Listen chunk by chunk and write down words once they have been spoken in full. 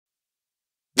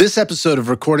This episode of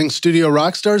Recording Studio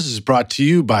Rockstars is brought to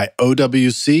you by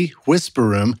OWC, Whisper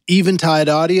Room, Eventide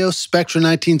Audio, Spectra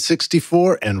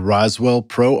 1964, and Roswell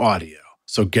Pro Audio.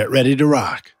 So get ready to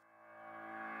rock.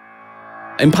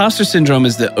 Imposter syndrome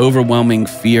is the overwhelming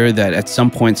fear that at some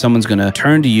point someone's going to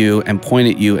turn to you and point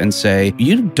at you and say,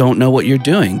 you don't know what you're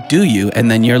doing, do you?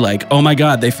 And then you're like, oh my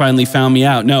God, they finally found me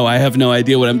out. No, I have no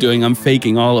idea what I'm doing. I'm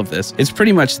faking all of this. It's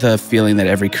pretty much the feeling that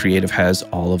every creative has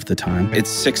all of the time. It's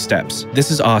 6 steps. This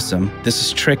is awesome. This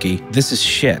is tricky. This is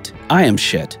shit. I am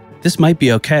shit. This might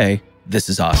be okay. This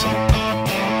is awesome.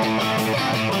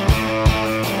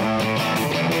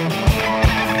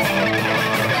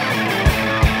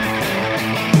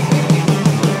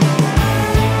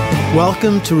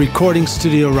 Welcome to Recording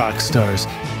Studio Rockstars.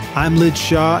 I'm Lid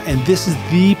Shaw, and this is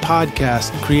the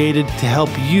podcast created to help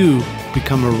you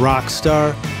become a rock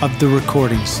star of the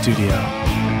recording studio.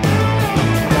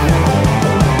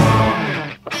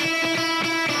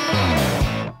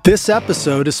 This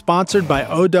episode is sponsored by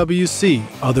OWC,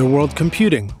 Otherworld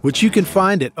Computing, which you can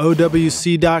find at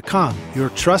OWC.com, your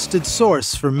trusted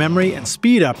source for memory and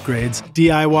speed upgrades,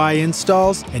 DIY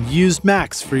installs, and used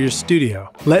Macs for your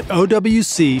studio. Let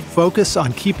OWC focus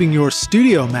on keeping your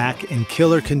studio Mac in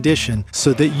killer condition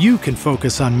so that you can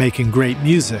focus on making great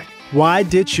music. Why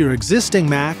ditch your existing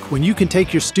Mac when you can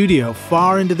take your studio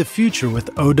far into the future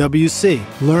with OWC?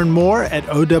 Learn more at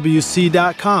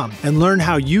OWC.com and learn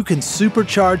how you can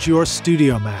supercharge your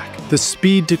studio Mac. The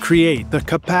speed to create, the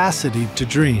capacity to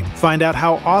dream. Find out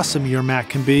how awesome your Mac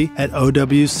can be at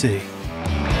OWC.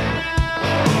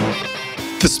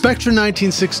 The Spectra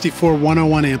 1964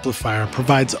 101 amplifier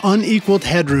provides unequaled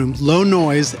headroom, low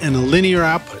noise, and a linear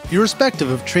output, irrespective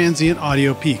of transient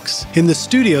audio peaks. In the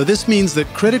studio, this means that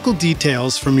critical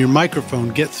details from your microphone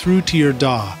get through to your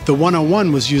DAW. The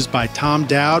 101 was used by Tom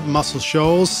Dowd, Muscle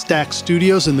Shoals, Stax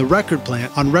Studios, and The Record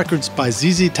Plant on records by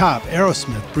ZZ Top,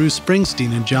 Aerosmith, Bruce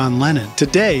Springsteen, and John Lennon.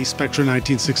 Today, Spectra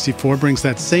 1964 brings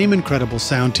that same incredible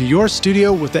sound to your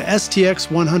studio with the STX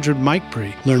 100 mic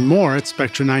pre. Learn more at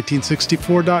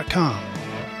Spectra1964.com.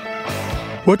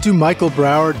 What do Michael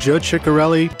Brower, Joe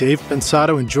Ciccarelli, Dave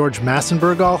Pensato, and George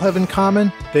Massenburg all have in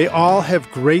common? They all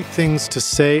have great things to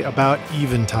say about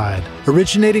Eventide.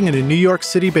 Originating in a New York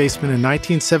City basement in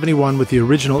 1971 with the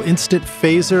original Instant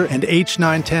Phaser and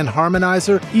H910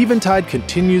 harmonizer, Eventide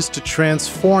continues to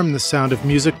transform the sound of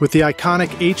music with the iconic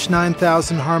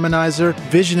H9000 harmonizer,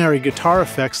 visionary guitar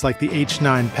effects like the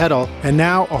H9 pedal, and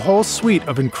now a whole suite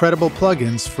of incredible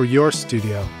plugins for your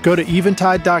studio. Go to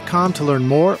eventide.com to learn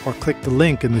more or click the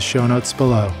link in the show notes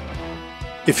below.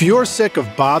 If you're sick of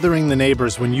bothering the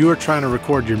neighbors when you are trying to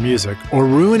record your music or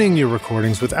ruining your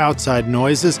recordings with outside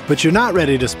noises, but you're not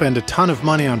ready to spend a ton of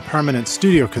money on permanent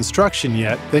studio construction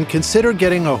yet, then consider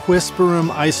getting a Whisper Room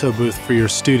ISO booth for your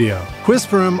studio.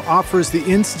 Whisper Room offers the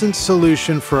instant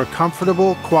solution for a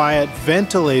comfortable, quiet,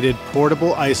 ventilated,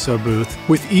 portable ISO booth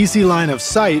with easy line of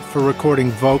sight for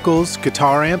recording vocals,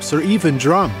 guitar amps, or even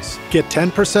drums. Get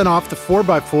 10% off the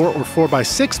 4x4 or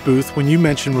 4x6 booth when you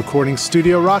mention Recording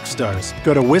Studio Rockstars.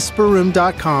 Go to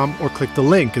whisperroom.com or click the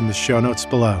link in the show notes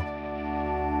below.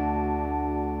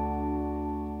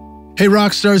 Hey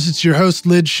Rockstars, it's your host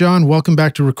Lid Shaw, and welcome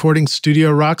back to Recording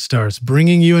Studio Rockstars,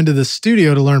 bringing you into the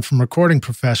studio to learn from recording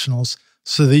professionals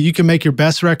so that you can make your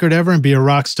best record ever and be a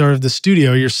rock star of the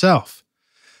studio yourself.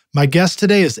 My guest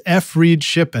today is Reid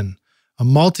Shippen, a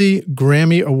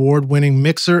multi-Grammy Award-winning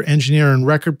mixer, engineer, and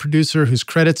record producer whose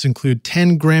credits include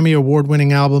 10 Grammy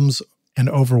Award-winning albums and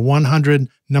over 100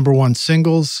 #1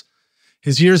 singles.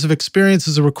 His years of experience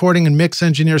as a recording and mix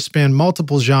engineer span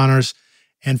multiple genres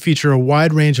and feature a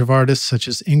wide range of artists such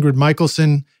as Ingrid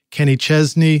Michaelson, Kenny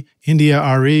Chesney,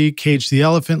 India.Arie, Cage the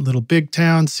Elephant, Little Big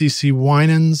Town, CeCe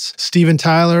Winans, Steven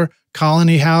Tyler,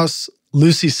 Colony House,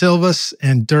 Lucie Silvas,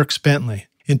 and Dierks Bentley.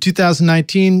 In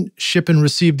 2019, Shippen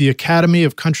received the Academy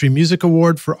of Country Music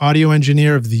Award for Audio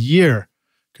Engineer of the Year.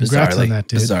 Congrats on that,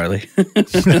 dude. Bizarrely.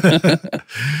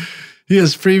 He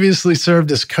has previously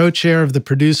served as co-chair of the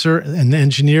producer and the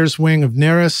engineers wing of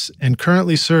NARAS and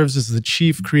currently serves as the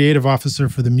chief creative officer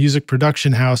for the music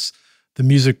production house, The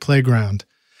Music Playground.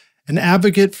 An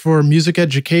advocate for music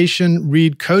education,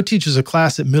 Reid co-teaches a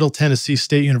class at Middle Tennessee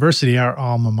State University, our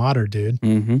alma mater, dude,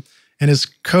 and is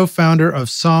co-founder of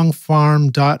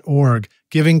songfarm.org,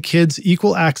 giving kids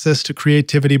equal access to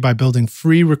creativity by building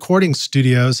free recording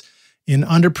studios in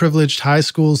underprivileged high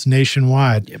schools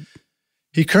nationwide. Yep.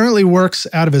 He currently works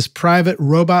out of his private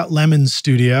Robot Lemon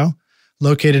studio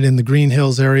located in the Green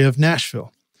Hills area of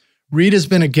Nashville. Reid has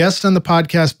been a guest on the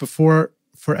podcast before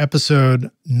for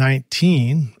episode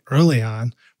 19, early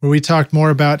on, where we talked more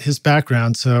about his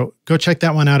background. So go check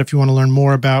that one out if you want to learn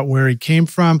more about where he came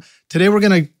from. Today, we're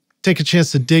going to take a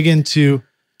chance to dig into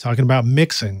talking about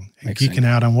mixing and geeking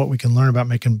out on what we can learn about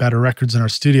making better records in our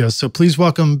studios. So please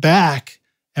welcome back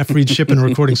F. Reid Shippen,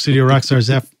 Recording Studio Rockstars,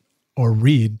 F, or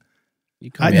Reid.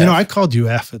 I called you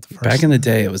F at the first. Back in the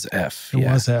day, it was F. It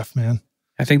was F, man.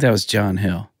 I think that was John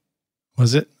Hill.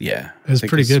 Was it? Yeah. It was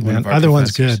pretty good, man. Other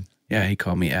one's good. Yeah, he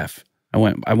called me F. I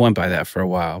went by that for a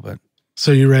while, but.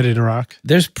 So you ready to rock?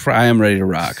 I am ready to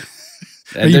rock.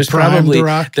 There's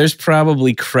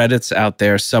probably credits out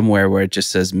there somewhere where it just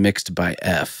says mixed by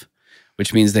F,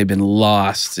 which means they've been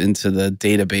lost into the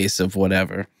database of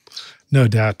whatever. No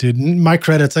doubt, dude. My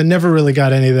credits, I never really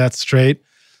got any of that straight.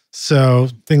 So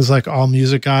things like All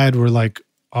Music Guide were like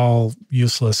all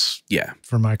useless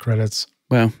for my credits.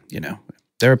 Well,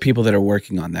 there are people that are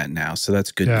working on that now, so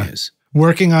that's good news.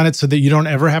 Working on it so that you don't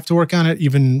ever have to work on it,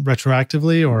 even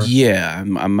retroactively, or? Yeah,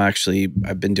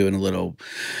 I've been doing a little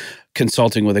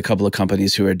consulting with a couple of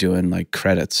companies who are doing like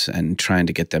credits and trying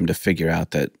to get them to figure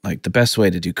out that like the best way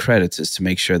to do credits is to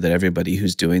make sure that everybody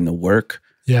who's doing the work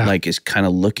like is kind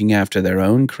of looking after their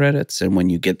own credits. And when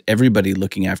you get everybody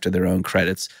looking after their own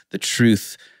credits, the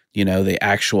truth, the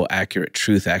actual accurate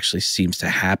truth actually seems to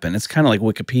happen. It's kind of like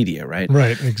Wikipedia, right?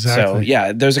 Right, exactly. So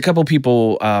yeah, there's a couple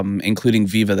people, including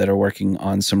Viva, that are working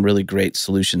on some really great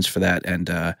solutions for that. And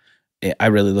I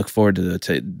really look forward to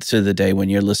the day when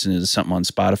you're listening to something on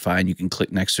Spotify and you can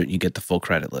click next to it and you get the full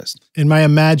credit list. In my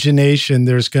imagination,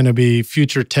 there's going to be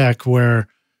future tech where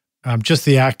just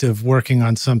the act of working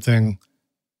on something,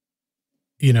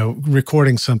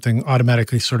 recording something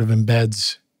automatically sort of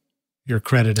embeds your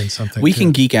credit in something. We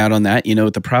can geek out on that.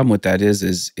 What the problem with that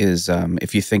is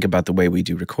if you think about the way we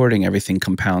do recording, everything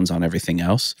compounds on everything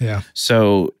else. Yeah.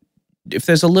 So if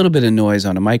there's a little bit of noise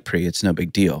on a mic pre, it's no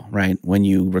big deal, right? When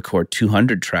you record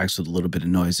 200 tracks with a little bit of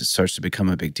noise, it starts to become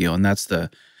a big deal. And that's the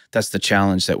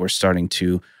challenge that we're starting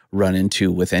to run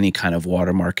into with any kind of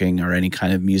watermarking or any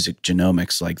kind of music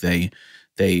genomics. Like they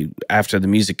after the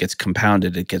music gets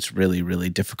compounded, it gets really, really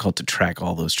difficult to track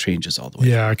all those changes all the way.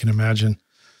 Yeah, I can imagine.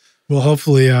 Well,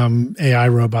 hopefully AI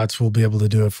robots will be able to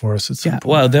do it for us at some point.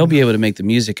 Well, they'll be able to make the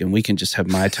music and we can just have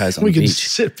Mai Tais on the beach. We can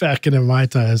sit back and have Mai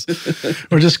Tais.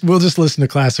 Or we'll just listen to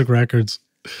classic records.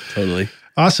 Totally.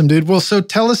 Awesome, dude. Well, so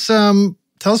tell us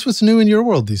what's new in your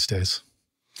world these days.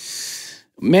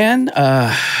 Man,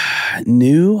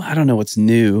 new? I don't know what's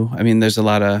new. I mean, there's a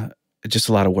lot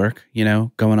of work,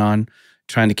 going on,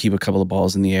 trying to keep a couple of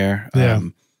balls in the air.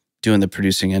 Doing the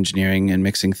producing, engineering, and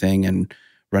mixing thing, and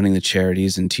running the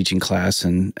charities and teaching class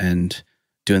and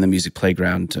doing the music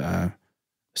playground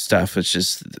stuff, which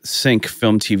is sync,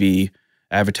 film, TV,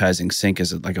 advertising. Sync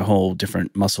is like a whole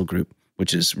different muscle group,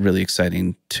 which is really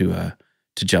exciting to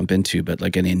jump into. But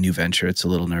like any new venture, it's a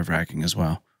little nerve-wracking as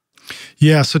well.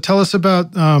 Yeah. So tell us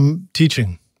about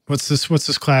teaching. What's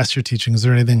this class you're teaching? Is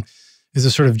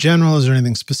it sort of general? Is there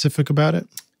anything specific about it?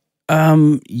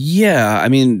 Yeah. I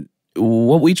mean,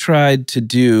 what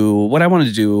I wanted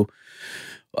to do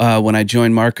when I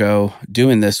joined Marco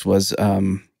doing this was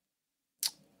I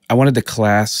wanted the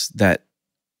class that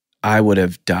I would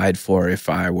have died for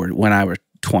when I were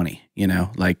 20,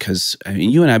 because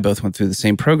you and I both went through the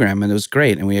same program and it was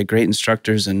great. And we had great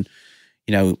instructors and,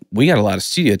 we got a lot of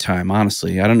studio time,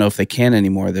 honestly. I don't know if they can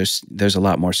anymore. There's a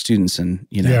lot more students and,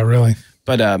 Yeah, really.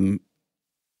 But,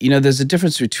 there's a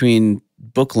difference between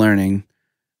book learning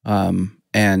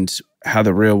and how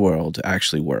the real world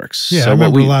actually works. Yeah, so I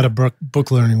remember a lot of book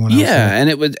learning when I was there. And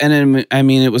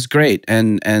it was great.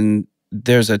 And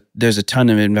there's a ton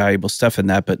of invaluable stuff in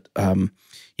that. But,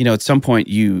 at some point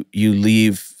you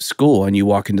leave school and you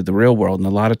walk into the real world. And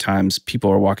a lot of times people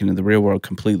are walking into the real world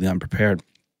completely unprepared.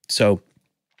 So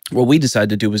what we decided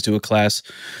to do was do a class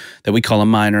that we call a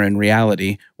minor in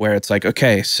reality, where it's like,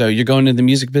 okay, so you're going into the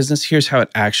music business. Here's how it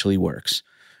actually works.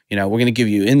 We're going to give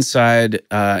you inside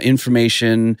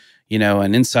information,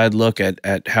 an inside look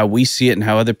at how we see it and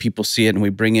how other people see it. And we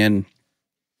bring in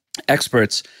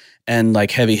experts and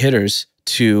like heavy hitters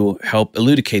to help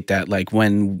elucidate that. Like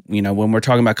when we're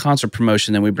talking about concert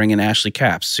promotion, then we bring in Ashley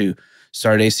Capps, who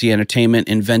started AC Entertainment,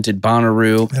 invented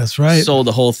Bonnaroo. That's right. Sold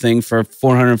the whole thing for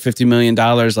 $450 million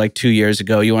like 2 years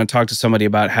ago. You want to talk to somebody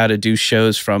about how to do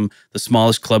shows from the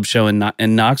smallest club show in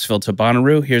Knoxville to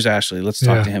Bonnaroo? Here's Ashley. Let's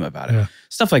talk to him about it. Yeah.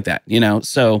 Stuff like that,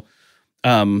 So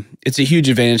it's a huge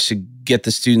advantage to get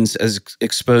the students as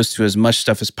exposed to as much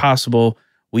stuff as possible.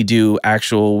 We don't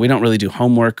really do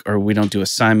homework or we don't do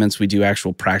assignments. We do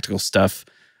actual practical stuff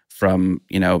from,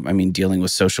 dealing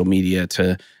with social media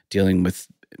to dealing with,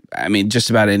 just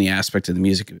about any aspect of the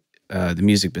music the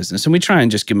music business. And we try and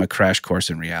just give them a crash course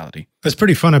in reality. It's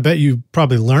pretty fun. I bet you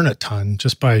probably learn a ton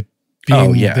just by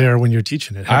being there when you're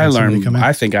teaching it.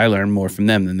 I think I learn more from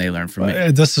them than they learn from me.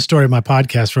 That's the story of my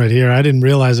podcast right here. I didn't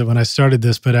realize it when I started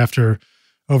this, but after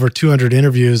over 200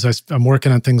 interviews, I'm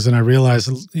working on things and I realized,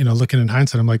 looking in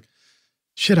hindsight, I'm like,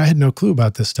 shit, I had no clue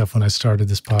about this stuff when I started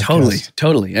this podcast.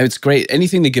 Totally. It's great.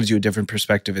 Anything that gives you a different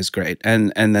perspective is great.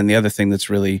 And then the other thing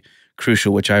that's really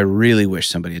crucial, which I really wish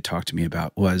somebody had talked to me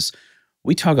about, was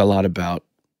we talk a lot about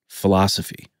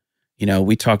philosophy.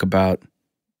 We talk about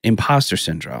imposter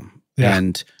syndrome. Yeah.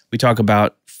 And we talk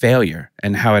about failure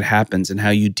and how it happens and how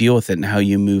you deal with it and how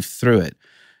you move through it,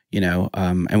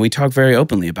 and we talk very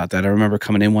openly about that. I remember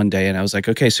coming in one day and I was like,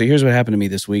 okay, so here's what happened to me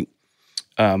this week.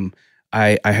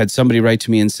 I had somebody write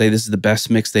to me and say, this is the best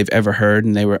mix they've ever heard.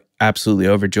 And they were absolutely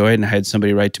overjoyed. And I had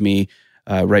somebody write me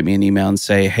an email and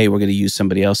say, hey, we're going to use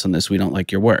somebody else on this. We don't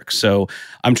like your work. So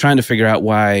I'm trying to figure out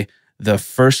why the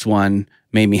first one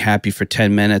made me happy for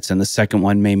 10 minutes and the second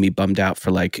one made me bummed out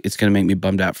for it's going to make me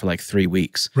bummed out for 3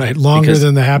 weeks. Right. Longer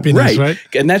than the happiness, right?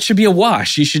 And that should be a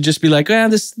wash. You should just be like,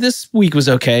 this week was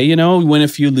okay. Win a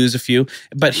few, lose a few.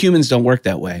 But humans don't work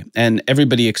that way. And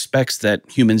everybody expects that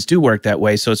humans do work that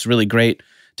way. So it's really great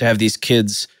to have these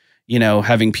kids,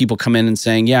 having people come in and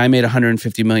saying, yeah, I made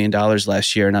 $150 million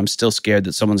last year and I'm still scared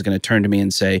that someone's going to turn to me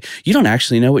and say, you don't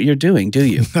actually know what you're doing, do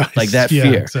you? Nice. Like that yeah,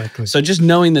 fear. Exactly. So just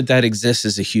knowing that exists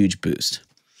is a huge boost.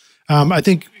 I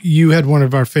think you had one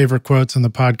of our favorite quotes on the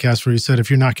podcast where you said, if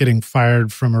you're not getting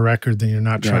fired from a record, then you're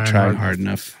not trying hard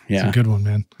enough. Yeah. It's a good one,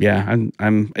 man. Yeah.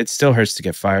 It still hurts to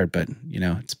get fired, but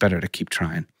it's better to keep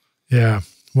trying. Yeah.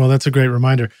 Well, that's a great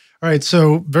reminder. All right.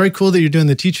 So very cool that you're doing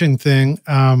the teaching thing.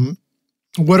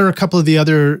 What are a couple of the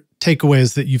other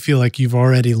takeaways that you feel like you've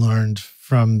already learned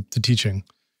from the teaching?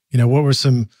 What were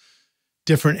some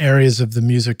different areas of the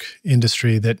music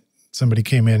industry that somebody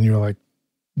came in and you were like,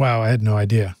 wow, I had no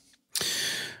idea?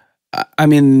 I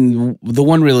mean, the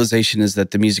one realization is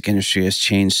that the music industry has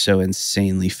changed so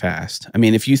insanely fast. I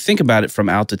mean, if you think about it from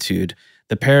altitude,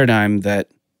 the paradigm that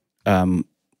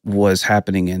was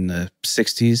happening in the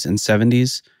 60s and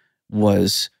 70s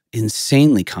was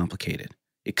insanely complicated.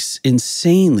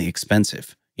 Insanely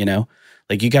expensive, you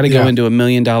got to go into $1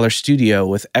 million studio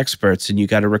with experts and you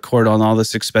got to record on all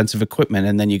this expensive equipment.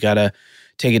 And then you got to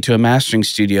take it to a mastering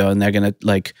studio and they're going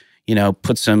to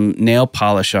put some nail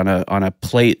polish on a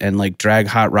plate and drag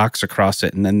hot rocks across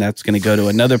it. And then that's going to go to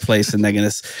another place and they're going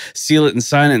to seal it and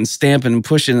sign it and stamp it and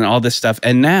push it and all this stuff.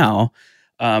 And now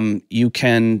you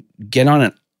can get on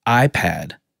an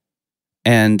iPad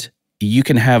and you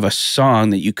can have a song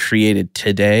that you created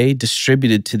today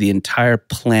distributed to the entire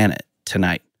planet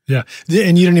tonight. Yeah.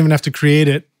 And you don't even have to create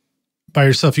it by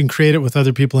yourself. You can create it with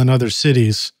other people in other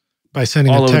cities by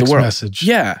sending a text message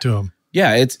to them.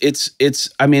 Yeah.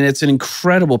 It's an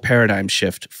incredible paradigm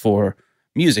shift for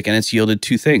music, and it's yielded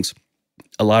two things: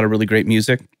 a lot of really great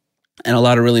music and a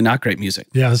lot of really not great music.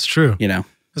 Yeah, that's true.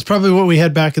 That's probably what we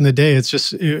had back in the day. It's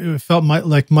just, it felt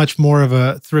like much more of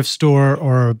a thrift store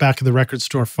or a back of the record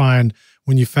store find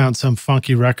when you found some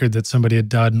funky record that somebody had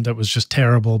done that was just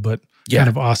terrible, but kind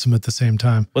of awesome at the same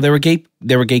time. Well, there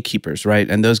were gatekeepers, right?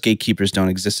 And those gatekeepers don't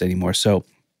exist anymore. So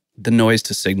the noise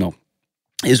to signal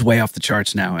is way off the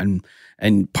charts now.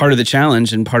 And part of the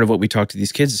challenge and part of what we talk to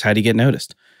these kids is, how do you get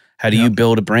noticed? How do you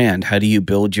build a brand? How do you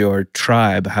build your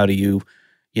tribe? How do you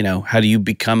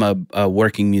become a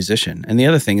working musician? And the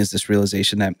other thing is this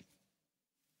realization that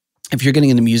if you're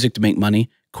getting into music to make money,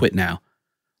 quit now.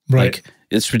 Right.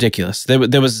 It's ridiculous. There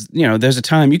was, there's a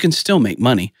time you can still make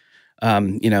money.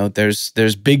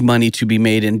 There's big money to be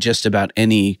made in just about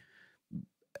any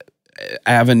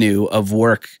avenue of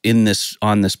work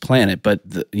on this planet. But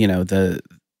the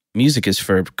music is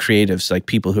for creatives, like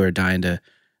people who are dying to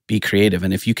be creative.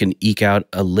 And if you can eke out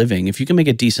a living, if you can make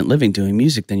a decent living doing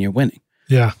music, then you're winning.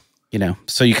 Yeah.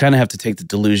 So you kind of have to take the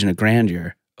delusion of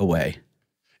grandeur away.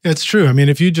 It's true. I mean,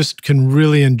 if you just can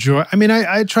really enjoy,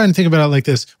 I try and think about it like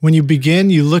this. When you begin,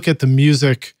 you look at the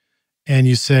music and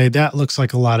you say, that looks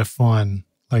like a lot of fun.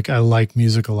 Like, I like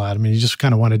music a lot. You just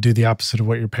kind of want to do the opposite of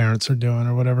what your parents are doing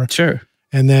or whatever. Sure.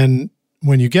 And then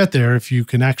when you get there, if you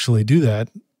can actually do that,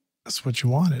 that's what you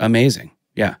wanted. Amazing.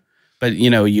 Yeah. But,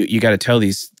 you got to tell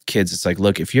these kids, it's like,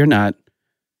 look, if you're not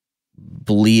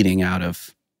bleeding out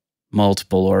of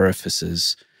multiple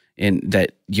orifices in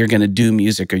that you're going to do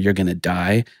music or you're going to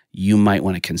die, you might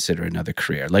want to consider another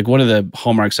career. Like, one of the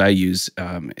hallmarks I use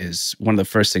is one of the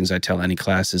first things I tell any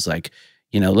class is like,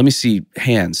 let me see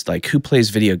hands, like who plays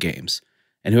video games?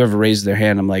 And whoever raises their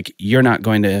hand, I'm like, you're not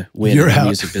going to win in the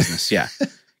music business. Yeah.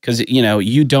 Because, you know,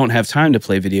 you don't have time to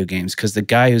play video games because the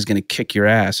guy who's going to kick your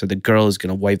ass or the girl who's going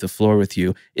to wipe the floor with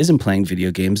you isn't playing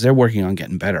video games. They're working on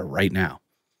getting better right now.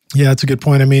 Yeah, that's a good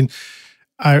point. I mean,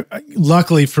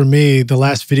 luckily for me, the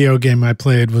last video game I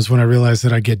played was when I realized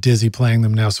that I get dizzy playing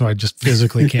them now, so I just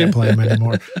physically can't play them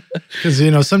anymore. Because,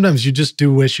 you know, sometimes you just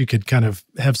do wish you could kind of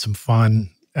have some fun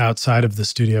outside of the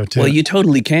studio too. Well, you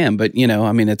totally can, but, you know,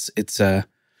 I mean, it's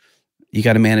you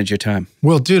got to manage your time.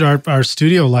 Well, dude, our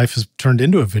studio life has turned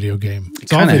into a video game.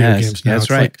 It's all video games now. That's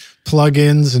right. Like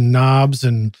plugins and knobs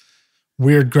and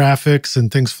weird graphics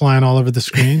and things flying all over the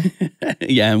screen.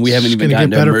 Yeah, and we haven't even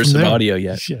gotten to immersive audio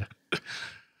yet. Yeah.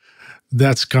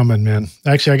 That's coming, man.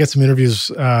 Actually, I got some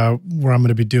interviews where I'm going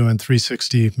to be doing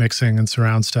 360 mixing and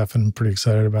surround stuff, and I'm pretty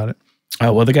excited about it.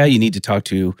 Oh, well, the guy you need to talk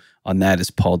to on that is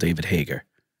Paul David Hager.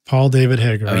 Paul David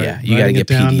Hager. Oh, yeah. You got to get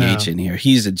PDH in here.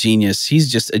 He's a genius.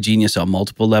 He's just a genius on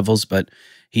multiple levels, but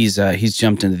he's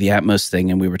jumped into the Atmos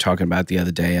thing, and we were talking about it the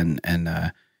other day, and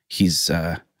he's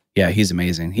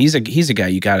amazing. He's a guy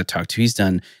you got to talk to. He's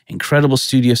done incredible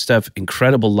studio stuff,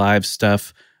 incredible live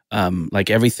stuff, like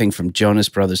everything from Jonas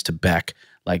Brothers to Beck.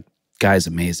 Like, guy's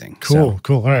amazing. Cool.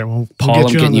 All right. Well, Paul,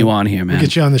 I'm getting you on here, man. We'll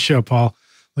get you on the show, Paul.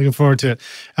 Looking forward to it.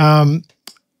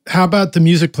 How about the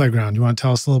Music Playground? You want to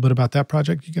tell us a little bit about that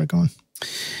project you got going?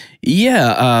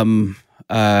 Yeah.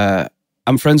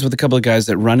 I'm friends with a couple of guys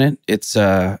that run it. It's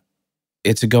a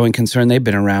going concern. They've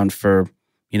been around for,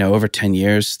 you know, over 10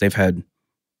 years. They've had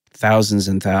thousands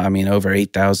and over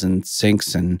 8,000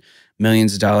 syncs and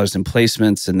millions of dollars in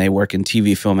placements, and they work in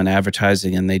TV, film, and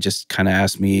advertising. And they just kind of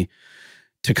asked me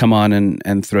to come on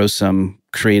and throw some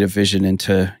creative vision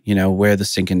into, you know, where the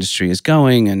sync industry is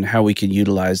going and how we can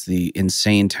utilize the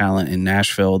insane talent in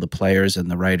Nashville, the players and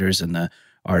the writers and the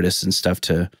artists and stuff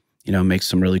to, you know, make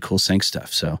some really cool sync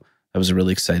stuff. So that was a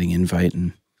really exciting invite.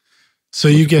 And so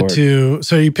you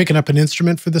so are you picking up an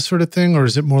instrument for this sort of thing, or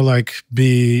is it more like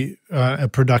be a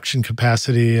production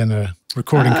capacity and a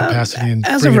recording capacity? And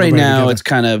as of right now,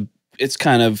 together? it's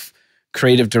kind of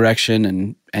creative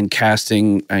direction and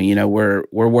casting. You know, we're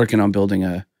working on building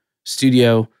a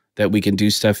studio that we can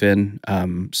do stuff in.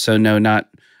 So no,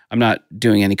 I'm not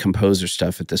doing any composer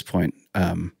stuff at this point.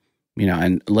 You know,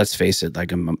 and let's face it,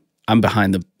 like I'm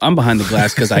behind the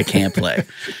glass because I can't play.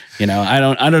 You know, I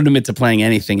don't admit to playing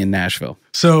anything in Nashville.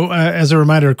 So as a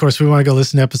reminder, of course, we want to go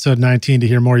listen to episode 19 to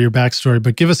hear more of your backstory,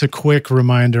 but give us a quick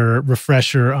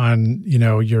refresher on, you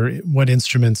know, what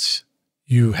instruments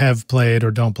you have played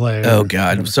or don't play. Oh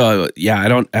God. Whatever. So yeah, I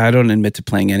don't admit to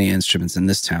playing any instruments in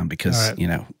this town because, you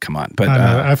know, come on. But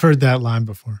I've heard that line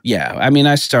before. Yeah. I mean,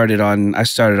 I started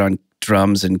on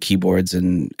drums and keyboards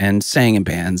and sang in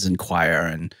bands and choir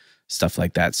and stuff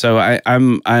like that. So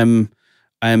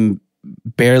I'm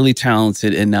barely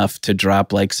talented enough to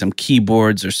drop like some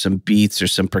keyboards or some beats or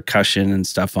some percussion and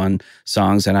stuff on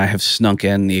songs, and I have snuck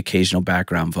in the occasional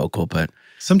background vocal. But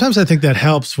sometimes I think that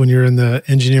helps when you're in the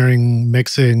engineering,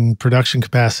 mixing, production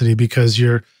capacity, because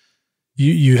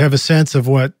you have a sense of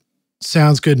what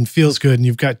sounds good and feels good, and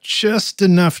you've got just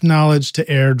enough knowledge to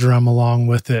air drum along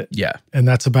with it. Yeah. And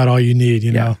that's about all you need,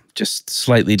 you know? Just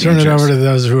slightly Turn dangerous. it over to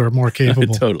those who are more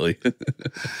capable. Totally.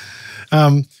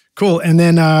 Cool. And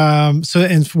then,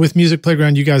 and with Music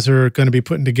Playground, you guys are going to be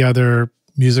putting together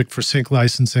music for sync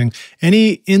licensing.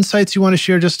 Any insights you want to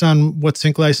share just on what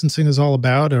sync licensing is all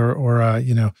about, or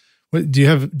you know, do you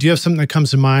have something that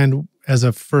comes to mind as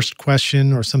a first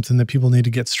question, or something that people need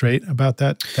to get straight about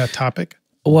that topic?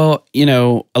 Well, you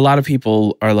know, a lot of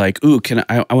people are like, ooh,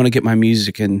 I want to get my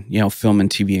music in, you know, film and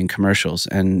TV and commercials.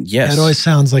 And yes. It always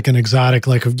sounds like an exotic,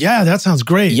 like, yeah, that sounds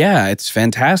great. Yeah, it's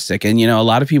fantastic. And, you know, a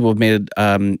lot of people have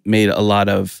made a lot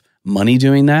of money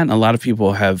doing that. And a lot of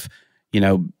people have, you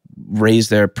know, raised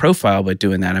their profile by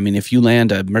doing that. I mean, if you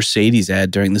land a Mercedes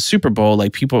ad during the Super Bowl,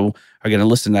 like, people are going to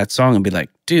listen to that song and be like,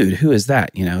 dude, who is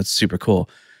that? You know, it's super cool.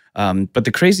 But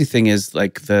the crazy thing is,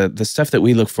 like, the stuff that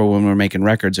we look for when we're making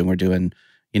records and we're doing,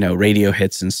 you know, radio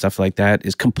hits and stuff like that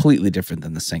is completely different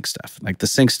than the sync stuff. Like, the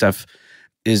sync stuff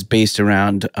is based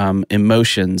around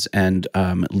emotions and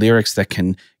lyrics that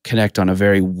can connect on a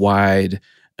very wide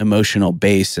emotional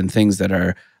base, and things that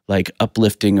are like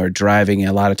uplifting or driving.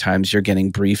 A lot of times you're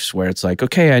getting briefs where it's like,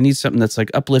 okay, I need something that's like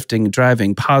uplifting,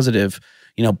 driving, positive,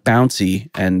 you know, bouncy,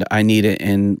 and I need it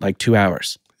in like 2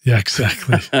 hours. Yeah,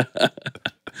 exactly.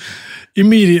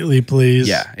 Immediately, please.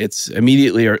 Yeah, it's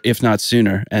immediately, or if not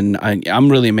sooner. And I'm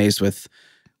really amazed with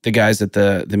the guys at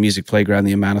the Music Playground,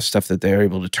 the amount of stuff that they're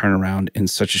able to turn around in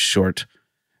such a short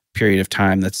period of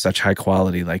time that's such high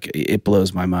quality. Like, it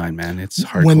blows my mind, man. It's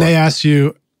hard. When they ask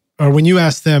you, or when you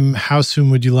ask them, how soon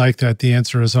would you like that? The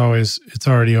answer is always, it's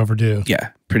already overdue. Yeah,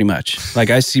 pretty much. Like,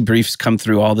 I see briefs come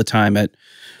through all the time at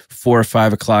 4 or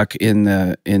 5 o'clock in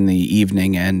the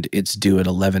evening, and it's due at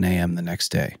 11 a.m. the next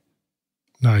day.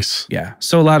 Nice. Yeah.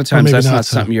 So a lot of times that's not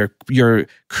something you're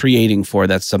creating for.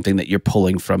 That's something that you're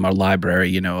pulling from a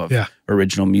library, of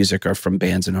original music or from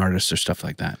bands and artists or stuff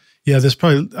like that. Yeah, there's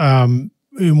probably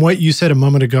in what you said a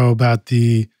moment ago about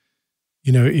the,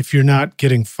 if you're not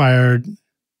getting fired,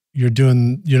 you're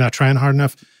not trying hard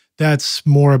enough. That's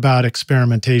more about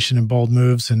experimentation and bold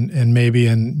moves, and maybe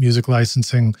in music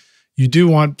licensing, you do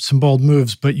want some bold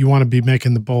moves, but you want to be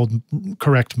making the bold,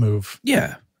 correct move.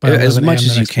 Yeah, as much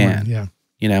as you can. Yeah.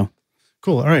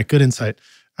 Cool. All right. Good insight.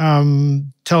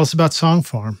 Tell us about Song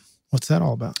Farm. What's that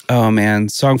all about? Oh man,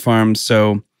 Song Farm.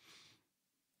 So,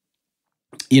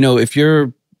 if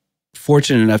you're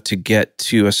fortunate enough to get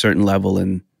to a certain level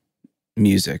in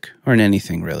music or in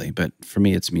anything really, but for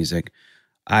me, it's music.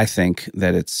 I think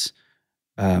that it's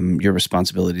your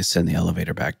responsibility to send the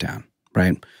elevator back down.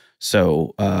 Right.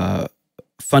 So,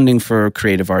 funding for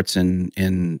creative arts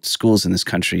in schools in this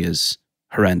country is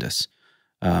horrendous.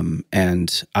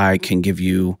 And I can give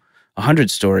you 100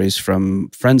 stories from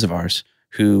friends of ours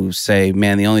who say,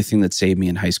 man, the only thing that saved me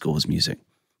in high school was music,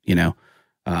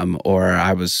 or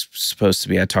I was supposed to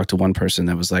be, I talked to one person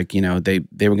that was like,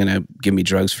 they were going to give me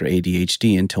drugs for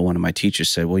ADHD until one of my teachers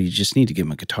said, well, you just need to give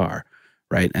them a guitar.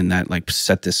 Right. And that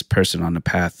set this person on a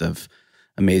path of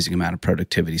amazing amount of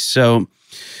productivity. So,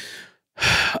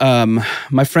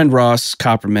 my friend Ross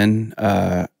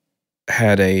Copperman,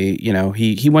 had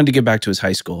he wanted to give back to his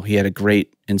high school. He had a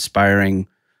great, inspiring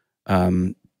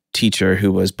teacher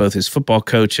who was both his football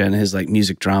coach and his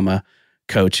music drama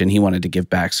coach, and he wanted to give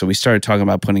back. So we started talking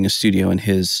about putting a studio in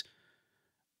his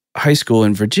high school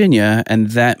in Virginia, and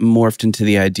that morphed into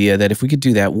the idea that if we could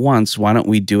do that once, why don't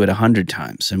we do it 100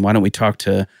 times? And why don't we talk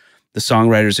to the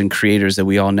songwriters and creators that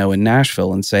we all know in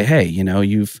Nashville and say, hey,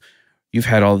 you've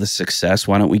had all this success.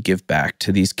 Why don't we give back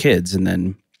to these kids? And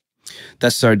then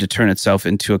that started to turn itself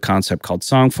into a concept called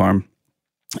Song Farm.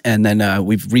 And then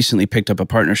we've recently picked up a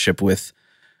partnership with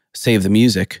Save the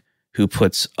Music, who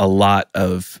puts a lot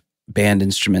of band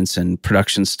instruments and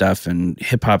production stuff and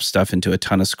hip hop stuff into a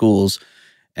ton of schools.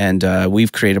 And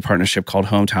we've created a partnership called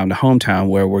Hometown to Hometown,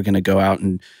 where we're going to go out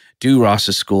and do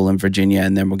Ross's school in Virginia.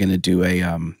 And then we're going to do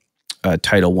a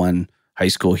Title I high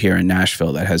school here in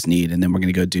Nashville that has need. And then we're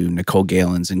going to go do Nicole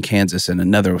Galen's in Kansas and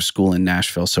another school in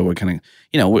Nashville. So we're kind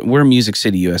of, we're Music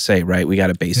City, USA, right? We got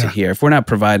to base it here. If we're not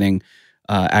providing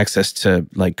access to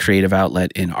creative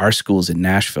outlet in our schools in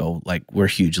Nashville, we're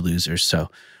huge losers.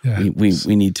 So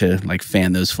we need to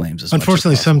fan those flames as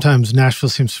Unfortunately, much as sometimes Nashville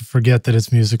seems to forget that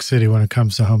it's Music City when it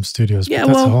comes to home studios. Yeah,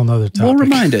 but that's a whole nother topic. We'll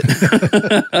remind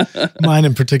it. Mine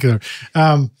in particular.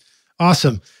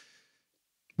 Awesome.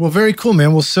 Well, very cool,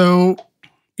 man. Well, so,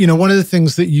 one of the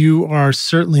things that you are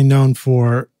certainly known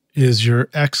for is your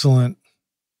excellent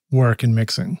work in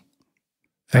mixing.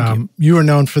 Thank you. You were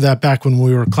known for that back when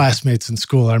we were classmates in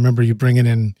school. I remember you bringing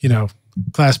in,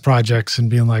 class projects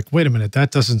and being like, wait a minute, that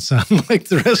doesn't sound like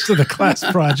the rest of the class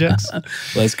projects. Well,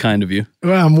 that's kind of you.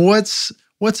 What's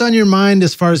on your mind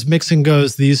as far as mixing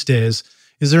goes these days?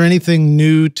 Is there anything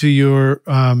new to your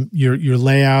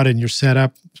layout and your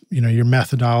setup, your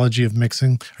methodology of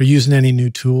mixing? Are you using any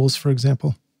new tools, for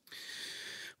example?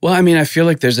 Well, I feel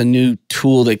like there's a new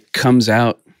tool that comes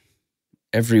out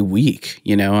every week,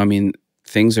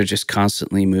 things are just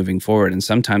constantly moving forward. And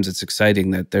sometimes it's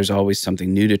exciting that there's always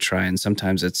something new to try. And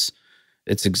sometimes it's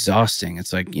exhausting.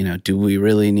 It's like, do we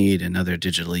really need another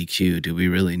digital EQ? Do we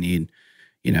really need,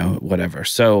 whatever?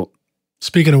 So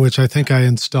speaking of which, I think I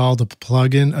installed a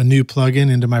new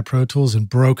plugin into my Pro Tools and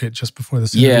broke it just before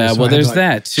this interview. Yeah, well, there's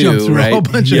that too, jump through right? a whole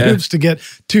bunch of hoops to get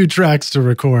 2 tracks to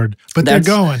record, but they're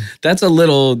going. That's a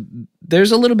little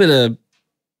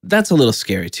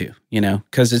scary too,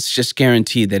 because it's just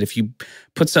guaranteed that if you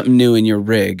put something new in your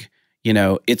rig,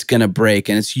 it's going to break,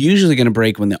 and it's usually going to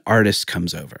break when the artist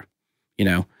comes over,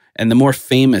 and the more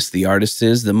famous the artist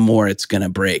is, the more it's going to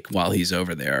break while he's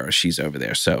over there or she's over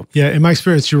there. So yeah, in my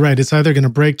experience, you're right. It's either going to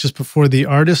break just before the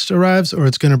artist arrives, or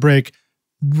it's going to break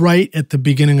right at the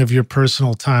beginning of your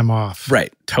personal time off.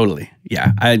 Right. Totally.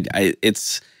 Yeah.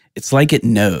 It's like it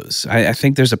knows. I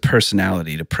think there's a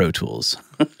personality to Pro Tools.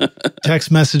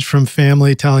 Text message from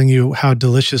family telling you how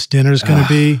delicious dinner's going to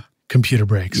be. Computer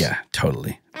breaks. Yeah,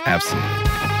 totally. Absolutely.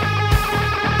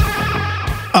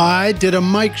 I did a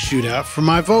mic shootout for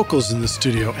my vocals in the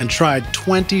studio and tried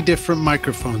 20 different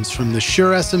microphones from the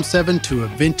Shure SM7 to a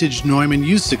vintage Neumann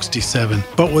U67,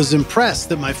 but was impressed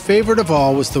that my favorite of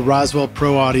all was the Roswell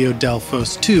Pro Audio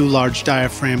Delphos 2 large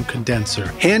diaphragm condenser.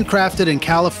 Handcrafted in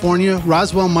California,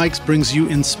 Roswell Mics brings you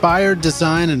inspired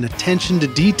design and attention to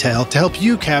detail to help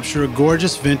you capture a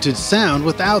gorgeous vintage sound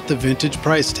without the vintage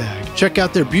price tag. Check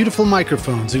out their beautiful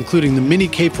microphones, including the Mini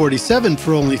K47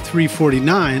 for only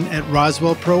 $349 at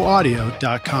RoswellProAudio.com.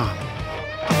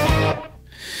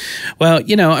 Well,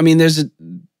 you know, I mean, the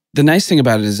nice thing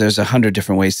about it is there's 100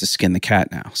 different ways to skin the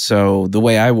cat now. So the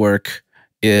way I work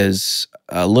is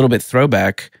a little bit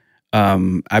throwback.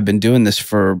 I've been doing this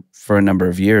for a number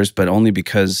of years, but only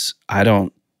because I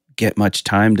don't get much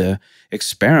time to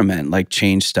experiment, like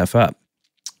change stuff up.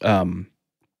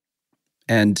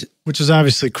 And which is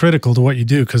obviously critical to what you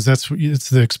do, because it's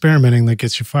the experimenting that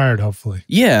gets you fired, hopefully.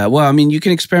 Yeah, well, I mean, you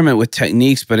can experiment with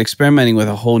techniques, but experimenting with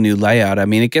a whole new layout, I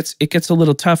mean, it gets a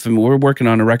little tough. I mean, we're working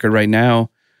on a record right now.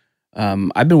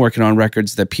 I've been working on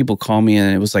records that people call me,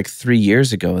 and it was like 3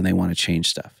 years ago, and they want to change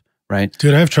stuff, right?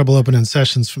 Dude, I have trouble opening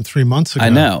sessions from 3 months ago. I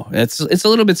know it's a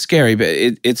little bit scary, but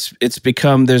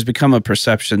there's become a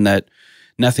perception that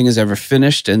nothing is ever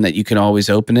finished and that you can always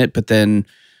open it, but then,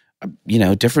 you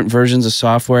know, different versions of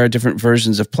software, different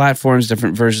versions of platforms,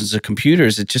 different versions of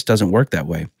computers, it just doesn't work that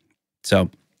way. So,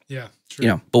 yeah, true. You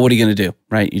know, but what are you going to do,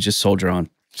 right? You just soldier on.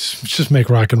 Just make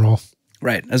rock and roll.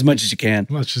 Right, as much as you can. As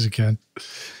much as you can.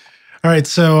 All right,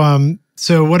 so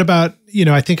what about, you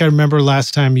know, I think I remember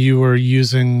last time you were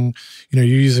using, you know,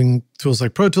 you're using tools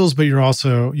like Pro Tools, but you've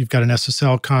got an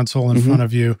SSL console in front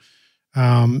of you,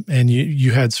 and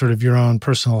you had sort of your own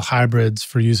personal hybrids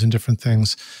for using different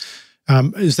things.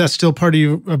 Is that still part of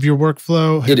your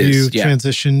workflow? Have you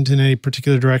transitioned in any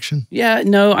particular direction? Yeah,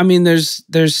 no. I mean, there's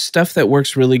stuff that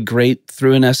works really great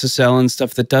through an SSL and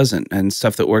stuff that doesn't, and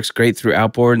stuff that works great through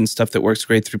Outboard and stuff that works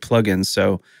great through plugins.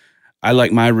 So I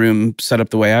like my room set up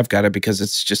the way I've got it because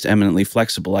it's just eminently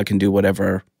flexible. I can do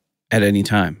whatever at any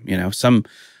time. You know,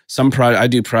 I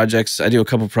do projects. I do a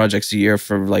couple projects a year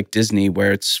for like Disney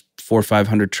where it's 400 or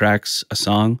 500 tracks a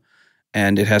song.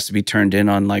 And it has to be turned in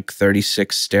on like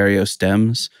 36 stereo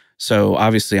stems. So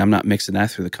obviously I'm not mixing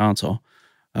that through the console.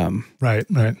 Right.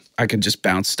 I can just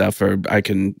bounce stuff, or I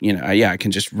can, you know, I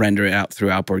can just render it out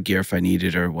through Outboard Gear if I need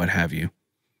it or what have you.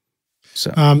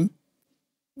 So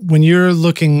when you're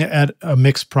looking at a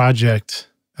mixed project,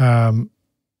 I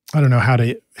don't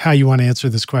know how you want to answer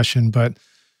this question, but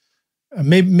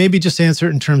maybe just answer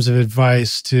it in terms of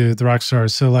advice to the rock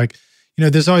stars. So like, you know,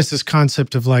 there's always this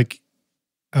concept of like,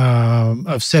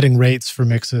 of setting rates for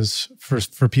mixes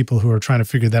for people who are trying to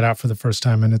figure that out for the first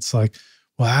time. And it's like,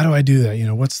 well, how do I do that? You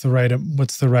know, what's the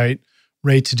right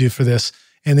rate to do for this?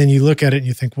 And then you look at it and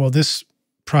you think, well, this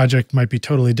project might be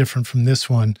totally different from this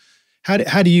one.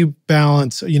 How do you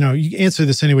balance, you know, you answer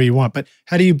this any way you want, but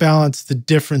how do you balance the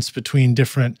difference between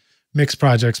different mix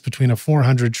projects, between a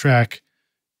 400 track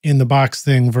in the box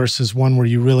thing versus one where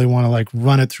you really want to like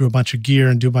run it through a bunch of gear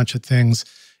and do a bunch of things?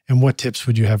 And what tips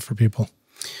would you have for people?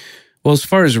 Well, as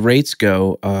far as rates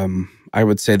go, I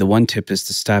would say the one tip is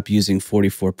to stop using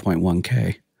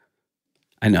 44.1K.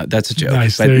 I know that's a joke,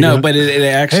 nice, but no, but it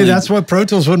actually. Hey, that's what Pro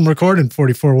Tools wouldn't record in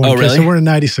 44.1K. Oh, really? So we're in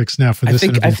 96 now for this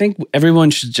interview. I think everyone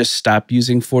should just stop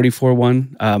using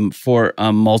 44.1 for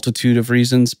a multitude of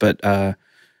reasons, but no,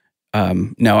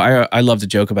 I love to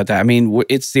joke about that. I mean,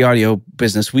 it's the audio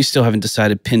business. We still haven't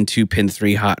decided pin 2, pin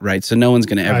 3 hot, right? So no one's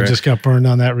going to ever. I just got burned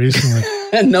on that recently.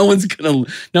 no one's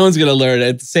gonna learn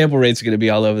it. The sample rates are gonna be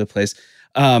all over the place.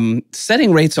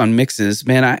 Setting rates on mixes,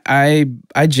 man,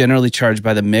 I generally charge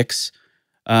by the mix,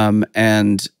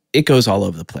 and it goes all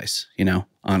over the place. You know,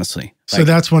 honestly. So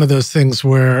that's one of those things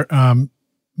where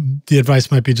the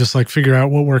advice might be just like figure out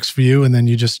what works for you, and then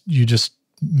you just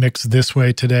mix this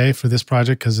way today for this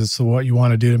project because it's what you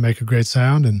want to do to make a great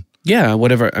sound. And yeah,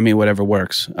 whatever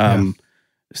works.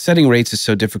 Setting rates is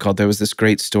so difficult. There was this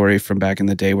great story from back in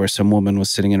the day where some woman was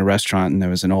sitting in a restaurant and there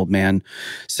was an old man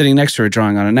sitting next to her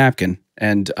drawing on a napkin.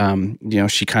 And, you know,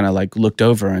 she kind of like looked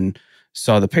over and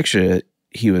saw the picture that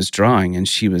he was drawing. And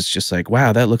she was just like,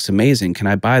 wow, that looks amazing. Can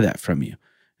I buy that from you?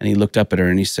 And he looked up at her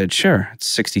and he said, sure, it's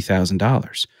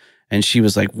 $60,000. And she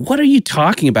was like, what are you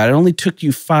talking about? It only took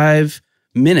you 5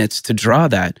 minutes to draw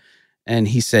that. And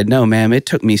he said, no, ma'am, it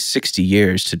took me 60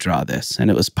 years to draw this. And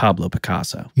it was Pablo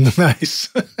Picasso. Nice.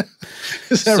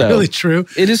 Is that really true?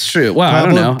 It is true. Well, I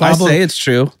don't know. I say it's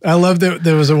true. I love that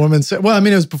there was a woman say, well, I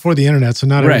mean, it was before the internet, so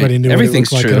not everybody knew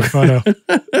everything's what it looked like in a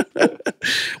photo.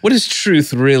 What is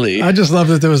truth, really? I just love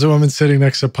that there was a woman sitting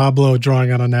next to Pablo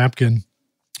drawing on a napkin.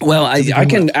 Well, I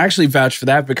can actually vouch for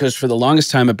that because for the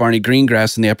longest time at Barney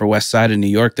Greengrass in the Upper West Side of New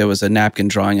York, there was a napkin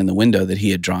drawing in the window that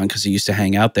he had drawn because he used to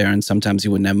hang out there, and sometimes he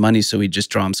wouldn't have money, so he'd just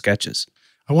draw him sketches.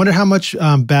 I wonder how much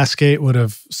Baskate would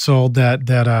have sold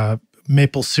that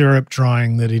maple syrup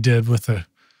drawing that he did with the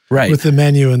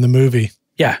menu in the movie.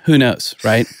 Yeah, who knows,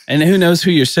 right? And who knows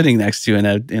who you're sitting next to in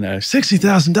a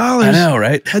 $60,000. I know,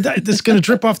 right? This is going to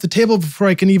drip off the table before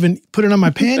I can even put it on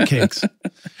my pancakes. All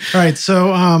right,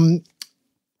 so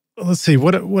let's see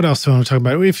what else do I want to talk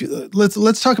about.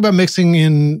 Let's talk about mixing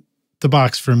in the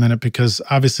box for a minute, because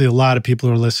obviously a lot of people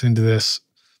who are listening to this,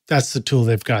 that's the tool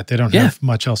they've got. They don't have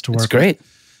much else to work with. It's great.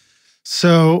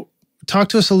 So talk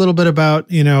to us a little bit about,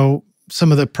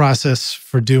 some of the process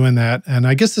for doing that. And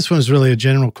I guess this one is really a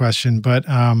general question, but,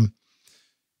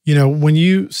 when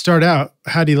you start out,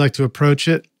 how do you like to approach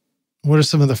it? What are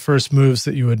some of the first moves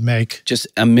that you would make? Just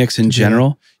a mix in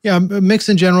general? Yeah, a mix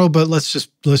in general, but let's just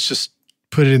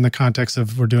put it in the context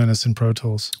of we're doing this in Pro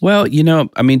Tools. Well,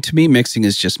 to me, mixing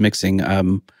is just mixing.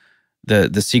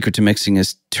 The secret to mixing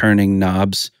is turning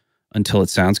knobs until it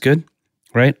sounds good,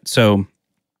 right? So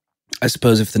I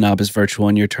suppose if the knob is virtual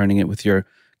and you're turning it with your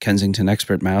Kensington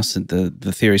Expert mouse,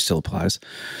 the theory still applies.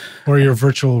 Or your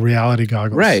virtual reality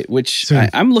goggles. Right, which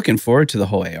I'm looking forward to the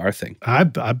whole AR thing. I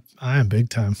am big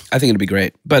time. I think it'll be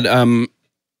great. But,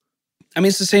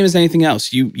 it's the same as anything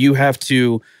else. You have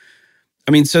to,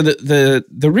 so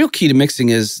the real key to mixing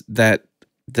is that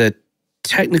the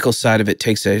technical side of it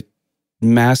takes a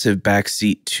massive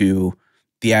backseat to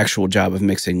the actual job of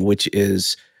mixing, which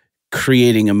is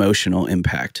creating emotional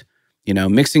impact.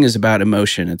 Mixing is about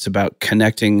emotion. It's about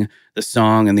connecting the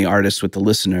song and the artist with the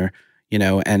listener,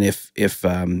 and if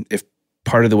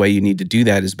part of the way you need to do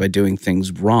that is by doing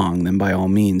things wrong, then by all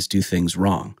means do things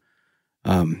wrong.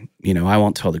 I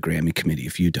won't tell the Grammy committee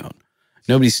if you don't.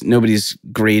 Nobody's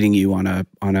grading you on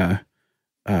a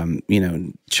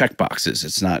check boxes.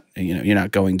 It's not, you're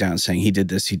not going down saying he did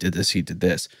this, he did this, he did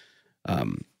this.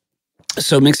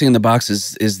 So mixing in the box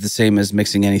is the same as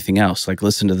mixing anything else. Like,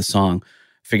 listen to the song,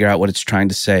 figure out what it's trying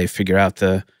to say, figure out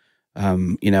the,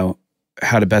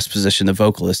 how to best position the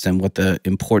vocalist and what the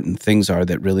important things are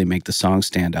that really make the song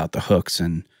stand out, the hooks.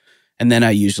 And then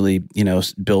I usually,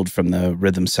 build from the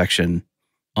rhythm section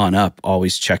on up,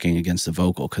 always checking against the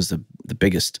vocal, because the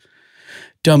biggest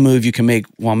dumb move you can make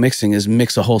while mixing is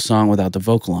mix a whole song without the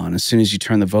vocal on. As soon as you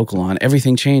turn the vocal on,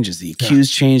 everything changes. The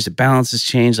EQs change, the balances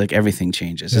change, like everything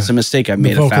changes. It's a mistake I've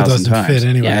made 1,000 times. Fit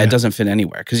anywhere, it doesn't fit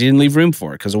anywhere because you didn't leave room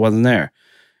for it because it wasn't there.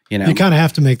 You kind of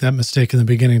have to make that mistake in the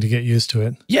beginning to get used to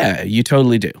it. Yeah, you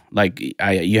totally do. Like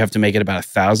you have to make it about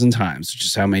 1,000 times, which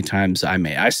is how many times I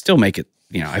made. I still make it.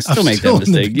 I still make that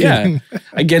mistake. Yeah,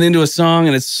 I get into a song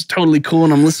and it's totally cool,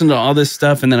 and I'm listening to all this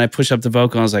stuff, and then I push up the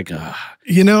vocal, and I was like,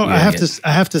 I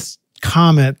have to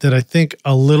comment that I think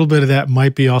a little bit of that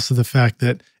might be also the fact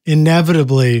that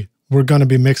inevitably we're going to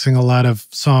be mixing a lot of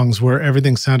songs where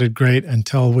everything sounded great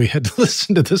until we had to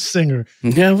listen to the singer.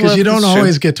 Yeah, because you don't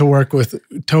always get to work with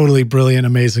totally brilliant,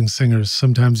 amazing singers.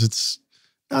 Sometimes it's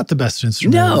not the best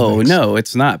instrument. No,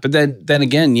 it's not. But then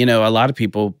again, a lot of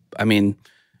people.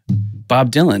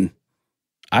 Bob Dylan,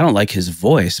 I don't like his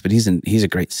voice, but he's a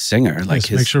great singer. Like,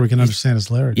 make sure we can understand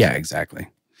his lyrics. Yeah, exactly.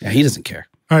 Yeah, he doesn't care.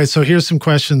 All right, so here's some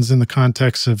questions in the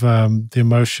context of the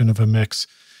emotion of a mix.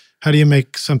 How do you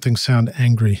make something sound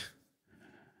angry?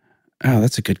 Oh,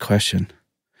 that's a good question.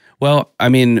 Well,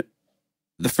 the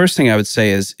first thing I would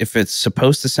say is if it's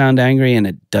supposed to sound angry and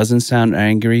it doesn't sound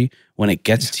angry when it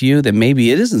gets to you, then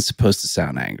maybe it isn't supposed to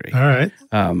sound angry. All right.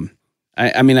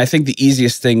 I think the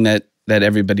easiest thing that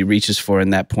everybody reaches for in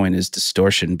that point is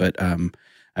distortion. But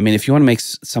if you want to make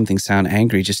something sound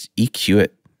angry, just EQ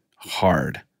it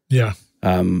hard. Yeah.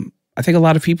 I think a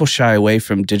lot of people shy away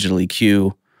from digital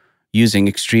EQ, using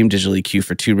extreme digital EQ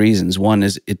for two reasons. One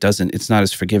is it's not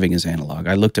as forgiving as analog.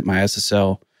 I looked at my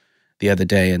SSL the other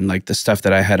day, and like the stuff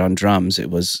that I had on drums, it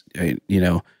was,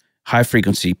 high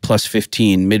frequency plus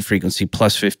 15, mid frequency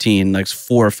plus 15, like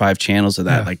 4 or 5 channels of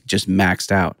that, like just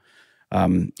maxed out.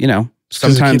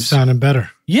 Sometimes it keeps sounding better.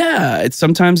 Yeah,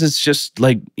 sometimes it's just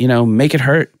like, make it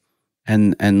hurt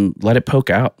and let it poke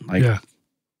out.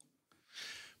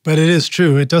 But it is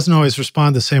true. It doesn't always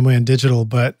respond the same way in digital.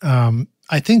 But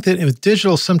I think that with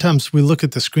digital, sometimes we look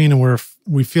at the screen and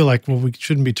we feel like, well, we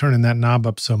shouldn't be turning that knob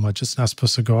up so much. It's not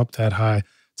supposed to go up that high.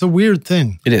 It's a weird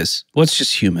thing. It is. Well, it's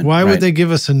just human. Why would they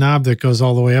give us a knob that goes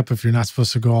all the way up if you're not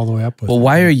supposed to go all the way up with it? Well,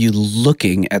 why are you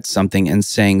looking at something and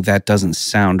saying that doesn't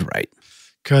sound right?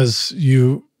 Because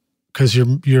your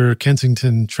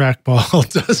Kensington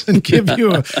trackball doesn't give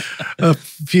you a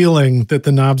feeling that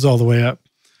the knob's all the way up.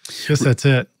 I guess that's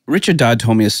it. Richard Dodd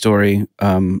told me a story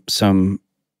some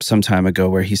some time ago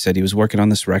where he said he was working on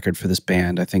this record for this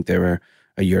band. I think they were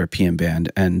a European band,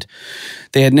 and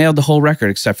they had nailed the whole record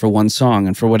except for one song,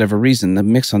 and for whatever reason, the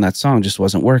mix on that song just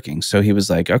wasn't working. So he was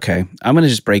like, okay, I'm going to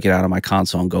just break it out on my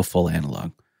console and go full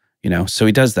analog, So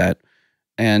he does that,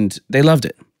 and they loved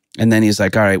it. And then he's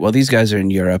like, all right, well, these guys are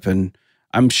in Europe, and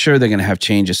I'm sure they're going to have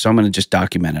changes, so I'm going to just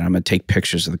document it. I'm going to take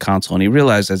pictures of the console. And he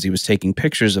realized as he was taking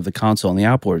pictures of the console and the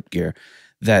outboard gear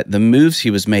that the moves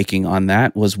he was making on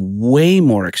that was way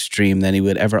more extreme than he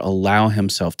would ever allow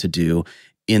himself to do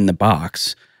in the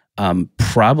box,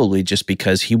 probably just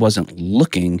because he wasn't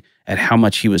looking at how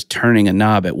much he was turning a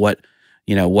knob at what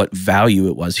value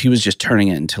it was. He was just turning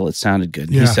it until it sounded good.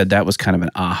 And he said that was kind of an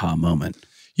aha moment.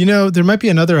 There might be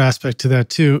another aspect to that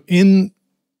too. In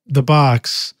the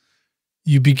box,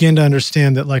 you begin to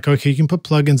understand that okay, you can put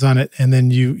plugins on it, and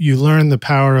then you learn the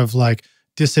power of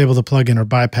disable the plugin or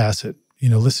bypass it,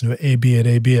 listen to it,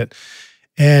 A-B it.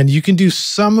 And you can do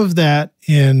some of that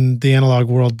in the analog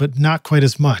world, but not quite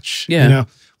as much. Yeah.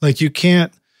 You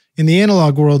can't, in the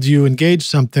analog world, you engage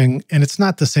something and it's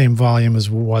not the same volume as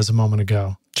it was a moment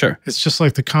ago. Sure. It's just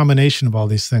the combination of all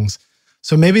these things.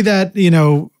 So maybe that,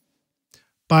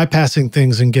 bypassing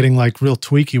things and getting real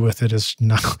tweaky with it it's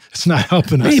not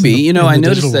helping us. Maybe, I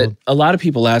noticed that a lot of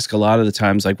people ask a lot of the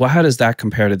times well, how does that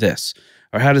compare to this?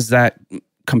 Or how does that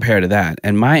compare to that?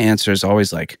 And my answer is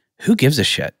always who gives a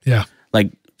shit? Yeah.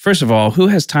 First of all, who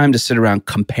has time to sit around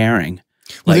comparing?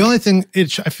 Well, the only thing I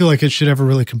feel like it should ever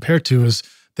really compare to is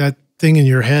that thing in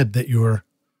your head that you were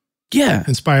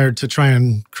inspired to try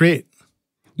and create.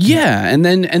 Yeah. And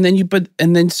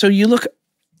then so you look,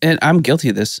 and I'm guilty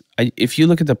of this. If you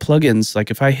look at the plugins,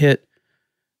 if I hit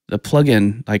the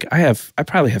plugin, I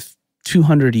probably have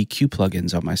 200 EQ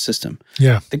plugins on my system.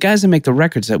 Yeah. The guys that make the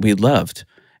records that we loved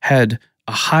had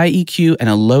a high EQ and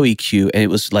a low EQ, and it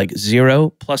was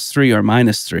 0, +3, or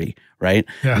 -3, right?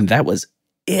 Yeah. And that was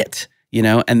it,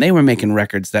 and they were making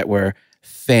records that were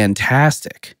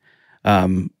fantastic.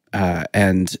 And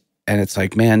it's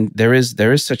man, there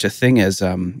is such a thing as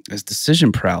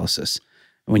decision paralysis.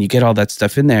 When you get all that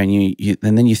stuff in there and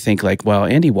and then you think well,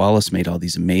 Andy Wallace made all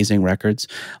these amazing records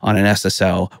on an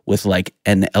SSL with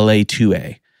an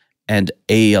LA2A and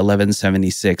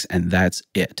A1176, and that's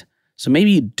it. So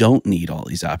maybe you don't need all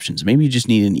these options. Maybe you just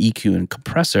need an EQ and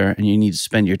compressor, and you need to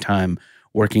spend your time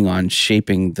working on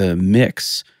shaping the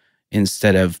mix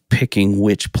instead of picking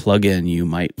which plugin you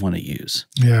might want to use.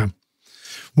 Yeah.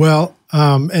 Well,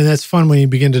 and that's fun when you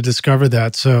begin to discover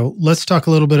that. So let's talk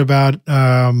a little bit about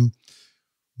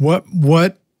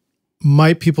what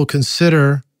might people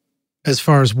consider as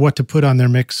far as what to put on their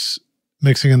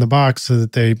mixing in the box so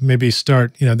that they maybe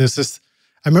start, there's this,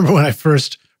 I remember when I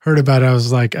first heard about it, I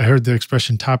was I heard the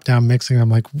expression top-down mixing.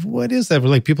 I'm what is that?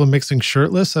 Were people mixing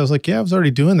shirtless? I was yeah, I was already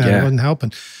doing that. It wasn't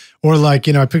helping. Or I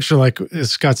picture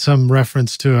it's got some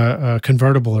reference to a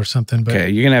convertible or something. But, okay,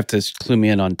 you're going to have to clue me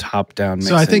in on top-down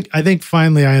mixing. So I think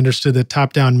finally I understood that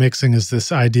top-down mixing is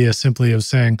this idea simply of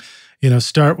saying,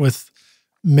 start with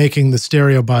making the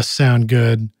stereo bus sound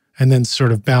good and then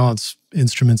sort of balance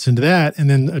instruments into that and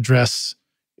then address,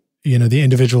 the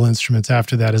individual instruments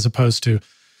after that, as opposed to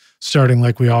starting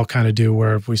like we all kind of do,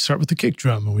 where we start with the kick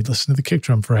drum and we listen to the kick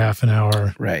drum for half an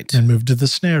hour, right, and move to the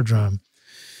snare drum.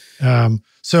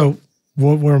 So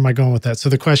where am I going with that? So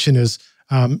the question is,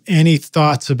 any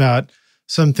thoughts about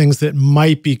some things that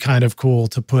might be kind of cool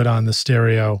to put on the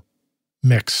stereo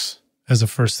mix as a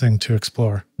first thing to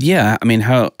explore? Yeah,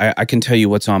 I can tell you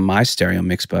what's on my stereo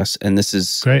mix bus, and this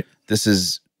is great. This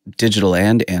is digital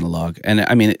and analog, and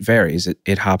it varies.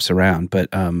 It hops around,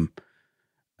 but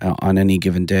on any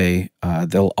given day,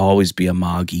 there'll always be a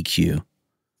Moog EQ,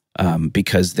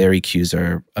 because their EQs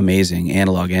are amazing,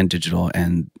 analog and digital,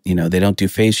 and they don't do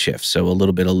phase shifts, so a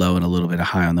little bit of low and a little bit of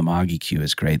high on the Moog EQ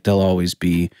is great. There'll always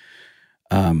be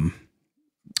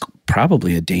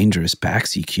probably a dangerous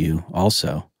Bax EQ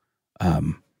also,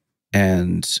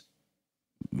 and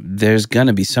there's going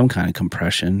to be some kind of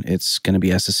compression. It's going to be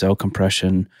SSL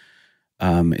compression.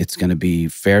 It's going to be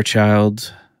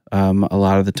Fairchild a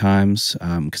lot of the times,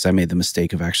 because I made the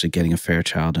mistake of actually getting a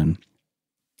Fairchild in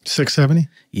 670.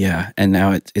 Yeah, and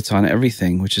now it's on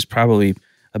everything, which is probably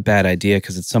a bad idea,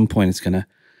 because at some point it's going to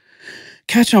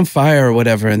catch on fire or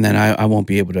whatever, and then I won't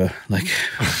be able to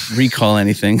recall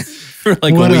anything for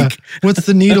a week. What's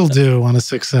the needle do on a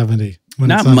 670?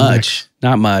 Not much.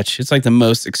 Not much. It's the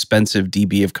most expensive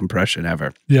dB of compression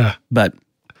ever. Yeah. But,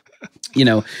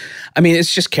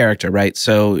 it's just character, right?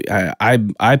 So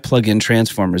I plug in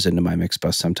transformers into my mix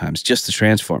bus sometimes, just the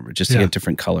transformer, just to get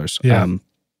different colors. Yeah. And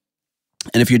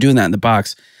if you're doing that in the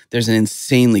box, there's an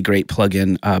insanely great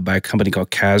plugin by a company called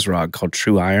Kazrog called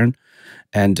True Iron.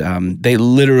 And they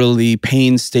literally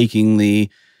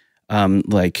painstakingly,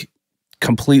 like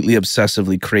completely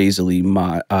obsessively, crazily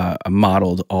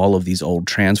modeled all of these old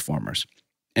transformers.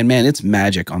 And man, it's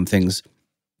magic on things.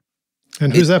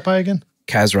 And who's that by again?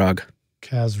 Kazrog.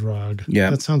 Kazrog. Yeah.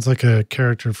 That sounds like a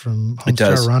character from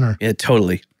Homestar Runner. Yeah,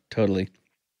 totally.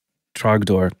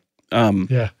 Trogdor.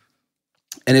 Yeah.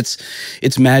 And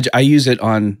it's magic. I use it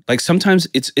on, like, sometimes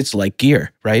it's like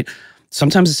gear, right?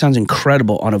 Sometimes it sounds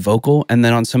incredible on a vocal, and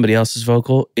then on somebody else's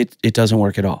vocal, it doesn't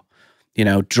work at all. You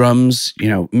know, drums, you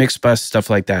know, mix bus, stuff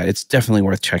like that. It's definitely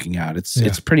worth checking out.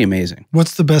 It's pretty amazing.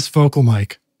 What's the best vocal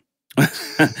mic?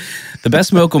 The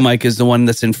best vocal mic is the one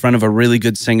that's in front of a really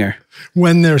good singer.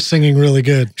 When they're singing really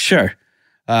good. Sure.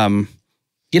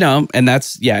 You know, and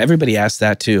that's, yeah, everybody asks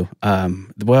that too.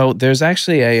 Well, there's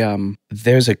actually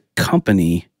there's a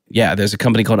company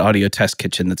called Audio Test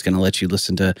Kitchen that's going to let you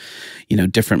listen to, you know,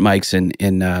 different mics in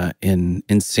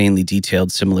insanely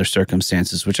detailed similar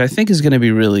circumstances, which I think is going to be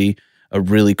a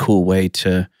really cool way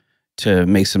to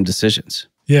make some decisions.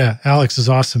 Yeah, Alex is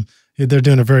awesome. They're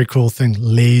doing a very cool thing.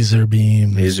 Laser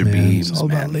beams. It's all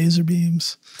about laser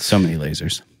beams. So many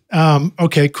lasers.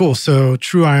 Okay, cool. So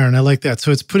True Iron, I like that.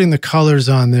 So it's putting the colors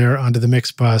on there onto the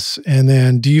mix bus. And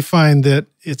then do you find that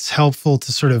it's helpful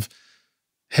to sort of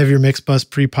have your mix bus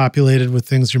pre-populated with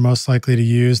things you're most likely to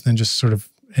use, then just sort of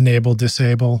enable,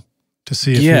 disable to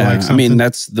see if you like something? I mean,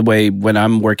 that's the way when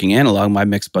I'm working analog, my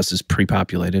mix bus is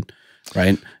pre-populated,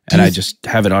 right? And I just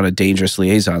have it on a dangerous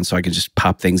liaison so I can just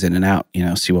pop things in and out, you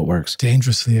know, see what works.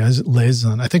 Dangerous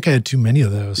liaison. I think I had too many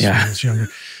of those when I was younger.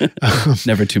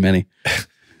 Never too many.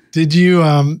 Did you,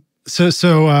 at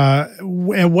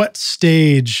what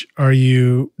stage are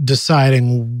you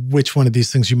deciding which one of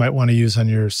these things you might want to use on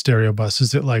your stereo bus?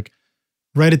 Is it like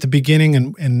right at the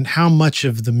beginning, and how much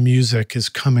of the music is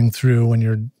coming through when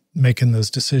you're making those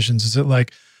decisions? Is it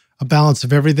like a balance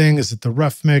of everything? Is it the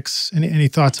rough mix? Any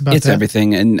thoughts about that? It's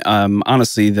everything. And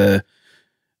honestly,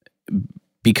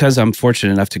 because I'm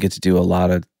fortunate enough to get to do a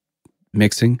lot of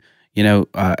mixing, you know,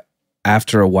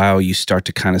 after a while, you start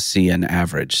to kind of see an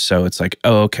average. So it's like,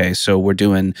 oh, okay, so we're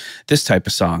doing this type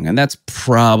of song, and that's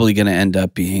probably going to end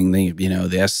up being the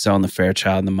SSL and the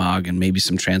Fairchild and the Moog, and maybe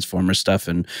some Transformer stuff,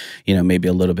 and, you know, maybe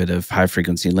a little bit of high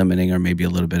frequency limiting, or maybe a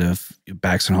little bit of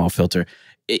Baxton Hall filter.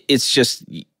 It's just,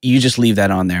 you just leave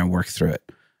that on there and work through it.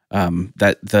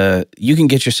 You can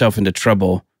get yourself into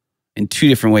trouble in two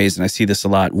different ways, and I see this a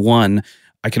lot. One,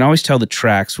 I can always tell the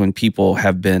tracks when people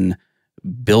have been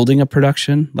building a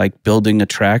production, like building a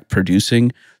track,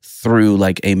 producing through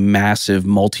like a massive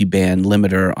multi-band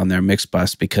limiter on their mix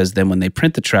bus, because then when they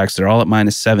print the tracks, they're all at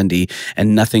 -70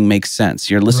 and nothing makes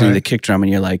sense. You're listening to the kick drum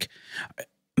and you're like,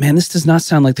 man, this does not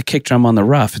sound like the kick drum on the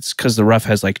Rough. It's because the Rough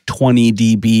has like 20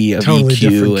 dB of totally EQ.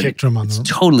 Different kick drum on the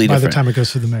totally different. By the time it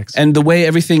goes through the mix. And the way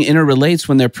everything interrelates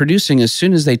when they're producing, as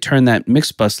soon as they turn that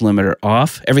mix bus limiter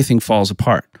off, everything falls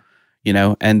apart, you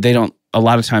know, and a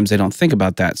lot of times they don't think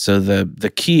about that. So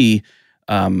the key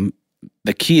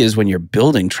is when you're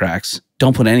building tracks,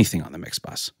 don't put anything on the mix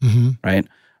bus, right?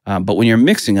 But when you're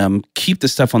mixing them, keep the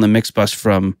stuff on the mix bus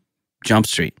from Jump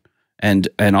Street. And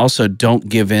also don't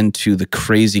give in to the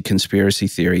crazy conspiracy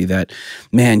theory that,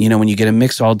 man, you know, when you get a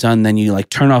mix all done, then you like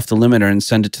turn off the limiter and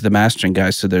send it to the mastering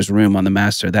guys so there's room on the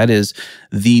master. That is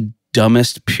the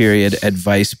dumbest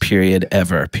advice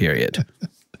ever.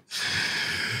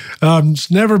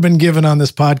 It's never been given on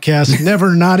this podcast.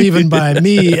 Never, not even by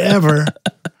me, ever.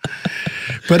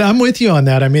 But I'm with you on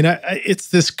that. I mean, it's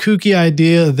this kooky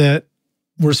idea that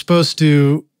we're supposed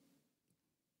to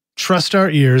trust our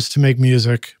ears to make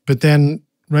music, but then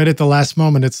right at the last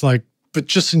moment, it's like, but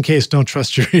just in case, don't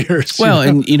trust your ears. Well,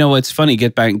 and you know what's funny?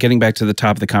 Getting back to the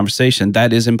top of the conversation,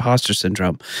 that is imposter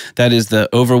syndrome. That is the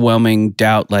overwhelming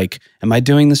doubt. Like, am I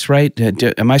doing this right?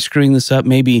 Am I screwing this up?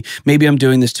 Maybe I'm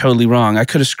doing this totally wrong. I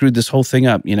could have screwed this whole thing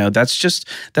up. You know, that's just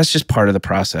part of the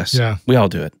process. Yeah, we all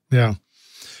do it. Yeah.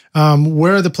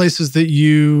 Where are the places that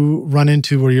you run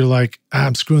into where you're like,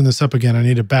 I'm screwing this up again. I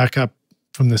need to back up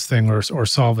from this thing or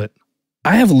solve it?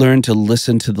 I have learned to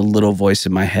listen to the little voice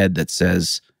in my head that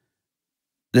says,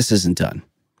 this isn't done.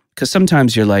 Because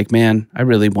sometimes you're like, man, I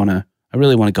really want to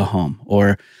go home.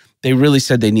 Or they really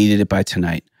said they needed it by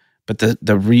tonight. But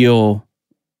the real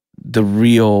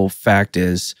fact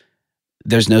is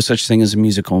there's no such thing as a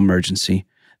musical emergency.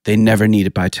 They never need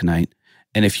it by tonight.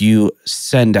 And if you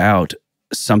send out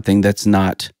something that's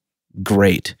not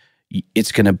great,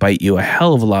 it's going to bite you a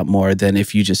hell of a lot more than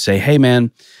if you just say, hey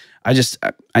man, I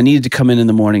needed to come in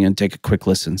the morning and take a quick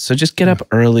listen. So just get up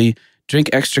early, drink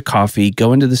extra coffee,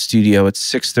 go into the studio at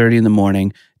 6:30 in the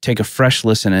morning, take a fresh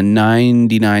listen, and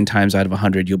 99 times out of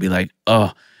 100, you'll be like,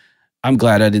 oh, I'm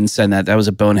glad I didn't send that. That was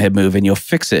a bonehead move, and you'll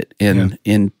fix it in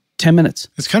 10 minutes.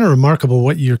 It's kind of remarkable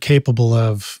what you're capable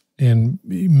of in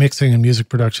mixing and music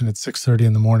production at 6:30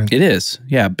 in the morning. It is.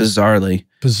 Yeah, bizarrely.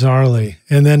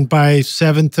 And then by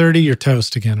 7:30, you're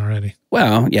toast again already.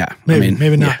 Well, yeah. Maybe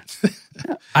not.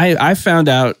 Yeah. I found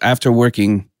out after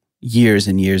working years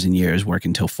and years and years,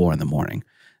 working till 4 in the morning,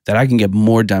 that I can get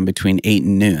more done between 8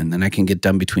 and noon than I can get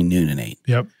done between noon and 8.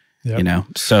 Yep. You know,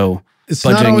 so it's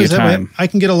budgeting not always your time. I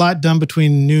can get a lot done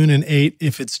between noon and 8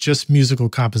 if it's just musical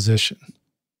composition.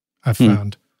 I've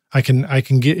found I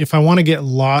can get, if I want to get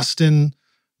lost in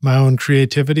my own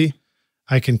creativity,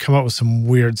 I can come up with some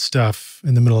weird stuff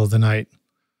in the middle of the night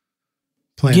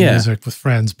playing music with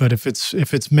friends. But if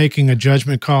it's making a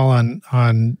judgment call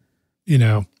on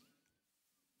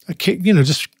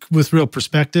just with real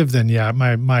perspective, then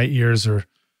my ears are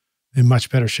in much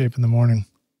better shape in the morning.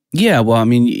 Yeah, well, I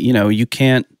mean, you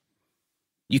can't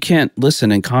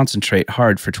listen and concentrate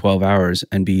hard for 12 hours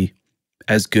and be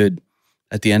as good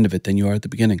at the end of it than you are at the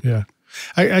beginning. Yeah.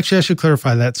 I should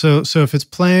clarify that. So if it's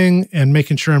playing and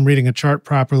making sure I'm reading a chart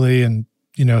properly and,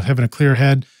 having a clear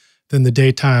head, then the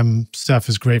daytime stuff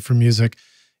is great for music.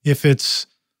 If it's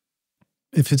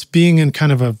being in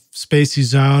kind of a spacey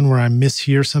zone where I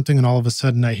mishear something and all of a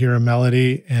sudden I hear a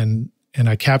melody and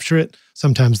I capture it,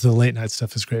 sometimes the late night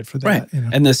stuff is great for that. Right.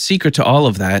 And the secret to all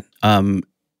of that,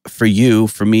 for you,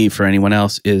 for me, for anyone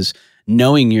else, is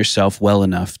knowing yourself well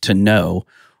enough to know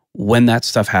when that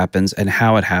stuff happens and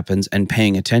how it happens and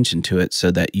paying attention to it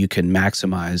so that you can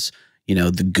maximize,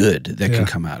 the good that can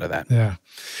come out of that. Yeah.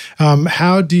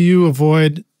 How do you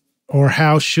avoid, or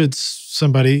how should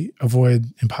somebody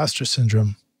avoid imposter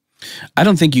syndrome? I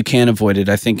don't think you can avoid it.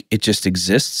 I think it just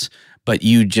exists, but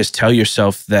you just tell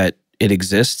yourself that it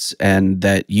exists and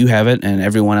that you have it and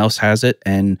everyone else has it,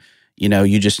 and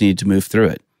you just need to move through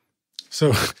it.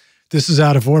 So this is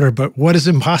out of order, but what is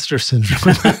imposter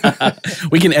syndrome?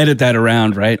 We can edit that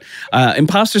around, right?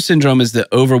 Imposter syndrome is the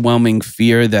overwhelming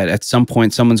fear that at some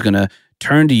point someone's going to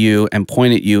turn to you and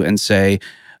point at you and say,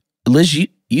 Liz,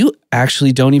 you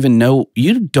actually don't know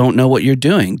what you're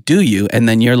doing, do you? And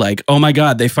then you're like, oh my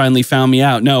God, they finally found me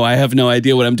out. No, I have no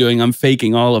idea what I'm doing. I'm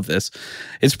faking all of this.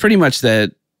 It's pretty much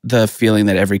the feeling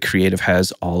that every creative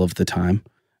has all of the time.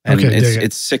 And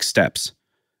it's 6 steps.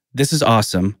 This is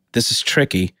awesome. This is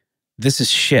tricky. This is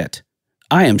shit.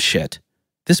 I am shit.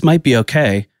 This might be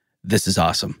okay. This is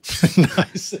awesome.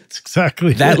 Nice. That's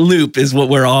exactly that loop is what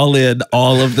we're all in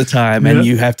all of the time. And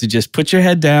you have to just put your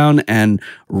head down and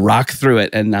rock through it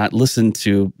and not listen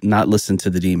to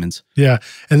the demons. Yeah.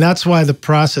 And that's why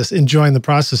enjoying the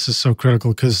process is so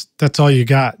critical, because that's all you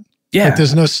got. Yeah. Like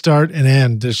there's no start and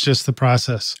end. There's just the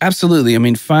process. Absolutely. I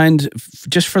mean,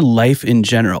 just for life in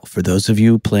general, for those of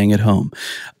you playing at home,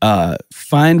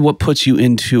 find what puts you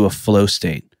into a flow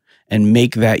state and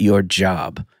make that your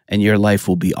job, and your life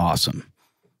will be awesome.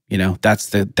 That's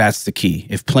the key.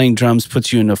 If playing drums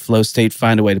puts you in a flow state,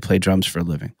 find a way to play drums for a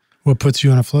living. What puts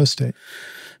you in a flow state?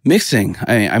 Mixing.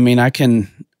 I mean, I can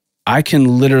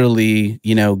literally,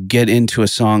 get into a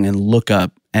song and look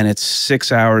up, and it's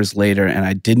 6 hours later and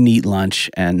I didn't eat lunch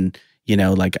and,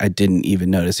 I didn't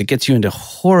even notice. It gets you into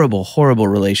horrible, horrible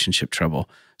relationship trouble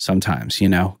sometimes,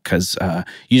 because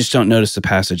you just don't notice the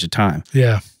passage of time.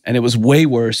 Yeah. And it was way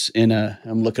worse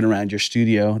I'm looking around your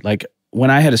studio. Like when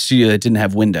I had a studio that didn't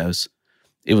have windows,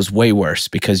 it was way worse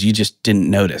because you just didn't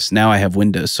notice. Now I have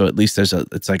windows. So at least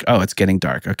it's like, oh, it's getting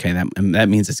dark. Okay. That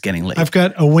means it's getting late. I've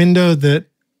got a window that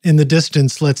in the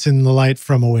distance lets in the light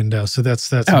from a window. So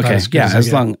that's about okay. As good Yeah.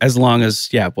 as long as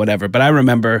whatever. But I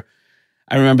remember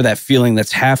that feeling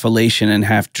that's half elation and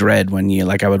half dread when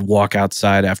I would walk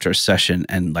outside after a session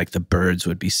and the birds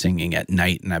would be singing at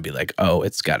night and I'd be like, oh,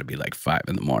 it's got to be 5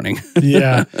 in the morning.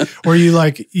 Yeah. Or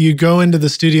you go into the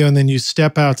studio and then you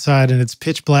step outside and it's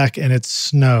pitch black and it's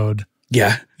snowed.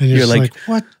 Yeah. And you're like,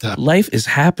 what the? Life is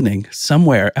happening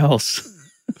somewhere else.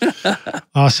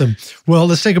 Awesome. Well,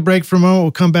 let's take a break for a moment.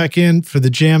 We'll come back in for the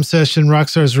jam session.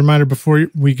 Rockstars, reminder before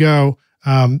we go,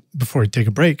 before we take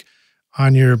a break,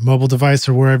 on your mobile device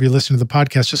or wherever you listen to the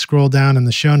podcast, just scroll down in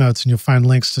the show notes and you'll find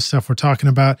links to stuff we're talking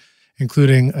about,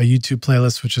 including a YouTube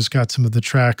playlist, which has got some of the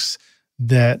tracks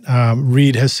that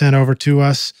Reid has sent over to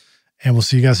us. And we'll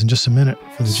see you guys in just a minute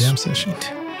for the jam session.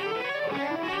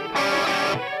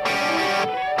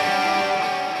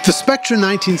 The Spectra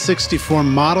 1964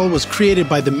 model was created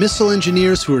by the missile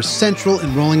engineers who are central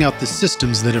in rolling out the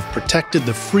systems that have protected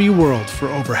the free world for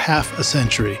over half a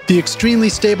century. The extremely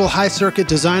stable high-circuit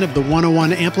design of the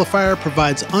 101 amplifier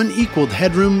provides unequaled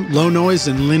headroom, low noise,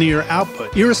 and linear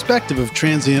output, irrespective of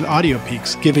transient audio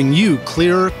peaks, giving you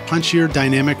clearer, punchier,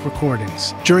 dynamic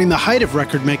recordings. During the height of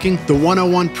record making, the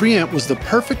 101 preamp was the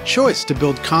perfect choice to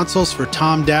build consoles for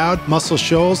Tom Dowd, Muscle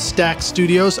Shoals, Stax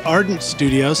Studios, Ardent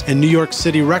Studios, and New York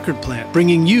City Record Plant,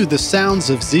 bringing you the sounds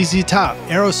of ZZ Top,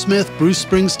 Aerosmith, Bruce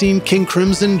Springsteen, King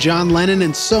Crimson, John Lennon,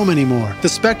 and so many more. The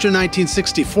Spectra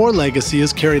 1964 legacy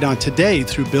is carried on today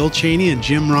through Bill Cheney and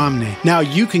Jim Romney. Now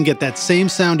you can get that same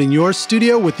sound in your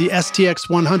studio with the STX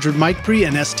 100 mic pre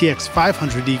and STX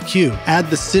 500 EQ. Add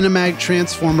the Cinemag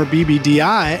Transformer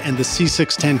BBDI and the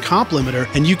C610 comp limiter,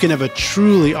 and you can have a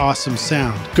truly awesome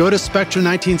sound. Go to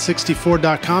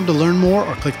Spectra1964.com to learn more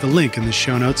or click the link in the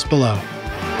show notes below.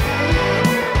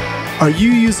 Are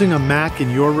you using a Mac in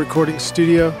your recording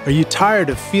studio? Are you tired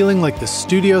of feeling like the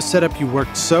studio setup you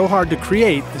worked so hard to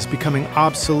create is becoming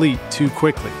obsolete too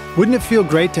quickly? Wouldn't it feel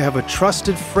great to have a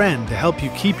trusted friend to help you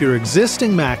keep your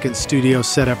existing Mac and studio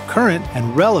setup current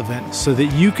and relevant so that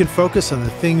you can focus on the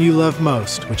thing you love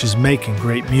most, which is making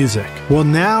great music? Well,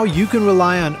 now you can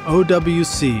rely on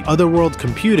OWC, Otherworld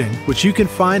Computing, which you can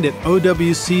find at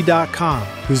OWC.com,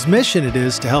 whose mission it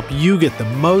is to help you get the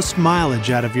most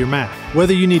mileage out of your Mac.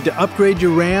 Whether you need to upgrade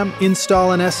your RAM,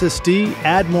 install an SSD,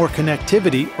 add more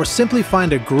connectivity, or simply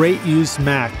find a great used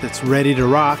Mac that's ready to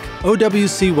rock,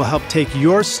 OWC will help take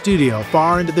your studio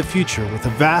far into the future with a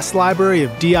vast library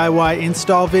of DIY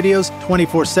install videos,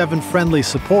 24/7 friendly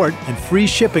support, and free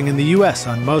shipping in the US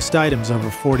on most items over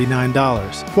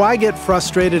 $49. Why get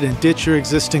frustrated and ditch your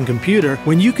existing computer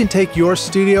when you can take your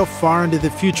studio far into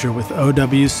the future with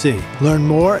OWC? Learn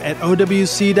more at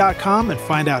OWC.com and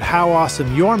find out how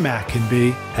awesome your Mac can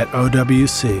be at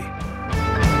OWC.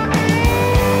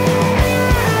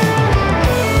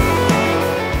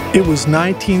 It was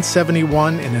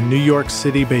 1971 in a New York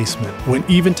City basement when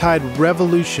Eventide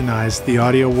revolutionized the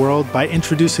audio world by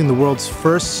introducing the world's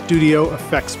first studio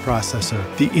effects processor,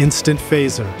 the Instant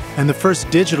Phaser, and the first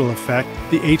digital effect,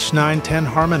 the H910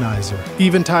 Harmonizer.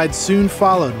 Eventide soon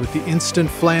followed with the Instant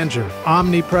Flanger,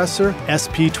 Omnipressor,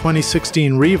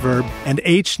 SP2016 Reverb, and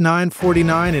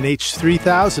H949 and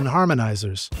H3000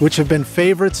 Harmonizers, which have been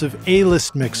favorites of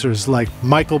A-list mixers like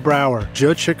Michael Brower,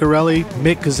 Joe Ciccarelli,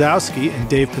 Mick Guzowski, and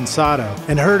Dave Pensato,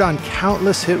 and heard on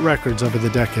countless hit records over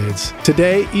the decades.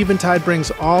 Today, Eventide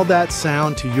brings all that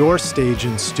sound to your stage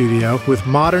and studio with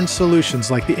modern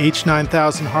solutions like the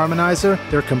H9000 Harmonizer,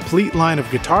 their complete line of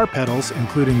guitar pedals,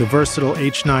 including the versatile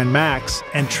H9 Max,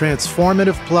 and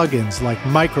transformative plugins like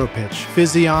Micropitch,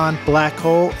 Physion, Black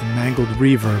Hole, and Mangled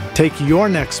Reverb. Take your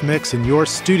next mix in your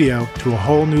studio to a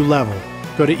whole new level.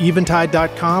 Go to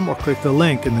Eventide.com or click the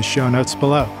link in the show notes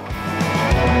below.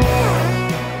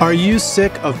 Are you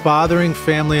sick of bothering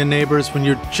family and neighbors when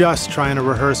you're just trying to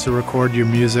rehearse or record your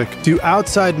music? Do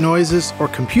outside noises or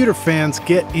computer fans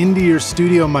get into your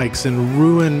studio mics and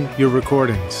ruin your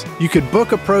recordings? You could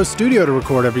book a pro studio to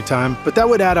record every time, but that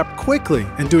would add up quickly,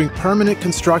 and doing permanent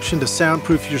construction to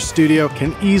soundproof your studio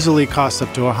can easily cost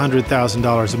up to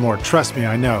 $100,000 or more. Trust me,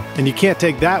 I know. And you can't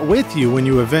take that with you when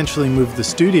you eventually move the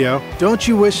studio. Don't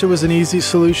you wish there was an easy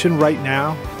solution right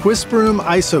now? Whisper Room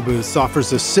ISO Booths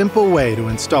offers a simple way to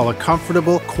install a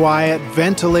comfortable, quiet,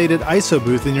 ventilated ISO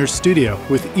booth in your studio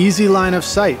with easy line of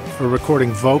sight for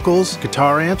recording vocals,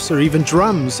 guitar amps, or even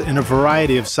drums in a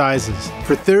variety of sizes.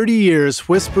 For 30 years,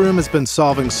 Whisper Room has been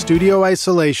solving studio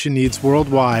isolation needs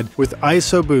worldwide with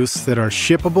ISO booths that are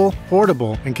shippable,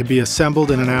 portable, and can be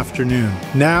assembled in an afternoon.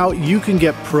 Now you can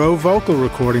get pro vocal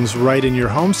recordings right in your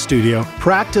home studio,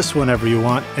 practice whenever you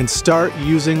want, and start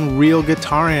using real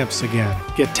guitar amps again.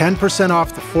 Get 10%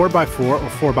 off the 4x4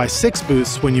 or 4x6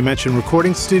 booths when you mention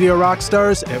Recording Studio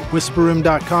Rockstars at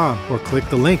whisperroom.com or click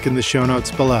the link in the show notes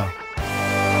below.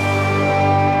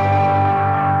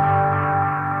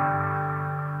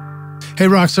 Hey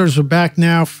Rockstars, we're back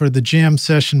now for the jam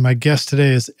session. My guest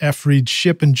today is Reid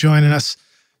Shippen, joining us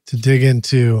to dig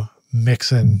into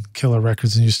mixing killer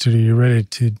records in your studio. You ready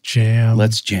to jam?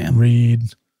 Let's jam.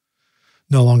 Reid.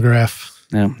 No longer F.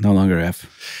 No, no longer F.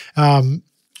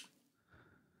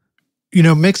 You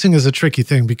know, mixing is a tricky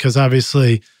thing because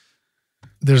obviously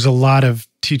there's a lot of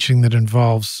teaching that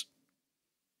involves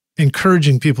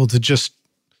encouraging people to just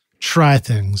try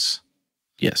things.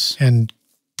 Yes. And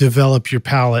develop your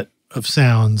palette of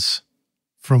sounds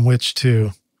from which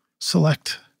to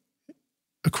select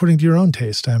according to your own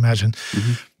taste, I imagine.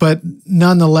 Mm-hmm. But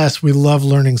nonetheless, we love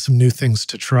learning some new things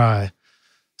to try.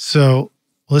 So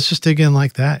let's just dig in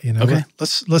like that. Okay.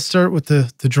 Let's start with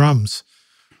the drums.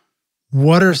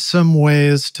 What are some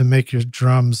ways to make your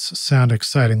drums sound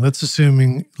exciting? Let's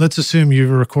assume you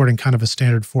were recording kind of a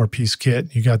standard 4-piece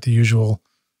kit. You got the usual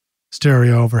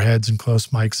stereo overheads and close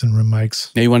mics and room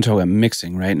mics. Now you want to talk about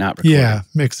mixing, right? Not recording. Yeah,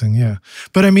 mixing, yeah.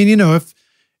 But I mean,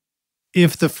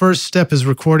 if the first step is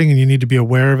recording and you need to be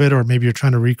aware of it, or maybe you're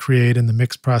trying to recreate in the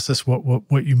mix process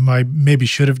what you maybe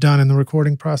should have done in the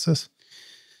recording process?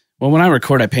 Well, when I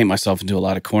record, I paint myself into a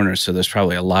lot of corners, so there's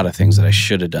probably a lot of things that I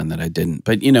should have done that I didn't.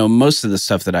 But most of the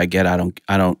stuff that I get, I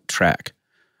don't track.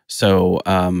 So,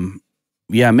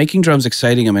 making drums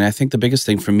exciting. I mean, I think the biggest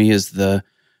thing for me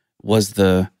was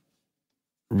the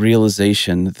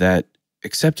realization that,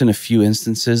 except in a few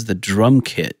instances, the drum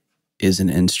kit is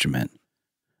an instrument,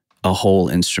 a whole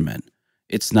instrument.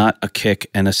 It's not a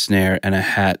kick and a snare and a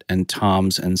hat and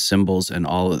toms and cymbals and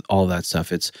all that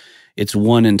stuff. It's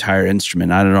one entire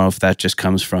instrument. I don't know if that just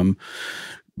comes from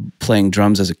playing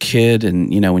drums as a kid, and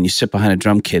when you sit behind a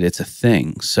drum kit, it's a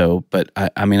thing. So, but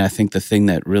I think the thing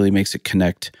that really makes it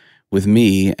connect with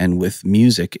me and with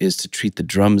music is to treat the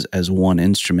drums as one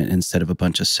instrument instead of a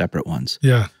bunch of separate ones.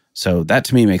 Yeah. So that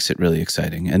to me makes it really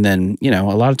exciting. And then, a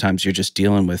lot of times you're just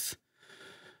dealing with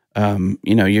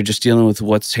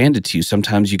what's handed to you.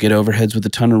 Sometimes you get overheads with a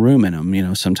ton of room in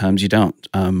them, sometimes you don't.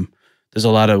 There's a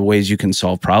lot of ways you can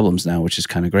solve problems now, which is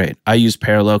kind of great. I use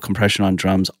parallel compression on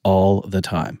drums all the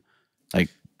time, like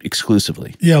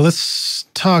exclusively. Yeah, let's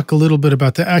talk a little bit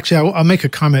about that. Actually, I'll make a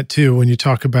comment too when you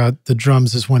talk about the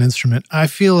drums as one instrument. I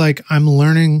feel like I'm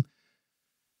learning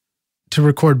to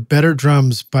record better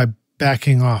drums by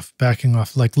backing off,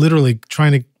 like literally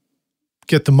trying to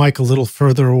get the mic a little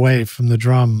further away from the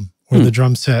drum or the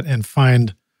drum set and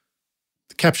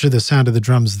capture the sound of the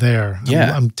drums there.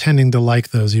 Yeah. I'm tending to like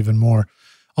those even more.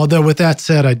 Although with that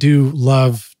said, I do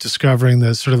love discovering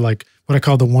the sort of like what I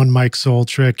call the one mic soul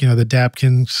trick, the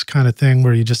Dapkins kind of thing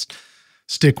where you just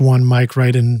stick one mic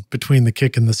right in between the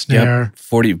kick and the snare.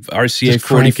 Yep. RCA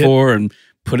 44 and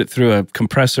put it through a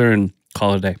compressor and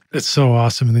call it a day. It's so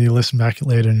awesome. And then you listen back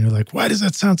later and you're like, why does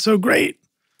that sound so great?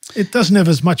 It doesn't have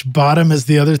as much bottom as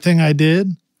the other thing I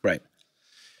did. Right.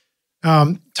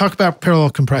 Talk about parallel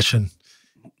compression.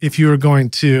 If you were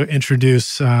going to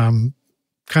introduce kind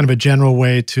of a general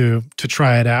way to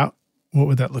try it out, what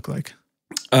would that look like?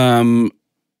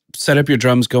 Set up your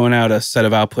drums going out a set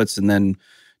of outputs and then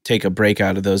take a break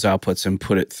out of those outputs and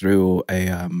put it through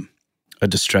a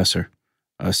distressor,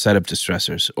 a set of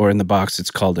distressors. Or in the box, it's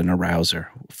called an arouser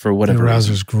for whatever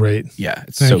reason. Arouser's great. Yeah,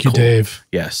 it's Thank so you, cool. Dave.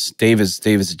 Yes, Dave is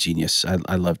a genius.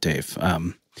 I love Dave.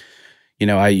 I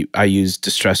use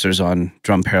distressors on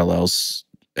drum parallels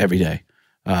every day.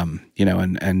 And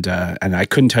I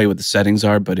couldn't tell you what the settings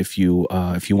are, but if you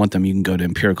want them, you can go to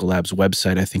Empirical Lab's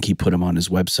website. I think he put them on his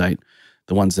website,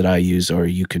 the ones that I use, or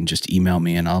you can just email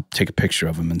me and I'll take a picture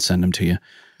of them and send them to you.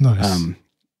 Nice.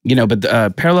 But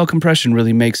the parallel compression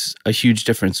really makes a huge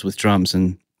difference with drums,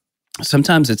 and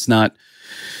sometimes it's not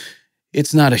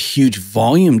a huge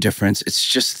volume difference. It's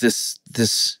just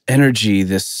this energy,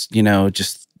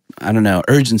 just I don't know,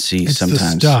 urgency. It's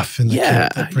sometimes the stuff in the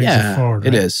kit that brings it forward.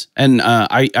 Right? It is. And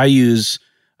I use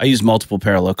multiple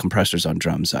parallel compressors on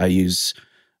drums. I use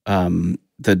the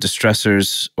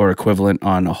distressors or equivalent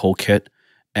on a whole kit,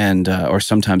 and or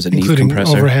sometimes a including knee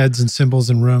compressor, overheads and cymbals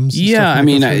and rooms. And yeah, I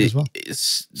mean,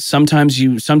 sometimes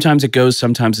it goes,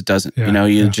 sometimes it doesn't.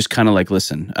 Yeah, Just kind of like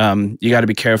listen. You got to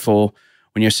be careful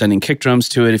when you're sending kick drums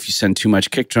to it. If you send too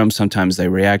much kick drums, sometimes they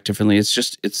react differently.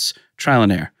 It's trial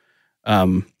and error.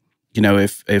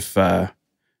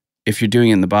 If you're doing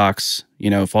it in the box,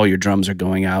 if all your drums are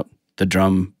going out the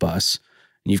drum bus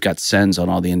and you've got sends on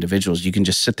all the individuals, you can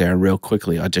just sit there and real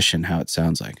quickly audition how it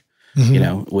sounds like,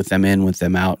 with them in, with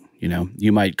them out.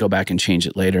 You might go back and change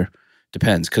it later.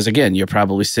 Depends. Because again, you're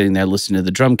probably sitting there listening to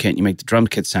the drum kit. You make the drum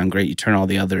kit sound great. You turn all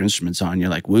the other instruments on. You're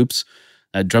like, whoops,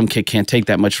 that drum kit can't take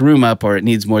that much room up, or it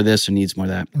needs more this or needs more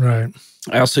that. Right.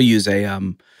 I also use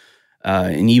an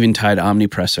Eventide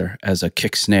omnipressor as a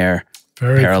kick snare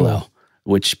parallel, cool.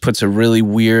 which puts a really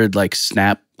weird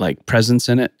snap presence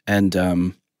in it, and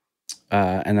then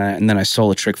I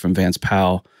stole a trick from Vance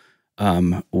Powell,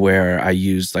 where I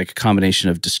used a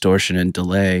combination of distortion and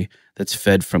delay that's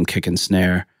fed from kick and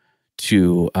snare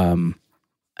to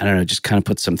just kind of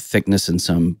put some thickness and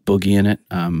some boogie in it.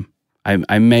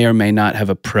 I may or may not have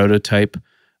a prototype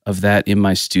of that in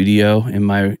my studio, in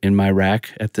my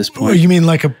rack at this point. Oh, you mean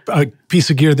like a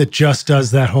piece of gear that just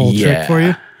does that whole trick for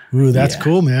you? Ooh, that's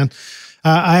cool, man.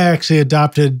 I actually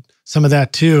adopted some of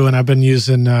that too, and I've been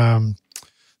using the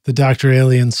Dr.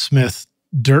 Alien Smith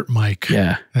dirt mic.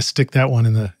 Yeah. I stick that one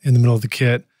in the middle of the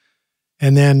kit.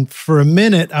 And then for a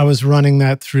minute, I was running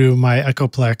that through my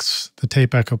Echoplex, the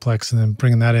tape Echoplex, and then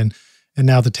bringing that in. And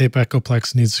now the tape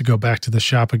Echoplex needs to go back to the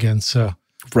shop again. So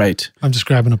right, I'm just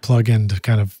grabbing a plug-in to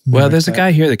kind of. Well, there's a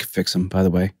guy here that can fix them, by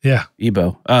the way. Yeah,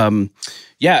 Ebo.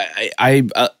 Yeah, I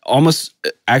almost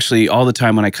actually all the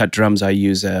time when I cut drums, I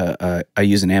use an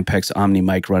Ampex Omni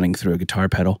mic running through a guitar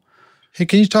pedal. Hey,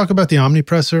 can you talk about the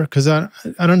Omnipressor? Because I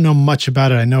don't know much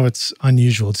about it. I know it's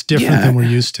unusual. It's different than we're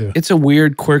used to. It's a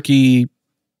weird, quirky,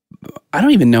 I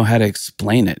don't even know how to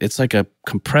explain it. It's like a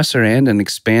compressor and an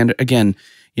expander. Again,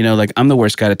 you know, like I'm the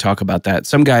worst guy to talk about that.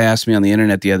 Some guy asked me on the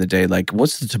internet the other day, like,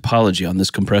 what's the topology on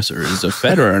this compressor? Is it a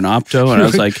FET or an opto? And I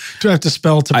was like, do I have to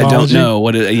spell topology? I don't know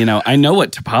what it, you know, I know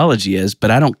what topology is,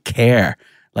 but I don't care.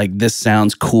 Like this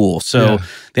sounds cool. So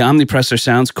the Omnipressor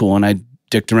sounds cool, and I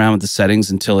dicked around with the settings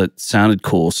until it sounded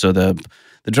cool. So the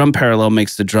drum parallel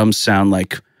makes the drums sound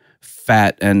like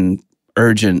fat and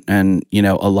urgent and, you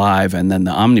know, alive. And then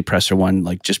the Omnipressor one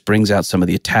like just brings out some of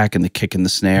the attack and the kick and the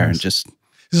snare and just...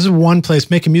 This is one place,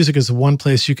 making music is the one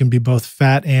place you can be both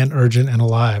fat and urgent and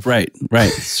alive. Right.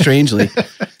 Strangely.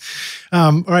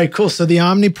 All right, cool. So the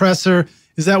Omnipressor,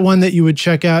 is that one that you would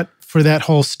check out for that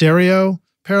whole stereo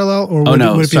parallel? Or would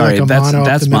it be like a mono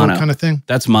up the middle kind of thing?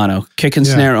 That's mono. Kick and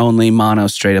snare only, mono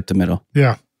straight up the middle.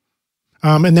 Yeah.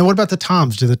 And then what about the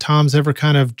toms? Do the toms ever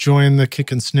kind of join the kick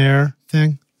and snare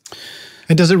thing?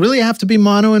 And does it really have to be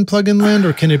mono in plug-in land,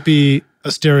 or can it be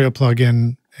a stereo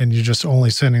plug-in and you're just only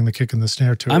sending the kick and the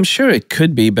snare to it? I'm sure it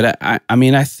could be, but I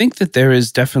mean, I think that there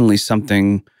is definitely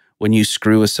something when you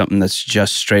screw with something that's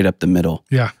just straight up the middle.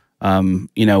 Yeah.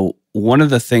 You know, one of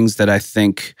the things that I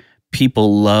think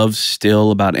people love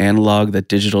still about analog that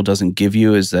digital doesn't give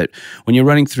you is that when you're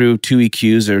running through two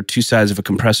EQs or two sides of a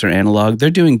compressor analog, they're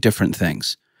doing different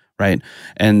things, right?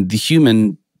 And the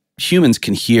humans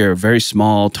can hear very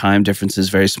small time differences,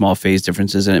 very small phase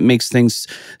differences, and it makes things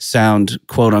sound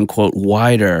quote unquote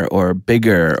wider or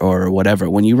bigger or whatever.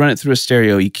 When you run it through a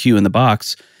stereo EQ in the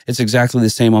box, it's exactly the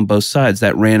same on both sides.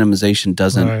 That randomization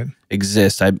doesn't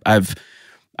exist. I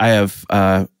have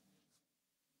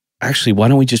actually, why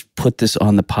don't we just put this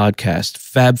on the podcast?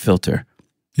 FabFilter.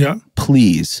 Yeah.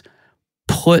 Please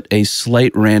put a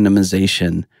slight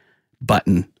randomization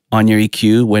button on your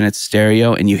EQ when it's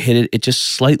stereo and you hit it, it just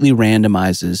slightly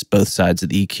randomizes both sides of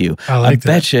the EQ. I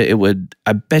bet you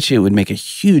it would make a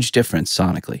huge difference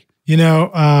sonically. You know,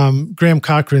 Graham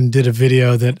Cochran did a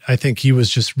video that I think he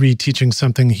was just reteaching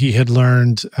something he had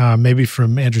learned maybe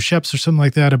from Andrew Sheps or something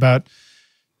like that, about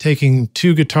taking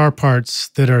two guitar parts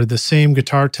that are the same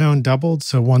guitar tone doubled.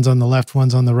 So one's on the left,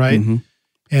 one's on the right. Mm-hmm.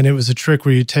 And it was a trick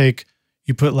where you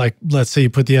put like, let's say you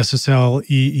put the SSL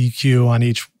EQ on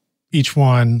each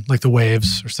one, like the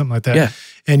waves or something like that. Yeah.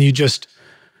 And you just,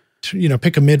 you know,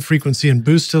 pick a mid frequency and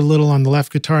boost a little on the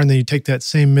left guitar. And then you take that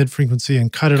same mid frequency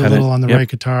and cut it a little on the right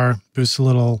guitar, boost a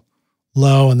little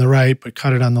low on the right, but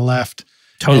cut it on the left.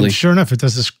 Totally. And sure enough, it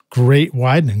does this great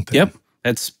widening thing. Yep.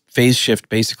 That's phase shift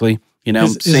basically. You know,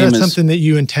 is that something that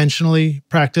you intentionally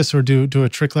practice or do a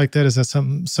trick like that? Is that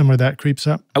somewhere that creeps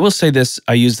up? I will say this.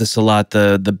 I use this a lot.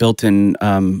 The built-in,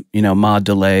 you know, mod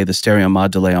delay, the stereo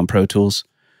mod delay on Pro Tools.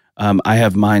 I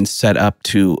have mine set up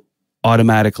to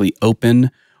automatically open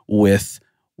with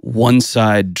one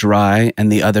side dry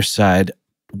and the other side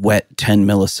wet 10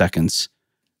 milliseconds,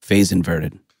 phase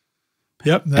inverted.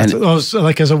 Yep, that's so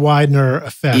like as a widener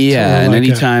effect. Yeah, and like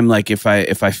anytime like if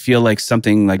I feel like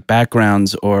something like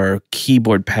backgrounds or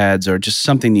keyboard pads or just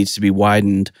something needs to be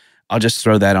widened, I'll just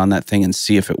throw that on that thing and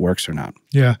see if it works or not.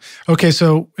 Yeah. Okay,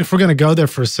 so if we're going to go there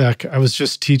for a sec, I was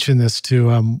just teaching this to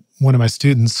one of my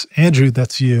students, Andrew,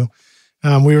 that's you.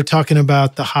 We were talking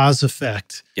about the Haas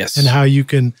effect. Yes. And how you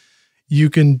can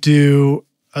do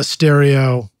a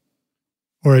stereo,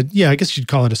 or I guess you'd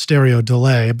call it a stereo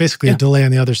delay, basically a delay on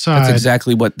the other side. That's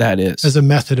exactly what that is. As a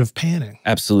method of panning.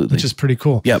 Absolutely. Which is pretty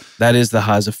cool. Yep, that is the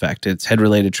Haas effect. It's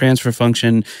head-related transfer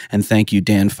function, and thank you,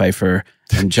 Dan Pfeiffer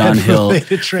and John Hill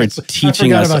for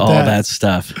teaching us all that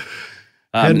stuff.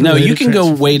 No, you can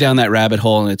go way down that rabbit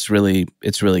hole, and it's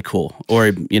really cool.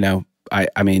 Or, you know,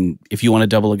 I mean, if you want to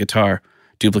double a guitar,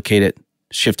 duplicate it,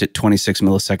 shift it 26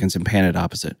 milliseconds, and pan it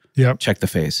opposite. Yep. Check the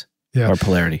phase. Yeah. Or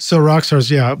polarity. So Rockstars,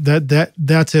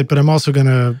 that's it. But I'm also going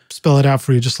to spell it out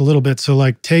for you just a little bit. So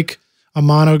like take a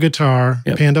mono guitar,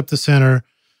 panned up the center,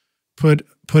 put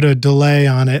a delay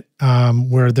on it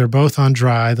where they're both on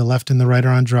dry, the left and the right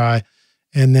are on dry.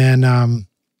 And then I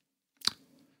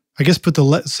guess put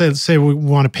say we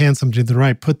want to pan something to the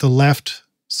right, put the left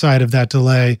side of that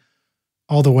delay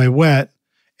all the way wet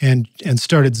and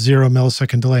start at 0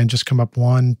 millisecond delay and just come up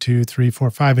 1, 2, 3, 4,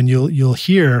 5. And you'll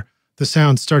hear the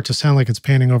sound start to sound like it's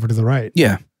panning over to the right.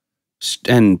 Yeah.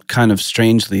 and kind of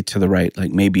strangely to the right,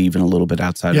 like maybe even a little bit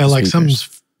outside of the like speakers.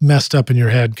 something's messed up in your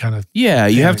head kind of. Yeah,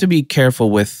 you have to be careful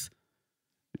with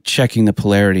checking the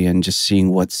polarity and just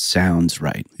seeing what sounds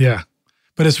right. Yeah.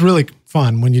 But it's really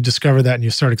fun when you discover that and you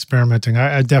start experimenting.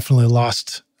 I definitely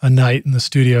lost a night in the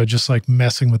studio just like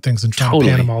messing with things and trying to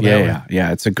pan them all that way.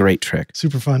 Yeah, it's a great trick.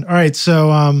 Super fun. All right,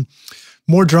 so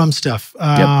more drum stuff.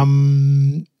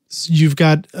 You've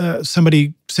got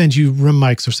somebody send you room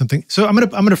mics or something. So I'm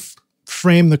gonna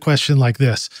frame the question like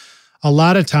this. A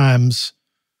lot of times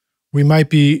we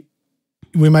might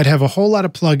have a whole lot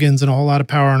of plugins and a whole lot of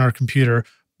power on our computer,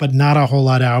 but not a whole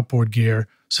lot of outboard gear.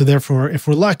 So therefore, if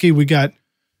we're lucky, we got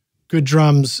good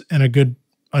drums and a good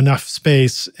enough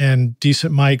space and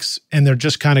decent mics, and they're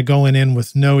just kind of going in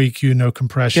with no EQ, no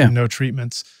compression, no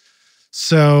treatments.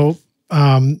 So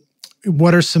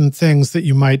what are some things that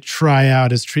you might try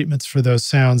out as treatments for those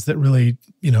sounds that really,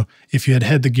 if you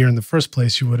had the gear in the first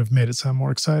place, you would have made it sound more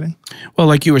exciting? Well,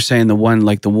 like you were saying, the one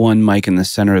mic in the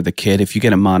center of the kit, if you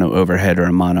get a mono overhead or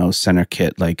a mono center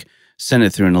kit, like send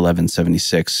it through an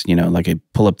 1176, like I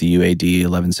pull up the UAD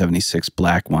 1176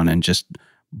 black one and just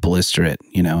blister it,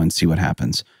 and see what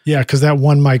happens. Yeah, because that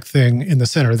one mic thing in the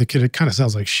center of the kit, it kind of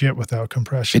sounds like shit without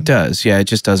compression. It does. Yeah, it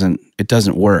just doesn't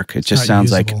work. It just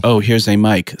sounds usable. Like, oh, here's a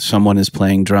mic. Someone is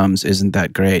playing drums. Isn't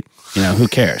that great? Who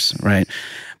cares, right?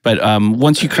 But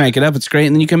once you crank it up, it's great.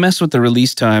 And then you can mess with the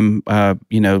release time.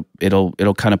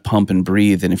 It'll kind of pump and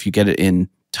breathe. And if you get it in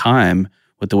time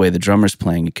with the way the drummer's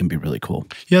playing, it can be really cool.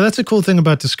 Yeah, that's a cool thing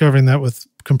about discovering that with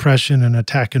compression and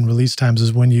attack and release times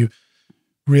is when you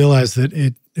realize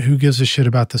that who gives a shit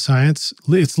about the science?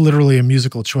 It's literally a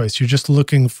musical choice. You're just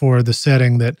looking for the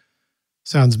setting that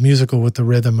sounds musical with the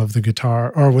rhythm of the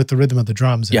guitar or with the rhythm of the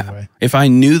drums anyway. If I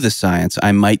knew the science,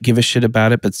 I might give a shit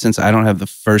about it, but since I don't have the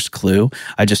first clue,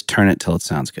 I just turn it till it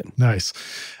sounds good. Nice.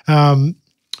 What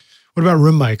about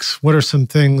room mics? What are some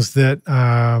things that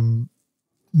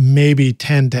maybe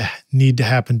tend to need to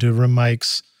happen to room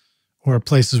mics or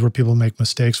places where people make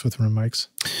mistakes with room mics?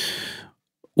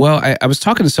 Well, I was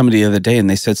talking to somebody the other day and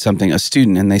they said something, a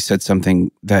student, and they said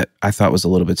something that I thought was a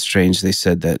little bit strange. They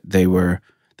said that they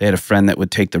had a friend that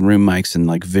would take the room mics and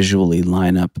like visually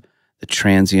line up the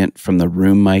transient from the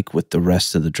room mic with the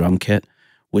rest of the drum kit,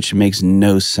 which makes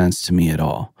no sense to me at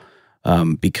all,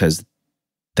 because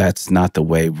that's not the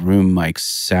way room mics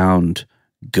sound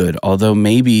good. Although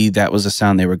maybe that was a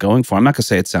sound they were going for. I'm not going to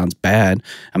say it sounds bad.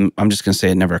 I'm just going to say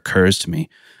it never occurs to me.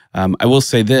 I will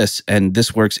say this, and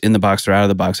this works in the box or out of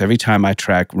the box. Every time I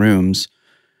track rooms,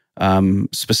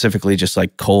 specifically just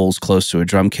like Coles close to a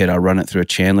drum kit, I'll run it through a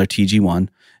Chandler TG1,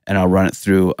 and I'll run it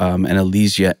through an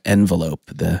Elysia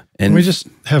envelope. Can we just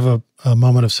have a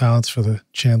moment of silence for the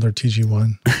Chandler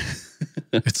TG1?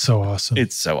 It's so awesome.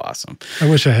 It's so awesome. I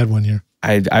wish I had one here.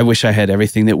 I wish I had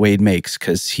everything that Wade makes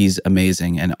because he's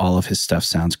amazing and all of his stuff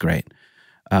sounds great.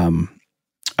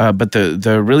 But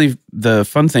the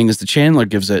fun thing is the Chandler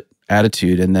gives it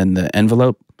attitude, and then the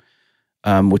envelope,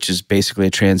 which is basically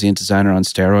a transient designer on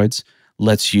steroids,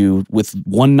 lets you, with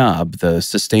one knob, the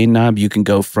sustain knob, you can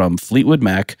go from Fleetwood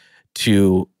Mac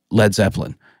to Led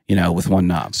Zeppelin, with one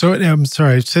knob. So I'm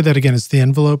sorry, say that again. It's the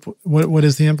envelope. What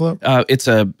is the envelope? It's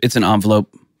an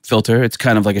envelope filter. It's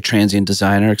kind of like a transient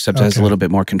designer, except it has a little bit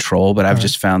more control. But I've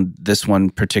just found this one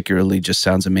particularly just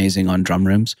sounds amazing on drum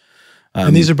rooms.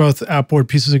 And these are both outboard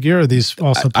pieces of gear, or are these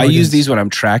also plugins? I use these when I'm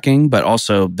tracking, but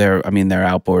also they're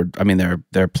outboard.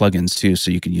 They're plugins too,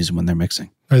 so you can use them when they're mixing.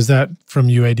 Is that from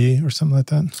UAD or something like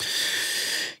that?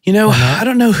 I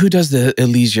don't know who does the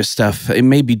Elysia stuff. It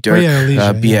may be Dirk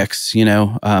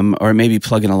BX, or maybe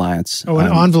Plugin Alliance. Oh,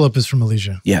 an envelope is from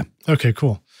Elysia. Yeah. Okay,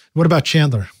 cool. What about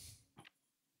Chandler?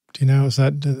 Do you know? Is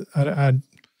that?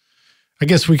 I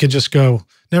guess we could just go.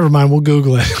 Never mind. We'll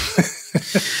Google it.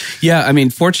 Yeah,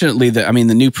 fortunately,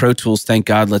 the new Pro Tools, thank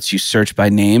God, lets you search by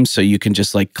name, so you can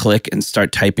just like click and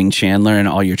start typing Chandler, and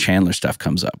all your Chandler stuff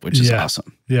comes up, which is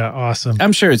awesome. Yeah, awesome.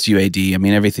 I'm sure it's UAD.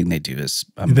 Everything they do is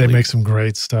they make some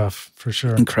great stuff for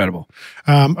sure. Incredible.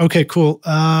 Okay, cool.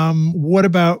 What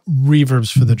about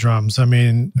reverbs for the drums? I'm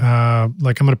going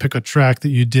to pick a track that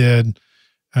you did.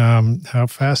 How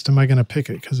fast am I going to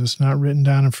pick it? Because it's not written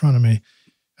down in front of me.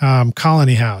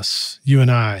 Colony House, You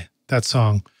and I, that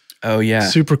song. Oh, yeah.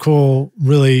 Super cool,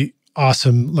 really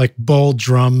awesome, like bold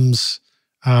drums.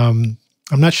 I'm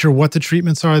not sure what the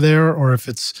treatments are there or if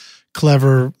it's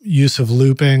clever use of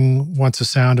looping once a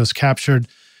sound is captured.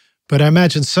 But I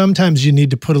imagine sometimes you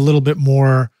need to put a little bit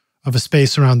more of a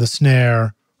space around the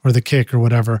snare or the kick or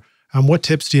whatever. What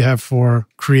tips do you have for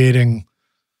creating,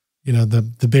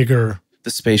 the bigger... The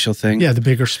spatial thing? Yeah, the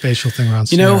bigger spatial thing around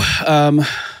snare.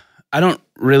 I don't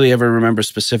really ever remember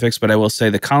specifics, but I will say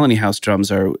the Colony House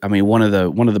drums are, I mean, one of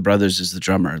the brothers is the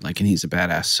drummer, like, and he's a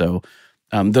badass. So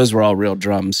those were all real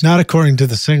drums. Not according to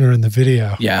the singer in the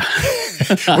video. Yeah.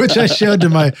 Which I showed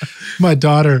to my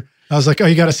daughter. I was like, oh,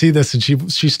 you got to see this. And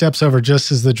she steps over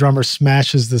just as the drummer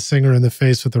smashes the singer in the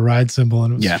face with the ride cymbal.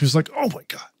 And she was like, oh my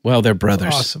God. Well, they're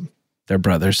brothers. Awesome. They're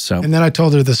brothers. So, and then I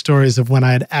told her the stories of when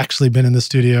I had actually been in the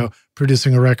studio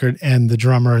producing a record and the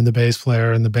drummer and the bass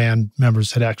player and the band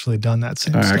members had actually done that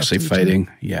same stuff. Actually fighting.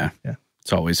 Yeah.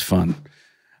 It's always fun.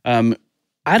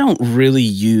 I don't really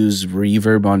use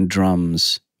reverb on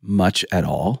drums much at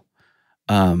all.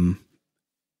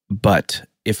 But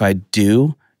if I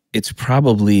do, it's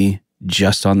probably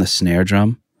just on the snare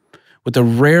drum. With the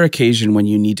rare occasion when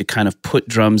you need to kind of put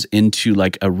drums into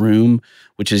like a room,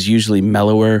 which is usually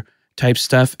mellower type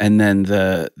stuff, and then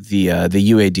the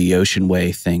UAD Ocean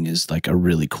Way thing is like a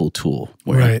really cool tool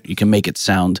where you can make it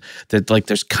sound that like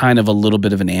there's kind of a little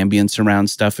bit of an ambience around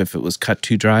stuff if it was cut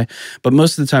too dry. But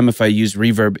most of the time, if I use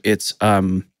reverb, it's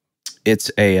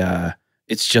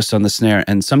just on the snare,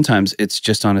 and sometimes it's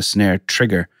just on a snare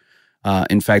trigger.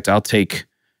 In fact, I'll take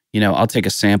a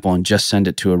sample and just send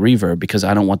it to a reverb because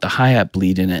I don't want the hi-hat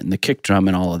bleed in it and the kick drum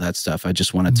and all of that stuff. I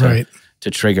just want it to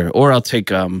trigger. Or I'll take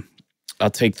there's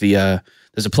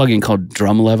a plugin called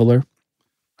Drum Leveler.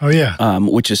 Oh yeah.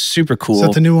 Which is super cool. Is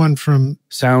that the new one from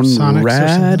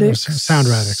Soundradix?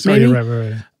 Soundradix. Maybe? Oh, yeah,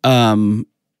 right.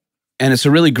 And it's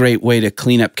a really great way to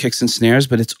clean up kicks and snares,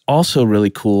 but it's also really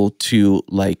cool to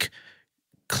like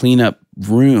clean up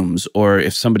rooms, or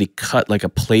if somebody cut like a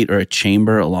plate or a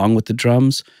chamber along with the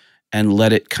drums and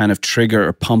let it kind of trigger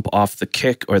or pump off the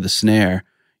kick or the snare,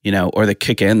 or the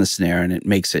kick and the snare, and it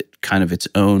makes it kind of its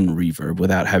own reverb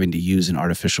without having to use an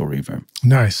artificial reverb.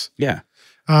 Nice. Yeah.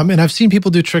 And I've seen people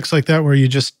do tricks like that where you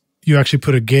actually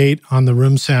put a gate on the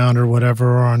room sound or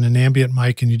whatever, or on an ambient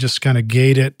mic, and you just kind of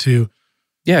gate it to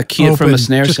key it from a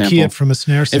snare sample. Just key it from a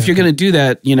snare sample. If you're going to do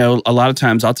that, a lot of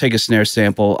times I'll take a snare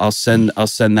sample, I'll send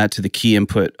that to the key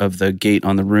input of the gate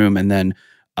on the room, and then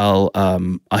I'll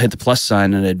hit the plus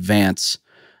sign and advance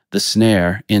the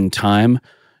snare in time,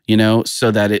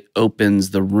 so that it opens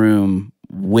the room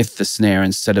with the snare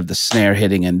instead of the snare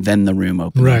hitting and then the room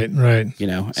opening. Right.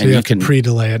 And so you can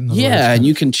pre-delay it. And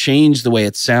you can change the way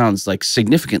it sounds like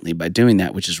significantly by doing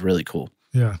that, which is really cool.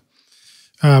 Yeah.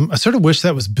 I sort of wish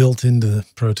that was built into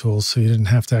Pro Tools so you didn't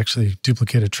have to actually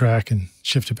duplicate a track and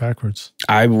shift it backwards.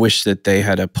 I wish that they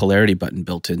had a polarity button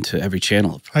built into every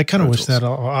channel. I kind of wish that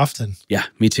often. Yeah,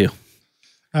 me too.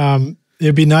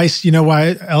 It'd be nice. You know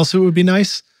why else it would be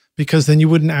nice? Because then you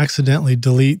wouldn't accidentally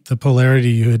delete the polarity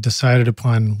you had decided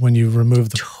upon when you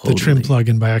removed the trim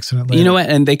plugin by accident later. You know what?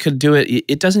 And they could do it.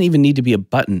 It doesn't even need to be a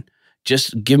button.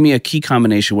 Just give me a key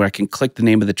combination where I can click the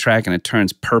name of the track and it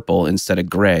turns purple instead of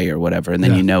gray or whatever. And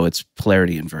then it's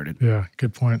polarity inverted. Yeah,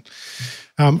 good point.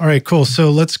 All right, cool. So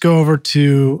let's go over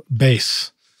to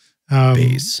bass.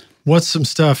 Bass. What's some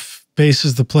stuff? Bass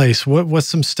is the place. What's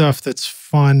some stuff that's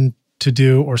fun to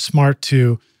do or smart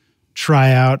to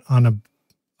try out on a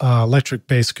electric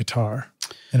bass guitar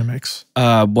in a mix?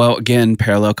 Well, again,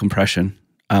 parallel compression.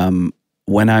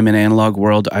 When I'm in Analog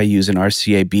World, I use an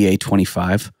RCA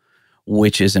BA25,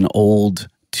 which is an old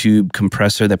tube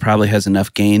compressor that probably has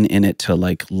enough gain in it to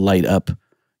like light up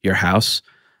your house.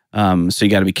 So you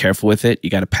got to be careful with it. You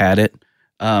got to pad it.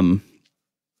 When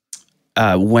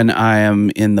I am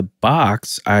in the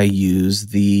box, I use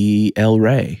the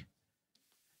L-Ray.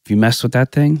 Have you messed with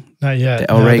that thing? Not yet.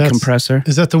 The L-Ray compressor?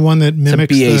 Is that the one that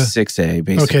mimics it's a BA6A,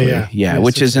 basically. Okay, yeah.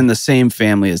 Which is in the same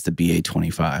family as the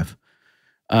BA25.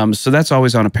 So that's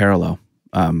always on a parallel.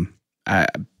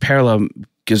 Parallel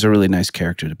gives a really nice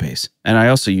character to bass. And I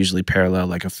also usually parallel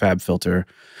like a Fab Filter.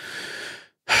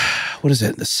 What is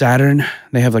it? The Saturn?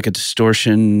 They have like a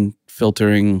distortion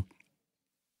filtering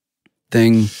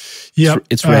thing. Yeah.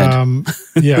 It's red.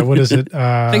 What is it?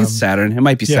 I think it's Saturn. It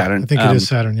might be Saturn. I think it is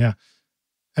Saturn, yeah.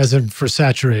 As in for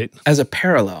saturate. As a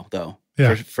parallel, though,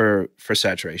 yeah. for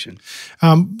saturation.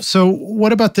 So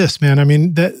what about this, man? I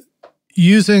mean, that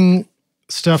using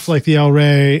stuff like the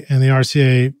L-Ray and the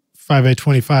RCA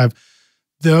 5A25,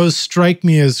 those strike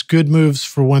me as good moves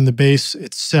for when the bass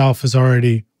itself is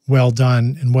already well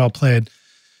done and well played.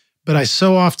 But I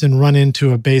so often run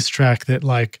into a bass track that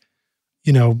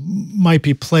might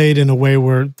be played in a way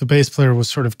where the bass player was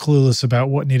sort of clueless about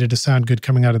what needed to sound good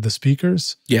coming out of the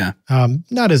speakers. Yeah.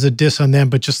 Not as a diss on them,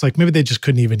 but just like maybe they just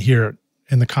couldn't even hear it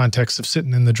in the context of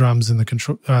sitting in the drums and the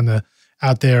control on the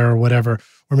out there or whatever,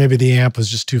 or maybe the amp was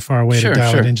just too far away to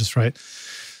dial it in just right.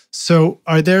 So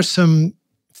are there some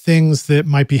things that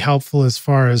might be helpful as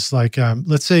far as like,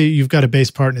 let's say you've got a bass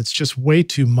part and it's just way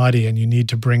too muddy and you need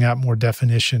to bring out more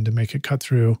definition to make it cut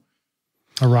through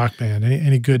a rock band.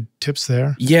 Any good tips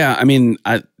there? Yeah, I mean,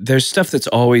 there's stuff that's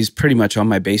always pretty much on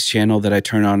my bass channel that I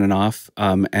turn on and off,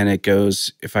 and it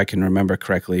goes, if I can remember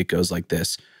correctly, it goes like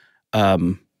this.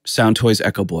 Sound Toys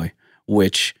Echo Boy,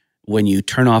 which when you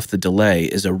turn off the delay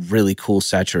is a really cool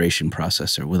saturation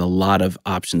processor with a lot of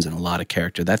options and a lot of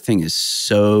character. That thing is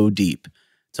so deep.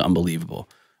 It's unbelievable.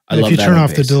 I love that. If you turn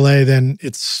off the delay, then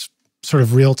it's sort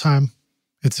of real time.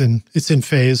 It's in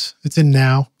phase. It's in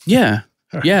now. Yeah.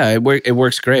 Yeah, it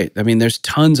works great. I mean, there's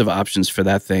tons of options for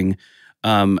that thing.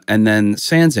 And then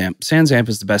SansAmp. SansAmp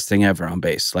is the best thing ever on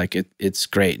bass. Like it's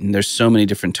great. And there's so many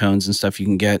different tones and stuff you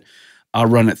can get. I'll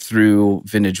run it through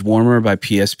Vintage Warmer by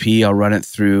PSP. I'll run it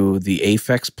through the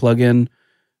Aphex plugin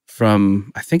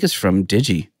from, I think it's from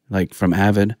Digi, like from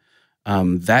Avid.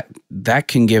 That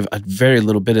can give a very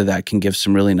little bit of that can give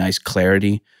some really nice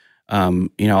clarity.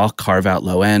 I'll carve out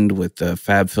low end with the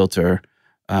Fab filter.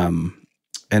 And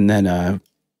then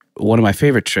one of my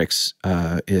favorite tricks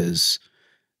is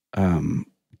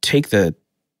take the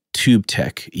Tube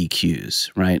Tech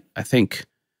EQs, right? I think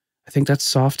that's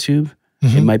Soft Tube.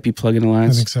 Mm-hmm. It might be Plug-in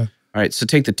Alliance. I think so. All right, so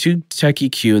take the Tube Tech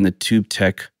EQ and the Tube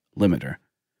Tech limiter.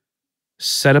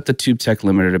 Set up the Tube Tech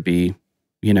limiter to be,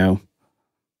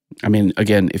 I mean,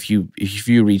 again, if you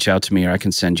reach out to me, or I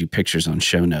can send you pictures on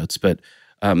show notes, but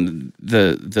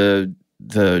the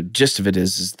gist of it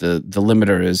is the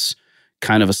limiter is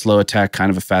kind of a slow attack, kind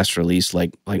of a fast release,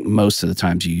 like most of the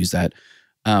times you use that.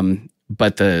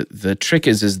 But the trick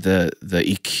is the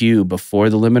EQ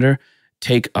before the limiter,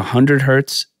 take 100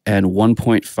 hertz and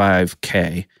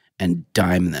 1.5K and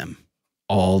dime them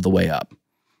all the way up.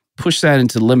 Push that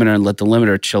into the limiter and let the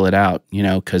limiter chill it out,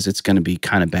 because it's going to be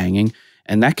kind of banging.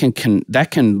 And that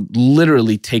can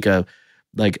literally take a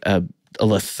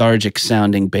lethargic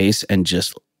sounding bass and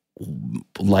just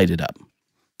light it up.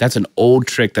 That's an old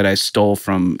trick that I stole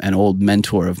from an old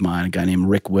mentor of mine, a guy named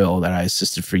Rick Will that I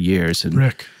assisted for years. And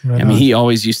Rick, he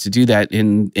always used to do that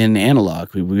in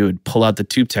analog. We would pull out the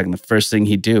Tube Tech, and the first thing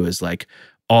he'd do is like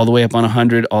all the way up on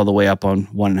 100, all the way up on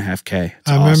 1.5K.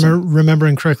 I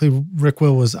remembering correctly, Rick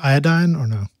Will was Iodine or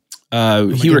no?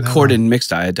 He recorded and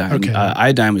mixed Iodine. Okay.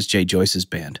 Iodine was Jay Joyce's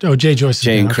band. Oh, Jay Joyce's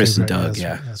Jay band. and Chris and right. Doug,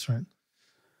 yeah. That's right.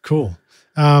 Cool.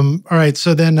 All right.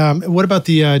 So then what about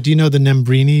the, do you know the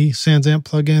Nembrini SansAmp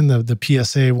plugin? The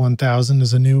PSA 1000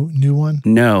 is a new one?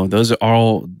 No, those are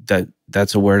all,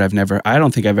 that's a word I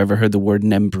don't think I've ever heard the word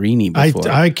Nembrini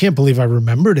before. I can't believe I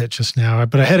remembered it just now,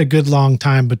 but I had a good long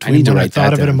time between when I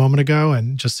thought of it a moment ago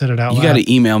and just said it out loud. You got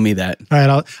to email me that. All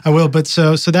right, I will. But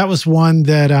so that was one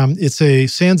that it's a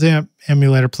SansAmp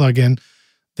emulator plugin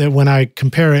that when I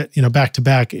compare it, back to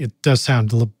back, it does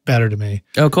sound a little better to me.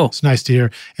 Oh, cool. It's nice to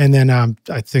hear. And then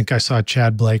I think I saw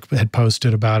Chad Blake had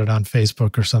posted about it on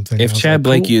Facebook or something. If Chad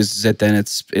Blake uses it, then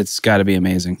it's got to be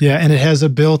amazing. Yeah, and it has a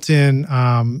built-in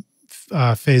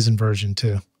phase inversion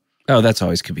too. Oh, that's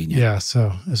always convenient. Yeah,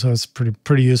 so it's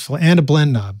pretty useful, and a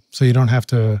blend knob, so you don't have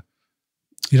to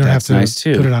nice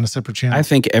too. Put it on a separate channel. I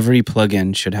think every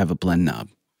plugin should have a blend knob.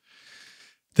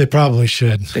 They probably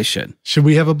should. They should. Should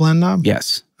we have a blend knob?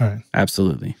 Yes. All right.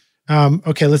 Absolutely.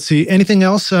 Okay, let's see. Anything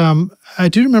else? I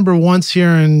do remember once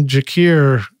hearing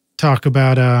Jakir talk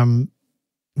about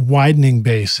widening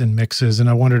bass in mixes, and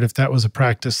I wondered if that was a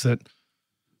practice that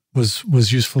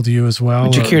was useful to you as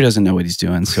well. Jakir doesn't know what he's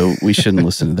doing, so we shouldn't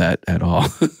listen to that at all.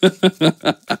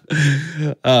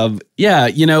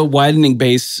 Widening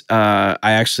bass. I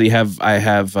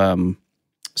have.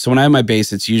 So when I have my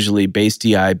bass, it's usually bass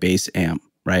DI, bass amp.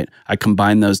 Right, I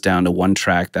combine those down to one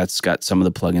track. That's got some of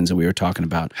the plugins that we were talking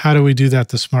about. How do we do that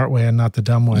the smart way and not the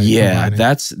dumb way? Yeah,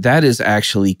 that is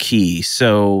actually key.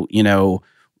 So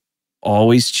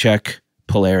always check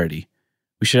polarity.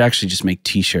 We should actually just make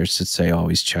T-shirts that say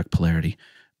 "always check polarity."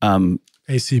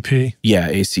 ACP. Yeah,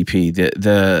 ACP.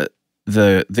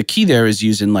 The key there is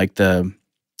using like the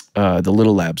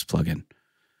Little Labs plugin.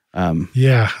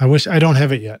 Yeah, I don't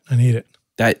have it yet. I need it.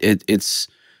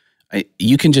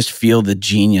 You can just feel the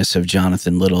genius of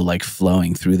Jonathan Little like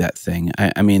flowing through that thing.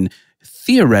 I mean,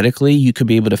 theoretically, you could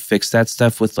be able to fix that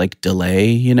stuff with like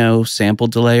delay, sample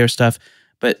delay or stuff.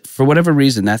 But for whatever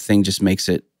reason, that thing just makes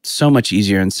it so much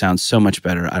easier and sounds so much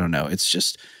better. I don't know. It's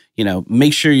just,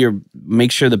 make sure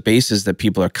the basses that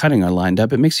people are cutting are lined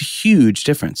up. It makes a huge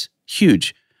difference.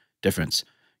 Huge difference.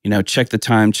 Check the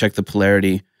time, check the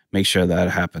polarity. Make sure that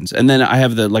happens. And then I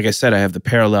have like I said, I have the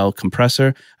parallel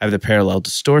compressor, I have the parallel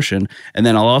distortion, and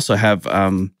then I'll also have,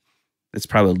 it's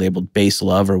probably labeled bass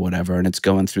love or whatever, and it's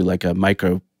going through like a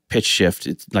micro pitch shift.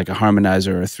 It's like a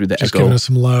harmonizer or through the Just echo. giving us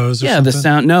some lows or something?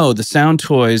 The sound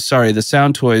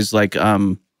toys, like,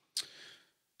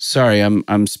 sorry,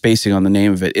 I'm spacing on the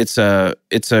name of it. It's a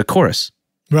chorus.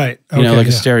 Right. Okay, like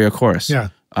a stereo chorus. Yeah.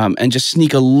 And just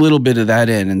sneak a little bit of that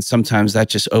in. And sometimes that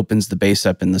just opens the bass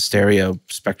up in the stereo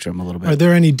spectrum a little bit. Are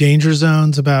there any danger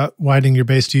zones about widening your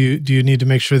bass? Do you need to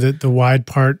make sure that the wide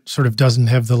part sort of doesn't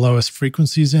have the lowest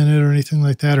frequencies in it or anything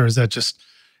like that? Or is that just,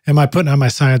 am I putting on my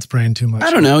science brain too much?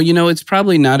 I don't know. It's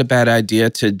probably not a bad idea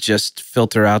to just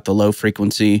filter out the low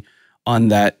frequency on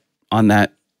that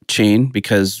chain,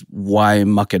 because why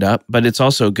muck it up? But it's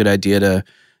also a good idea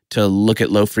to look at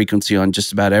low frequency on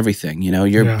just about everything.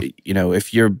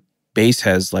 If your bass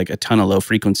has like a ton of low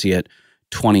frequency at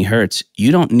 20 hertz,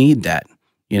 you don't need that.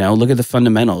 Look at the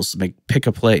fundamentals. Like, pick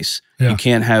a place. Yeah. You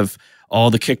can't have all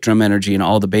the kick drum energy and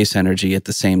all the bass energy at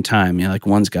the same time. Like,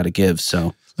 one's got to give.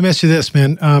 So let me ask you this,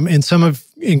 man.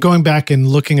 In going back and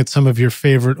looking at some of your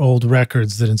favorite old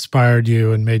records that inspired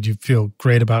you and made you feel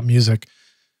great about music,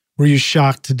 were you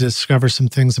shocked to discover some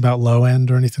things about low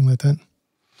end or anything like that?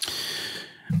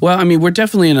 Well, we're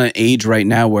definitely in an age right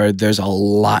now where there's a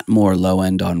lot more low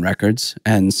end on records,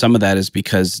 and some of that is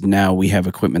because now we have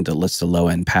equipment that lets the low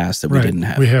end pass that we didn't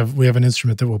have. We have an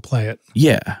instrument that will play it.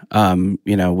 Yeah,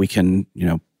 we can.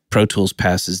 Pro Tools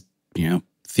passes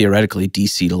theoretically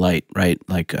DC to light, right?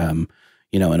 Like an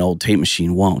old tape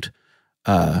machine won't.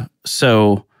 But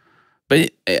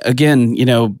again,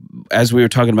 as we were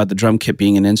talking about the drum kit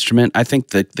being an instrument, I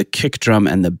think that the kick drum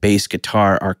and the bass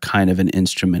guitar are kind of an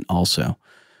instrument also.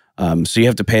 So you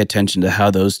have to pay attention to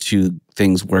how those two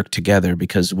things work together,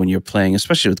 because when you're playing,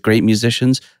 especially with great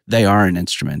musicians, they are an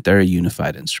instrument. They're a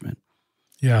unified instrument.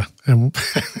 Yeah, and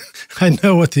I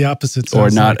know what the opposite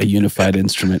sounds or not like. A unified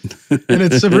instrument. And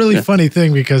it's a really funny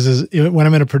thing, because when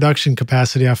I'm in a production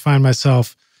capacity, I find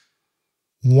myself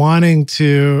struggling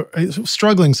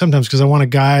sometimes, because I want to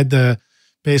guide the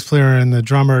bass player and the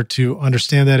drummer to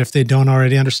understand that if they don't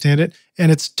already understand it.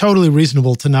 And it's totally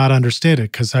reasonable to not understand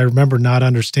it, because I remember not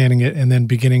understanding it and then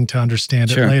beginning to understand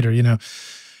it later,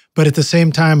 But at the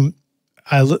same time,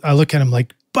 I look at him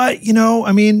like, but,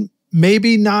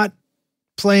 maybe not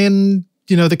playing,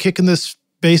 the kick and the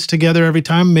bass together every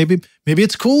time. Maybe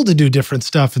it's cool to do different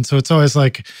stuff. And so it's always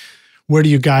like, where do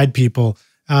you guide people?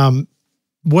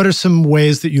 What are some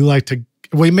ways that you like to,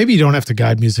 maybe you don't have to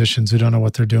guide musicians who don't know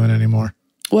what they're doing anymore.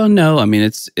 Well, no,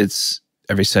 it's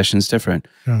every session's different.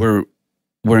 Yeah.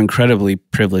 We're incredibly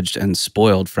privileged and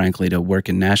spoiled, frankly, to work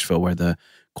in Nashville, where the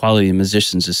quality of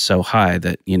musicians is so high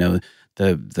that,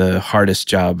 the hardest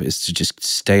job is to just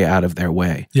stay out of their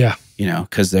way. Yeah.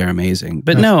 Because they're amazing.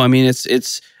 But no,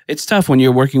 it's tough when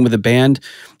you're working with a band.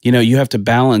 You have to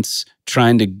balance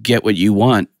trying to get what you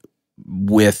want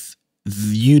with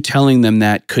you telling them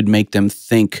that could make them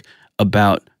think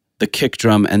about the kick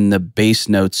drum and the bass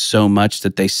notes so much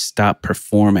that they stop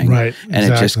performing. Right.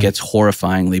 And it just gets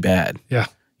horrifyingly bad. Yeah.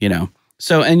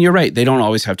 So, and you're right, they don't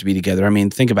always have to be together.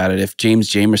 Think about it. If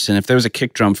there was a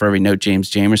kick drum for every note James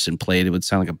Jamerson played, it would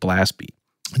sound like a blast beat.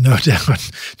 No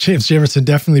doubt. James Jamerson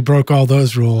definitely broke all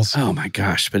those rules. Oh my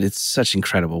gosh, but it's such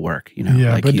incredible work.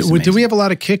 Yeah, but did we have a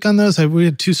lot of kick on those? We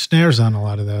had 2 snares on a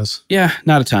lot of those. Yeah,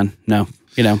 not a ton. No,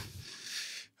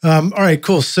 all right,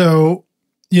 cool. So,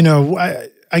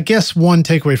 I guess one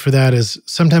takeaway for that is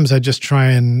sometimes I just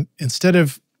try and, instead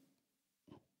of,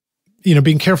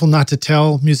 being careful not to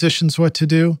tell musicians what to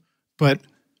do, but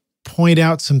point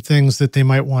out some things that they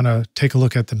might want to take a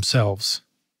look at themselves.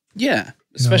 Yeah,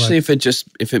 especially if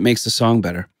it makes the song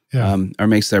better, or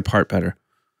makes their part better.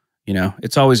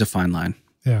 It's always a fine line.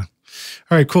 Yeah.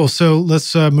 All right, cool. So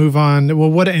let's move on.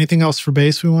 Well, anything else for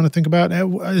bass we want to think about?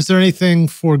 Is there anything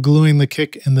for gluing the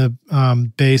kick and the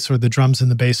bass, or the drums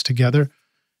and the bass together?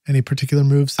 Any particular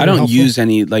moves? I don't use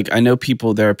any, I know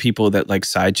there are people that like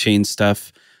sidechain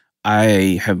stuff.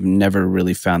 I have never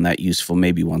really found that useful,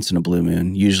 maybe once in a blue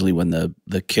moon. Usually when the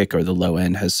kick or the low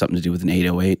end has something to do with an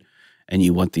 808, and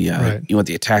you want the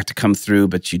attack to come through,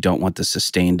 but you don't want the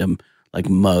sustain to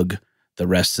mug the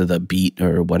rest of the beat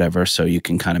or whatever, so you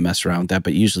can kind of mess around with that.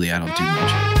 But usually I don't do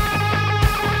much.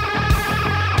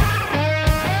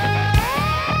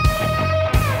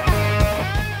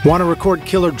 Want to record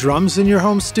killer drums in your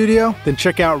home studio? Then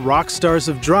check out Rockstars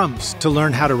of Drums to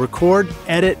learn how to record,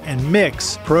 edit, and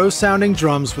mix pro-sounding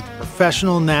drums with a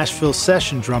professional Nashville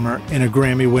session drummer in a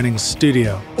Grammy-winning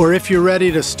studio. Or if you're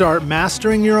ready to start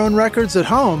mastering your own records at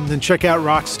home, then check out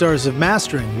Rockstars of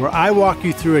Mastering, where I walk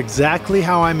you through exactly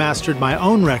how I mastered my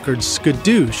own record,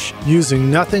 Skadoosh, using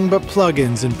nothing but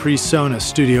plugins in PreSonus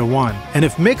Studio One. And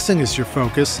if mixing is your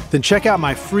focus, then check out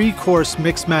my free course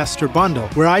Mixmaster Bundle,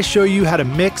 where I show you how to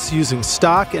mix mix using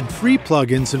stock and free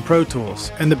plugins in Pro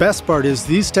Tools. And the best part is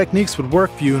these techniques would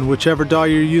work for you in whichever DAW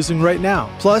you're using right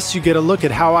now. Plus, you get a look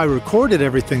at how I recorded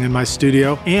everything in my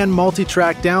studio and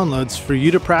multi-track downloads for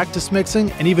you to practice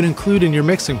mixing and even include in your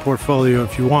mixing portfolio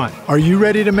if you want. Are you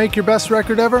ready to make your best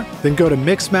record ever? Then go to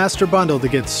Mixmaster Bundle to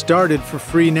get started for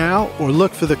free now, or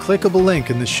look for the clickable link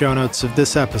in the show notes of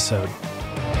this episode.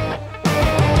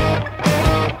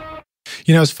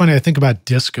 You know, it's funny, I think about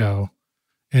disco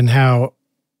and how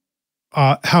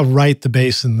right the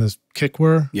bass and the kick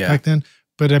were back then.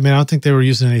 But I mean, I don't think they were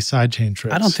using any sidechain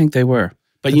tricks. I don't think they were.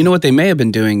 But you know what they may have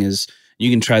been doing is, you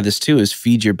can try this too, is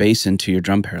feed your bass into your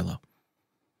drum parallel.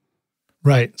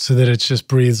 Right, so that it just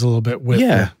breathes a little bit with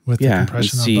the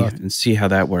compression on both. And see how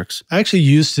that works. I actually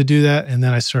used to do that, and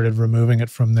then I started removing it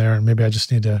from there. And maybe you just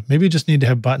need to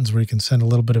have buttons where you can send a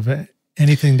little bit of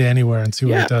anything to anywhere and see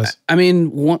what it does. I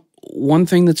mean, one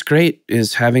thing that's great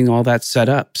is having all that set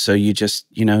up. So you just,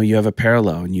 you have a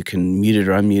parallel and you can mute it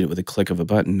or unmute it with a click of a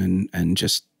button and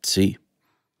just see,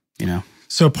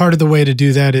 So part of the way to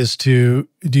do that is to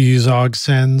use aux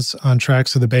sends on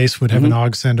tracks. So the bass would have an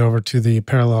aux send over to the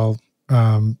parallel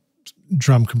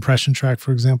drum compression track,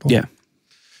 for example. Yeah.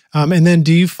 And then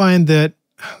do you find that,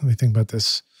 let me think about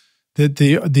this, that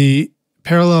the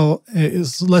parallel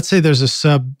is, let's say there's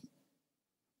a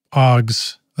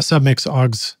submix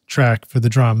aux track for the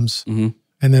drums, and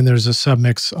then there's a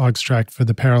submix aux track for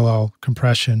the parallel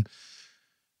compression.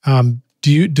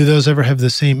 Do those ever have the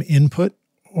same input,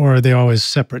 or are they always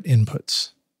separate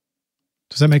inputs?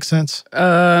 Does that make sense?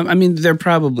 I mean, they're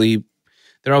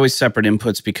always separate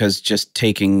inputs, because just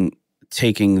taking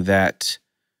that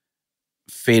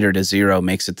fader to 0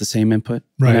 makes it the same input,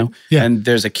 right? Yeah. And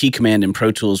there's a key command in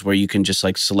Pro Tools where you can just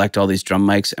like select all these drum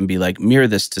mics and be like, mirror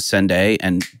this to send A,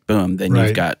 and boom, then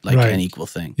you've got like an equal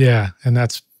thing. Yeah, and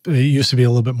it used to be a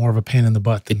little bit more of a pain in the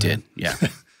butt than it did, yeah.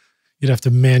 You'd have to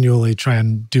manually try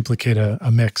and duplicate a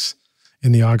mix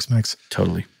in the aux mix.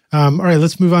 Totally. All right,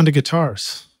 let's move on to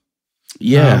guitars.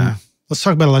 Yeah. Let's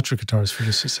talk about electric guitars for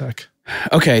just a sec.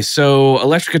 Okay, so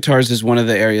electric guitars is one of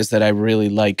the areas that I really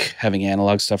like having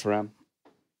analog stuff around.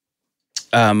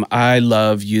 I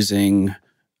love using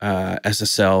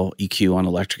SSL EQ on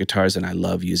electric guitars, and I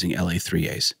love using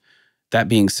LA3As. That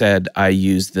being said, I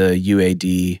use the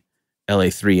UAD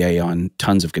LA3A on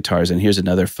tons of guitars, and here's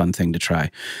another fun thing to try.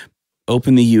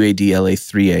 Open the UAD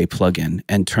LA3A plugin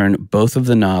and turn both of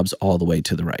the knobs all the way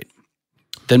to the right.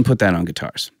 Then put that on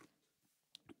guitars.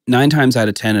 9 times out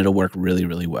of 10, it'll work really,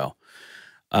 really well.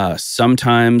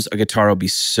 Sometimes a guitar will be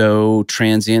so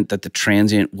transient that the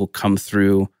transient will come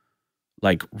through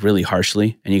like really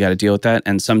harshly, and you got to deal with that.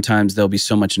 And sometimes there'll be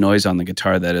so much noise on the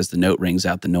guitar that as the note rings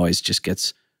out, the noise just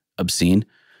gets obscene.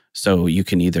 So you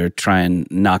can either try and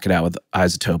knock it out with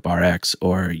Isotope RX,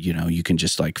 or, you can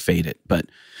just like fade it. But,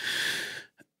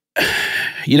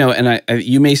 and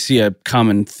you may see a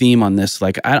common theme on this.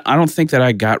 Like, I don't think that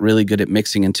I got really good at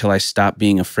mixing until I stopped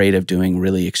being afraid of doing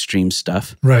really extreme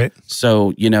stuff. Right.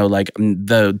 So, like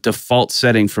the default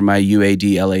setting for my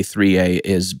UAD LA3A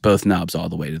is both knobs all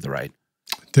the way to the right.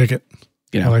 Dig it.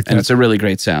 I like that. And it's a really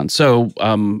great sound. So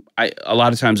a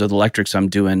lot of times with electrics, I'm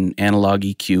doing analog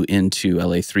EQ into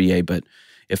LA3A, but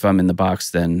if I'm in the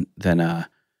box, then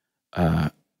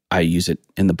I use it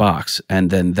in the box. And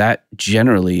then that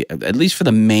generally, at least for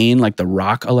the main, like the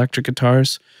rock electric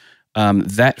guitars,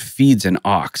 that feeds an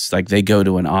aux. Like they go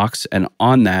to an aux, and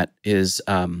on that is,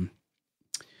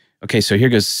 okay, so here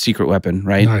goes secret weapon,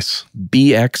 right? Nice.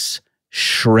 BX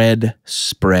Shred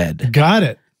Spread. Got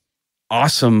it.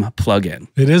 Awesome plugin.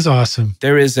 It is awesome.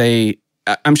 There is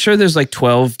I'm sure there's like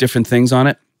 12 different things on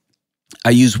it.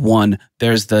 I use one.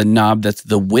 There's the knob that's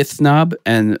the width knob,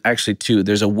 and actually 2.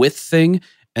 There's a width thing,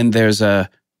 and there's I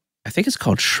think it's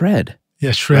called shred.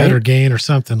 Yeah, shred, right? Or gain or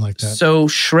something like that. So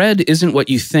shred isn't what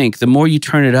you think. The more you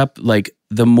turn it up, like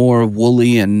the more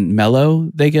woolly and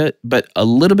mellow they get. But a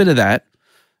little bit of that,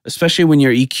 especially when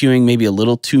you're EQing maybe a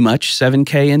little too much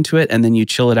 7K into it, and then you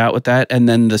chill it out with that. And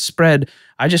then the spread,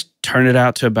 I just turn it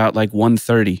out to about like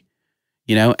 130,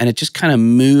 and it just kind of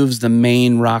moves the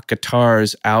main rock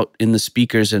guitars out in the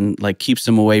speakers and like keeps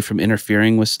them away from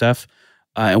interfering with stuff.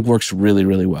 It works really,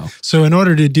 really well. So in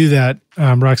order to do that,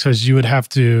 Rockstars, you would have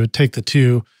to take the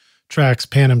 2 tracks,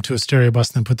 pan them to a stereo bus,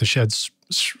 and then put the shed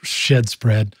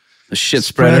spread. The shit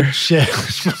spreader.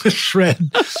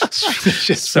 Shred.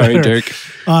 Sorry, Dirk.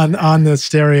 On the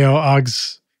stereo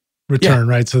aux return,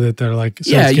 right? So that they're like,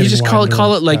 so you just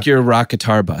call it like your rock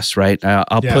guitar bus, right?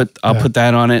 I'll put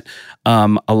that on it.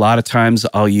 A lot of times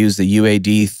I'll use the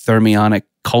UAD Thermionic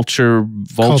Culture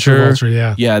Vulture.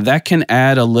 Yeah. Yeah, that can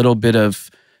add a little bit of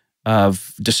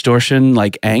distortion,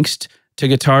 like angst, to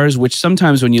guitars, which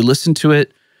sometimes when you listen to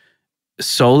it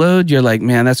soloed, you're like,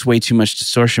 man, that's way too much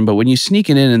distortion. But when you sneak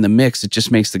it in the mix, it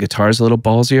just makes the guitars a little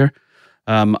ballsier.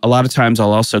 A lot of times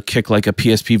I'll also kick like a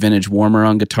PSP vintage warmer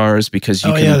on guitars because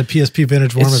you can. The PSP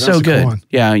vintage warmer. It's so good. Cool one.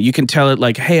 Yeah, you can tell it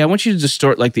like, hey, I want you to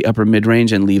distort like the upper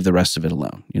mid-range and leave the rest of it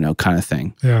alone, kind of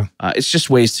thing. Yeah. It's just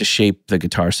ways to shape the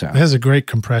guitar sound. It has a great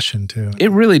compression too.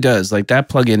 It really does. Like that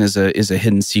plugin is a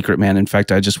hidden secret, man. In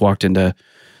fact, I just walked into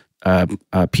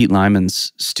Pete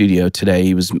Lyman's studio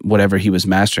today. Whatever he was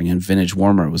mastering, and Vintage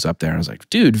Warmer was up there. I was like,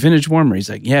 dude, Vintage Warmer. He's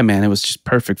like, yeah, man, it was just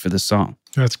perfect for this song.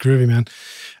 That's groovy, man.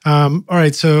 All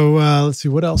right, so let's see,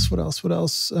 what else?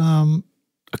 Acoustics.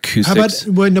 How about,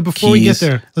 before we get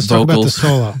there, let's talk about the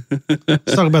solo.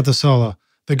 Let's talk about the solo,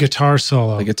 the guitar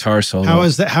solo. The guitar solo. How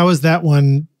is that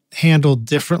one handled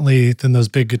differently than those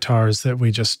big guitars that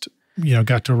we just,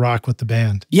 got to rock with the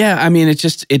band? Yeah, I mean, it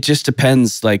just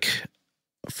depends. Like,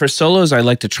 for solos, I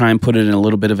like to try and put it in a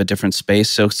little bit of a different space.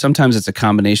 So sometimes it's a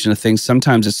combination of things.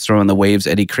 Sometimes it's throwing the Waves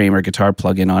Eddie Kramer guitar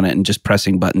plug-in on it and just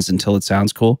pressing buttons until it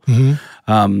sounds cool.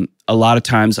 Mm-hmm. A lot of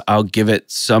times I'll give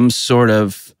it some sort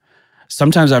of,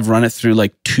 sometimes I've run it through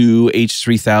like 2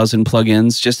 H3000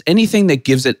 plugins, just anything that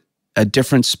gives it a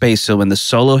different space. So when the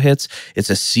solo hits, it's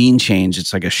a scene change.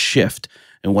 It's like a shift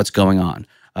in what's going on.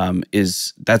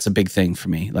 That's a big thing for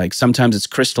me. Like sometimes it's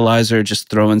Crystallizer, just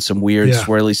throwing some weird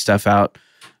swirly stuff out.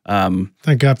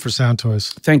 Thank God for Sound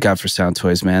Toys. Thank God for Sound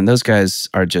Toys, man. Those guys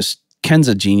are just, Ken's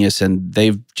a genius, and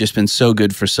they've just been so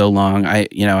good for so long.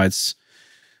 There's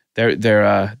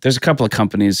a couple of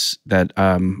companies that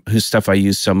whose stuff I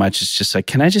use so much. It's just like,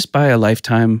 can I just buy a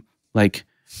lifetime,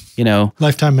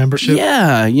 lifetime membership?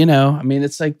 Yeah, I mean,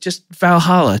 it's like just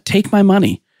Valhalla. Take my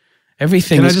money.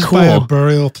 Everything is cool. Can I just buy a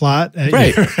burial plot at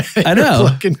your I know.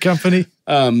 fucking company?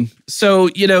 So,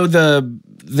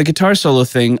 the guitar solo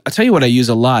thing, I'll tell you what I use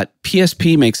a lot.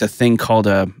 PSP makes a thing called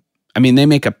they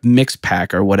make a mix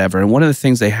pack or whatever. And one of the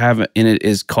things they have in it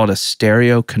is called a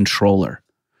stereo controller,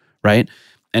 right?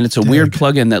 And it's a weird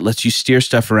plugin that lets you steer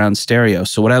stuff around stereo.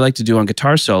 So what I like to do on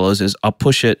guitar solos is I'll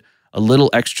push it a little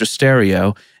extra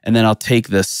stereo, and then I'll take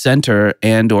the center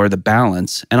and or the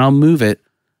balance, and I'll move it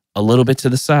a little bit to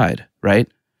the side, right?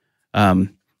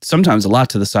 Sometimes a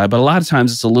lot to the side, but a lot of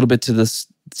times it's a little bit to the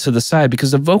side because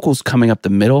the vocal's coming up the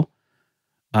middle.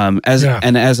 And as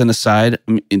an aside,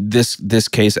 in this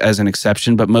case as an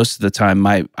exception, but most of the time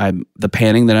the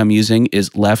panning that I'm using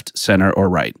is left, center, or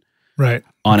right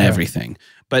on everything.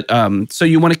 But so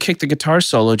you want to kick the guitar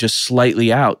solo just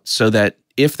slightly out so that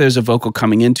if there's a vocal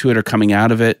coming into it or coming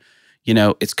out of it,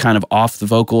 it's kind of off the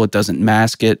vocal. It doesn't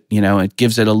mask it. It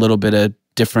gives it a little bit of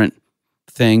different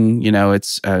thing.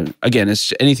 It's again,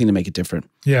 it's anything to make it different.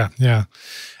 Yeah.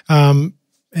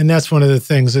 And that's one of the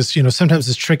things is, sometimes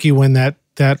it's tricky when that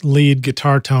lead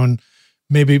guitar tone,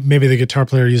 maybe the guitar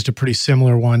player used a pretty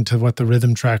similar one to what the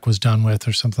rhythm track was done with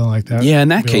or something like that. Yeah, in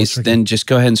that case, then just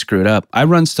go ahead and screw it up. I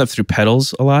run stuff through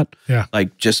pedals a lot. Yeah.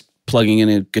 Like just plugging in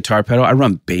a guitar pedal. I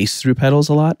run bass through pedals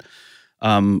a lot.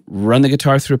 Run the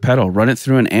guitar through a pedal, run it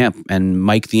through an amp and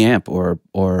mic the amp or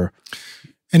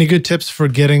Any good tips for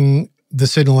getting the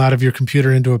signal out of your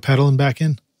computer into a pedal and back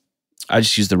in? I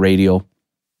just use the radial.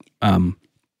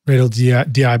 Radial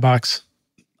DI box.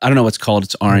 I don't know what's called.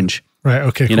 It's orange. Right.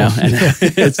 Okay. Cool. And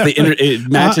it's it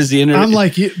matches the internet. I'm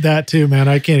like that too, man.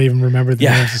 I can't even remember the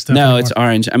names of stuff. No, anymore. It's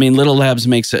orange. I mean, Little Labs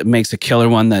makes a killer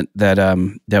one that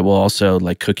will also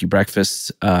like cook you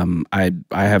breakfast. I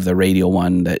have the radial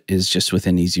one that is just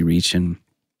within easy reach, and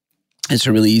it's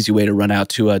a really easy way to run out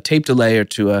to a tape delay or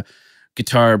to a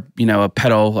guitar, a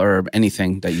pedal or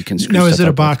anything that you can screw. Now, is it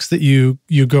a box that you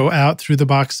go out through the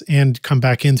box and come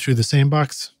back in through the same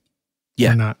box?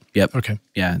 Yeah. Or not? Yep. Okay.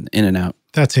 Yeah, in and out.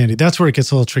 That's handy. That's where it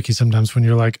gets a little tricky sometimes when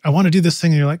you're like, I want to do this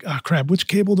thing, and you're like, oh crap, which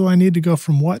cable do I need to go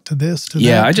from what to this to that?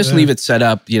 Yeah, I just leave it set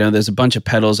up. There's a bunch of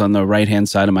pedals on the right-hand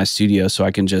side of my studio, so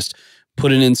I can just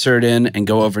put an insert in and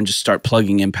go over and just start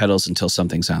plugging in pedals until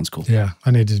something sounds cool. Yeah,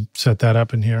 I need to set that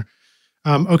up in here.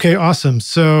 Okay, awesome.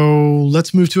 So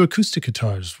let's move to acoustic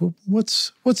guitars.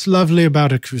 What's lovely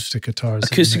about acoustic guitars?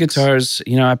 Acoustic guitars,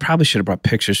 I probably should have brought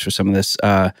pictures for some of this.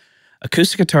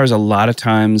 Acoustic guitars, a lot of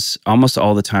times, almost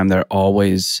all the time, they're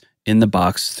always in the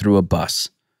box through a bus.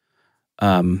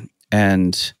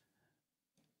 And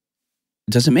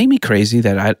does it make me crazy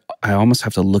that I almost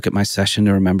have to look at my session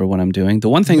to remember what I'm doing? The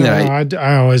one thing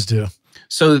I always do.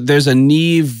 So there's a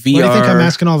Neve VR. Why do you think I'm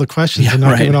asking all the questions and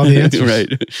not giving all the answers? Right.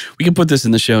 We can put this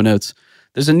in the show notes.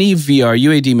 There's a Neve VR.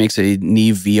 UAD makes a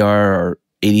Neve VR or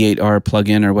 88R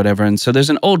plugin or whatever. And so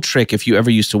there's an old trick if you ever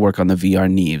used to work on the VR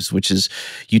Neves, which is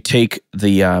you take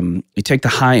the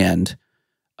high end,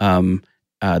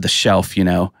 the shelf,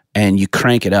 and you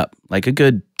crank it up like a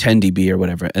good 10 dB or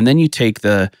whatever. And then you take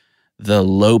the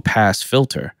low pass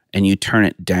filter and you turn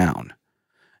it down.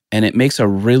 And it makes a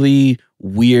really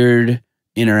weird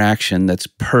interaction that's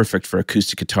perfect for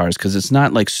acoustic guitars because it's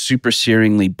not like super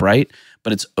searingly bright,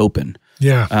 but it's open.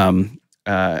 Yeah.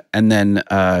 And then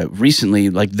recently,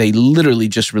 like they literally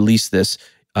just released this.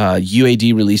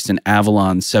 UAD released an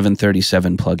Avalon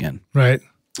 737 plugin. Right.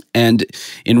 And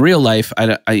in real life,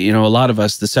 I a lot of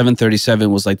us, the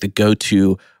 737 was like the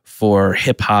go-to for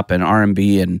hip hop and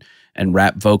R&B and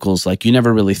rap vocals. Like you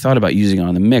never really thought about using it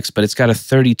on the mix, but it's got a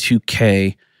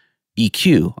 32K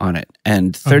EQ on it,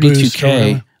 and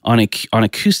 32K on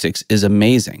acoustics is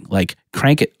amazing. Like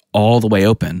crank it all the way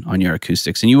open on your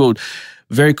acoustics, and you will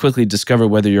very quickly discover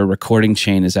whether your recording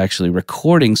chain is actually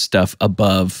recording stuff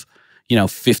above,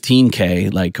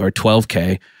 15K, like or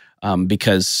 12K.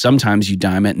 Because sometimes you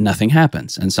dime it and nothing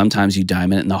happens. And sometimes you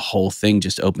dime it and the whole thing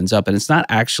just opens up. And it's not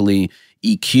actually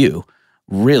EQ,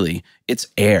 really. It's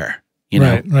air,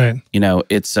 Right.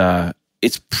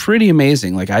 It's pretty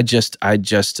amazing. Like I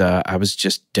was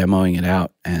just demoing it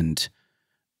out and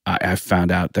I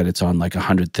found out that it's on like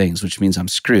 100 things, which means I'm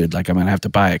screwed. Like I'm going to have to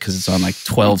buy it because it's on like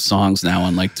 12 songs now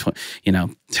on like,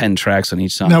 10 tracks on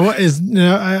each song. Now,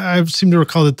 I seem to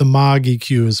recall that the Moog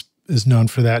EQ is known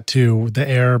for that too, the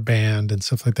air band and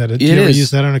stuff like that. Do you ever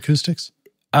use that on acoustics?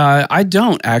 I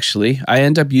don't actually. I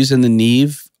end up using the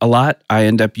Neve a lot. I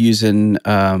end up using...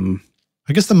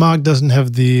 I guess the Moog doesn't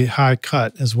have the high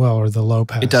cut as well, or the low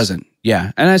pass. It doesn't,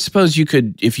 yeah. And I suppose you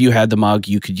could, if you had the Moog,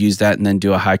 you could use that and then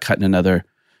do a high cut in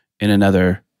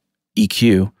another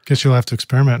EQ. Guess you'll have to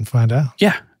experiment and find out.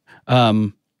 Yeah.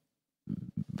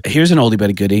 Here's an oldie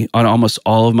but a goodie. On almost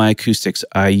all of my acoustics,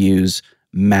 I use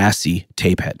Massey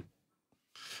tape head.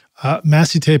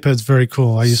 Massey tape head's very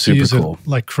cool. I used to use it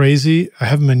like crazy. I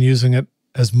haven't been using it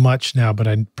as much now, but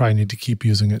I probably need to keep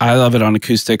using it. I love it on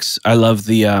acoustics. I love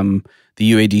the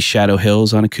UAD Shadow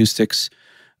Hills on acoustics.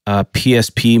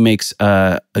 PSP makes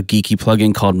a geeky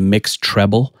plugin called Mix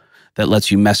Treble that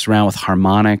lets you mess around with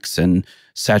harmonics and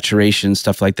saturation,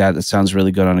 stuff like that. That sounds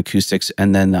really good on acoustics.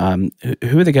 And then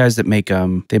who are the guys that make,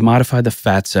 they modify the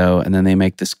Fatso and then they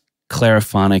make this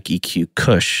clariphonic EQ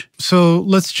Kush. So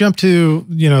let's jump to,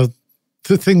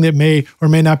 the thing that may or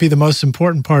may not be the most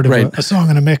important part of a song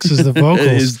in a mix is the vocals.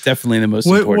 It is definitely the most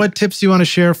important. What tips do you want to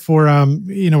share for,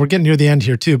 we're getting near the end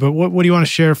here too, but what do you want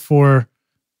to share for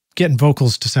getting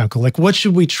vocals to sound cool? Like what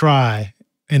should we try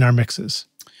in our mixes?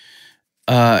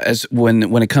 As when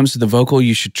it comes to the vocal,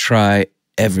 you should try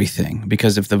everything,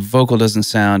 because if the vocal doesn't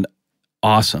sound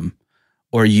awesome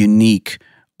or unique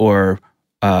or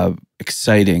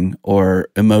exciting or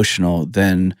emotional,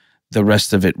 then the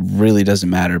rest of it really doesn't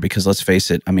matter. Because let's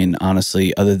face it, I mean,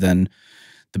 honestly, other than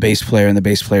the bass player and the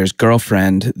bass player's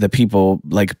girlfriend, the people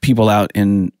out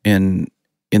in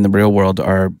the real world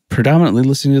are predominantly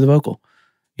listening to the vocal,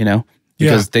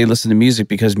 because they listen to music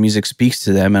because music speaks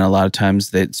to them, and a lot of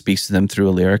times that speaks to them through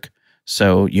a lyric.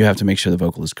 So you have to make sure the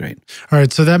vocal is great. All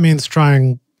right, so that means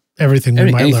trying everything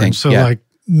we might learn. So like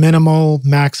minimal,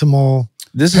 maximal.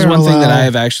 This is one thing that I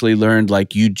have actually learned,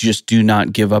 like you just do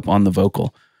not give up on the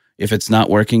vocal. If it's not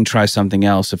working, try something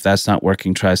else. If that's not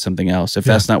working, try something else. If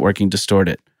that's not working, distort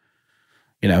it.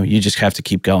 You just have to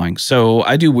keep going. So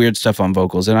I do weird stuff on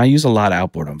vocals, and I use a lot of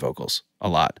outboard on vocals, a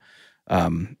lot.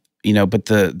 But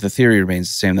the theory remains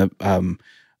the same. That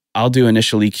I'll do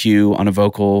initial EQ on a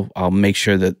vocal. I'll make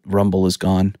sure that rumble is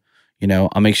gone.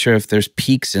 I'll make sure if there's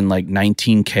peaks in like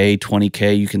 19K,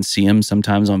 20K, you can see them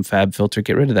sometimes on Fab Filter.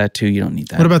 Get rid of that too. You don't need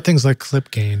that. What about things like clip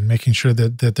gain, making sure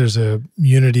that there's a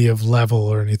unity of level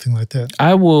or anything like that?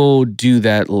 I will do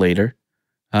that later,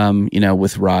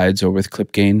 with rides or with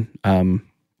clip gain.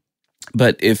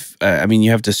 But if,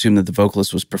 you have to assume that the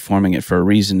vocalist was performing it for a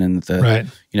reason, and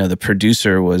that the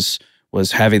producer was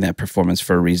having that performance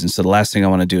for a reason. So the last thing I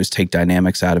want to do is take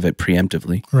dynamics out of it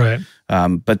preemptively. Right.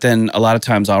 But then a lot of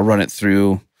times I'll run it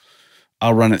through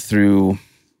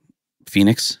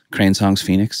Phoenix, Crane Song's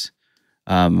Phoenix,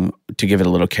 to give it a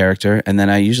little character. And then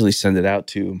I usually send it out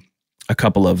to a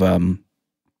couple of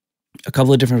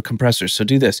different compressors. So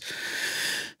do this.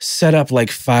 Set up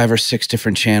like 5 or 6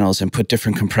 different channels and put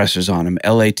different compressors on them.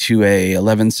 LA2A,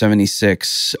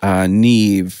 1176,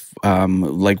 Neve,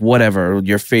 like whatever,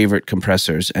 your favorite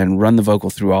compressors, and run the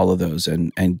vocal through all of those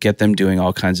and get them doing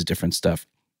all kinds of different stuff.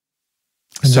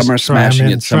 And some are smashing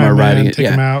it, some are riding it. Take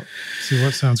them out, see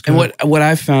what sounds good. And what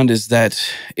I've found is that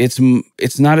it's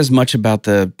not as much about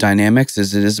the dynamics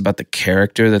as it is about the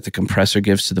character that the compressor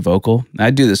gives to the vocal.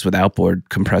 I do this with outboard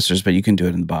compressors, but you can do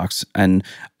it in the box. And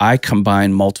I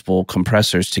combine multiple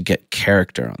compressors to get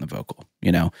character on the vocal.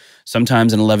 You know,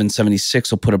 sometimes an 1176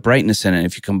 will put a brightness in it.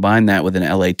 If you combine that with an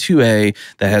LA2A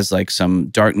that has like some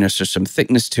darkness or some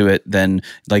thickness to it, then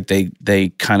like they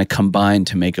kind of combine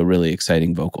to make a really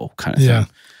exciting vocal kind of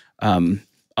thing.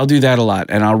 I'll do that a lot,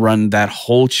 and I'll run that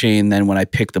whole chain. Then when I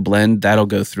pick the blend, that'll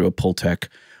go through a Pultec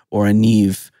or a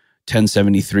Neve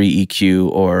 1073 EQ,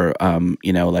 or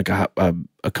you know, like a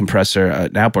compressor,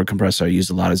 an outboard compressor I use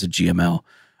a lot as a GML,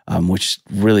 which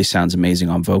really sounds amazing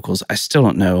on vocals. I still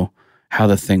don't know how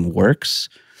the thing works,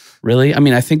 really. I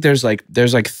mean, I think there's like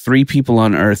 3 people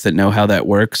on Earth that know how that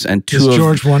works, and Is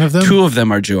George one of them? 2 of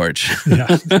them are George.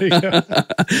 Yeah, there you go.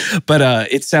 But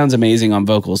it sounds amazing on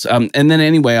vocals. And then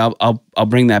anyway, I'll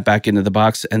bring that back into the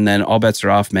box, and then all bets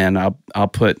are off, man. I'll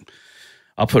put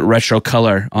retro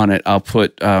color on it. I'll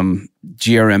put GRM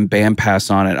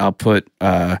bandpass on it. I'll put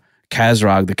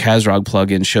Kazrog. The Kazrog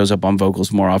plugin shows up on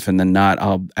vocals more often than not.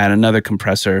 I'll add another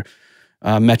compressor.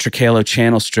 Metric Halo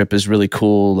channel strip is really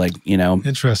cool. Like, you know.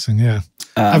 Interesting, yeah.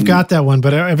 I've got that one,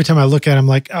 but every time I look at it, I'm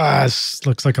like, this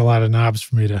looks like a lot of knobs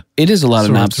for me to. It is a lot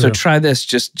of knobs. through. So try this.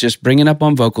 Just bring it up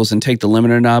on vocals and take the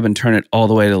limiter knob and turn it all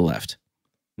the way to the left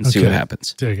and see what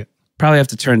happens. Dig it. Probably have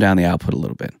to turn down the output a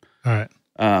little bit. All right.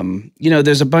 You know,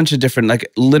 there's a bunch of different,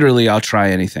 like literally I'll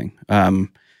try anything. And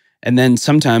then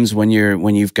sometimes when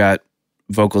you've got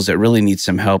vocals that really need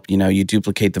some help, you know, you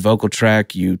duplicate the vocal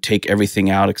track, you take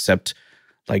everything out except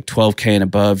like 12K and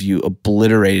above, you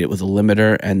obliterate it with a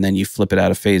limiter, and then you flip it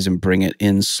out of phase and bring it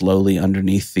in slowly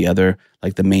underneath the other,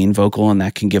 like the main vocal, and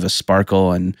that can give a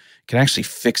sparkle and can actually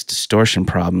fix distortion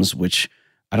problems, which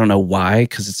I don't know why,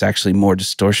 because it's actually more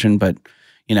distortion, but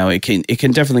you know, it can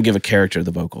definitely give a character to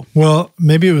the vocal. Well,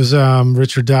 maybe it was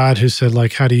Richard Dodd who said,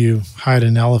 like, how do you hide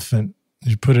an elephant?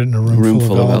 You put it in a room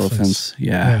full of elephants.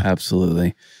 Yeah,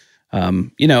 absolutely.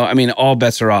 You know, I mean, all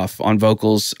bets are off on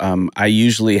vocals. I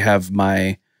usually have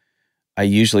a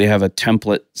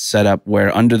template set up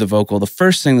where under the vocal, the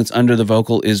first thing that's under the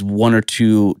vocal is 1 or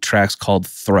 2 tracks called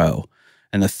throw.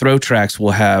 And the throw tracks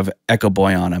will have Echo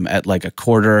Boy on them at like a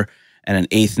 1/4 and an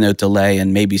 1/8 note delay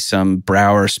and maybe some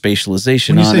Brauer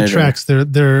spatialization on it. When you say tracks,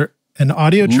 they're an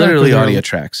audio track? Literally audio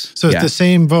tracks. So it's the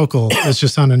same vocal, it's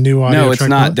just on a new audio track? No, it's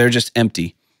not. They're just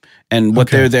empty. And what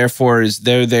they're there for is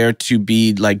they're there to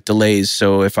be like delays.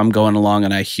 So if I'm going along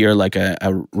and I hear like a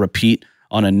repeat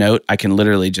on a note, I can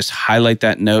literally just highlight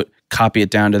that note, copy it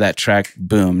down to that track,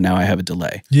 boom, now I have a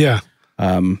delay. Yeah.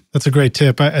 That's a great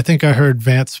tip. I think I heard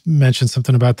Vance mention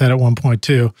something about that at one point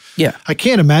too. Yeah. I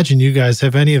can't imagine you guys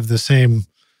have any of the same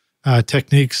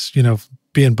techniques, you know,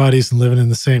 being buddies and living in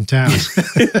the same town.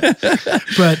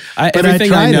 but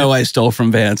everything I know I stole from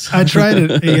Vance. I tried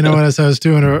it, you know, as I was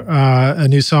doing a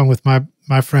new song with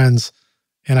my friends,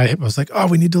 and I was like, oh,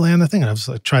 we need delay on the thing. And I was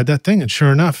like, tried that thing, and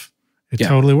sure enough, it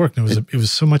totally worked. And it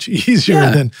was so much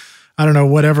easier than, I don't know,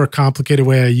 whatever complicated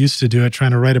way I used to do it,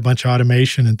 trying to write a bunch of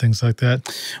automation and things like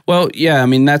that. Well, yeah, I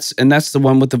mean, that's the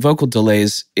one with the vocal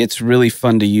delays. It's really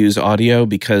fun to use audio,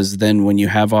 because then when you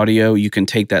have audio, you can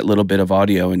take that little bit of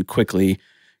audio and quickly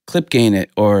clip gain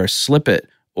it or slip it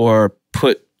or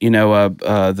put, you know,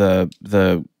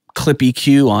 the clip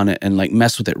EQ on it and like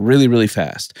mess with it really, really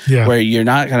fast. Yeah. Where you're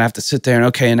not going to have to sit there and,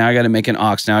 okay, now I got to make an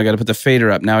aux. Now I got to put the fader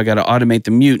up. Now I got to automate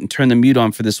the mute and turn the mute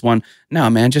on for this one. No,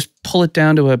 man, just pull it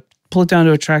down to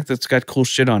a track that's got cool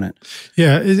shit on it.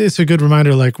 Yeah, it's a good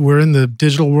reminder. Like, we're in the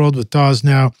digital world with DAWs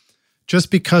now.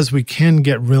 Just because we can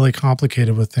get really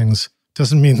complicated with things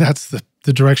doesn't mean that's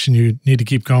the direction you need to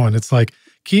keep going. It's like,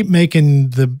 keep making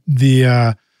the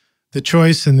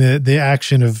choice and the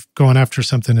action of going after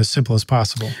something as simple as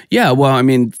possible. Yeah, well, I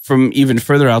mean, from even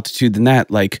further altitude than that,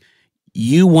 like,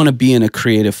 you want to be in a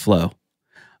creative flow.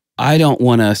 I don't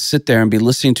want to sit there and be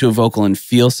listening to a vocal and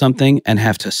feel something and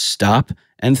have to stop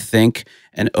and think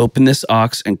and open this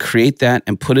aux and create that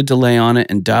and put a delay on it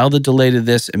and dial the delay to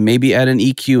this and maybe add an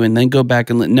EQ and then go back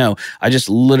and no, I just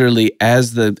literally,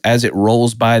 as it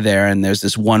rolls by there and there's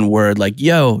this one word like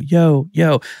yo, yo,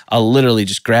 yo, I'll literally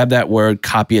just grab that word,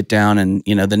 copy it down, and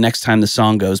you know, the next time the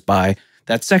song goes by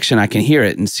that section, I can hear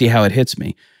it and see how it hits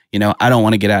me. You know, I don't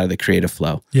want to get out of the creative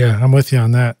flow. Yeah, I'm with you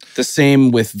on that. The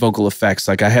same with vocal effects.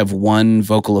 Like, I have one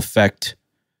vocal effect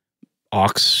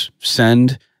aux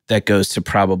send that goes to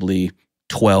probably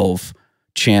 12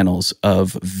 channels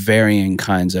of varying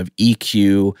kinds of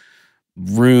EQ,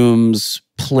 rooms,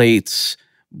 plates,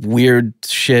 weird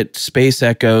shit, space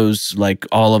echoes, like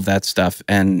all of that stuff.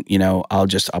 And, you know, I'll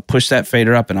push that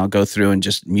fader up and I'll go through and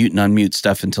just mute and unmute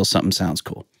stuff until something sounds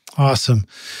cool. Awesome.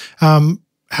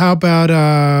 How about,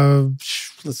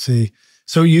 let's see.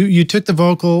 So you took the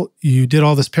vocal, you did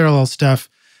all this parallel stuff.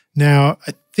 Now,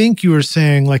 think you were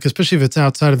saying, like, especially if it's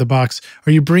outside of the box,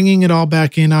 are you bringing it all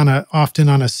back in often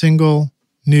on a single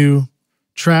new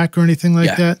track or anything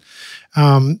like that?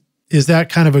 Is that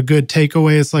kind of a good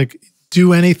takeaway? It's like,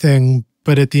 do anything,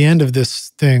 but at the end of this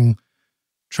thing,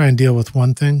 try and deal with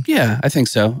one thing? Yeah, I think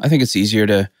so. I think it's easier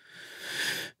to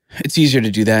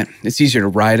do that. It's easier to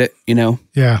ride it,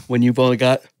 Yeah. when you've only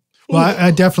got... Well,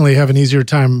 I definitely have an easier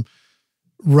time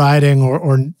riding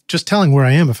or just telling where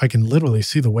I am if I can literally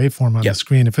see the waveform on the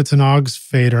screen. If it's an aux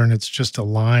fader and it's just a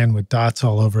line with dots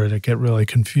all over it, I get really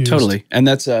confused. Totally. And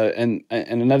that's and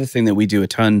another thing that we do a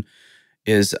ton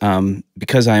is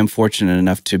because I am fortunate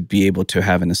enough to be able to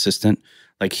have an assistant,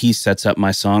 like he sets up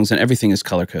my songs and everything is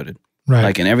color coded. Right.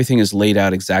 Like, and everything is laid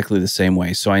out exactly the same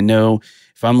way. So I know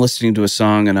if I'm listening to a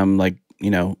song and I'm like,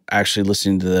 actually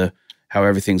listening to how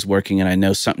everything's working and I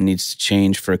know something needs to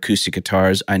change for acoustic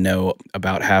guitars, I know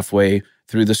about halfway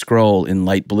through the scroll in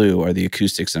light blue are the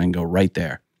acoustics and I can go right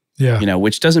there. Yeah.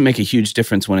 Which doesn't make a huge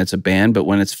difference when it's a band, but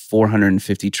when it's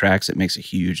 450 tracks, it makes a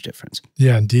huge difference.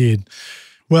 Yeah, indeed.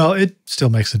 Well, it still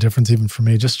makes a difference even for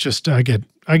me. Just I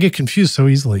get confused so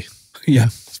easily. Yeah.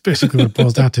 It's basically what it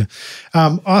boils down to.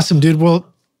 Awesome, dude. Well,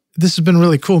 this has been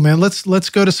really cool, man. Let's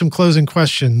go to some closing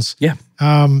questions. Yeah.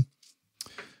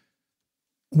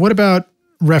 What about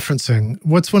referencing?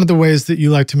 What's one of the ways that you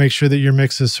like to make sure that your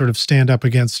mixes sort of stand up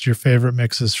against your favorite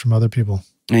mixes from other people?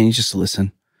 And you just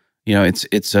listen.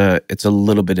 It's a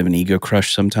little bit of an ego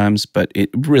crush sometimes, but it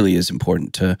really is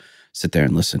important to sit there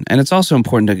and listen. And it's also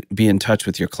important to be in touch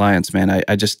with your clients, man.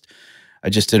 I just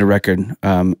did a record,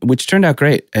 which turned out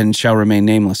great and shall remain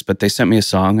nameless, but they sent me a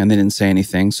song and they didn't say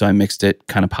anything. So I mixed it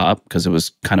kind of pop because it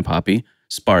was kind of poppy,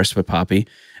 sparse but poppy.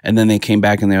 And then they came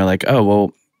back and they were like, oh,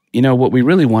 well, what we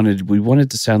really wanted, we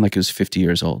wanted to sound like it was 50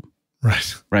 years old.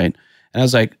 Right. Right. And I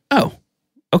was like, oh,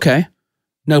 okay,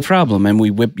 no problem. And we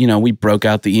broke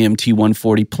out the EMT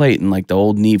 140 plate and like the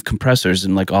old Neve compressors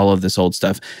and like all of this old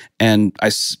stuff. And I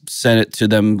sent it to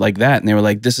them like that. And they were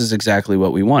like, this is exactly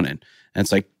what we wanted. And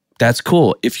it's like, that's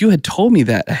cool. If you had told me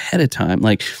that ahead of time,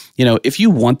 like, if you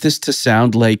want this to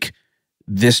sound like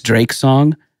this Drake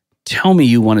song, tell me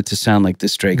you want it to sound like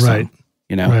this Drake song.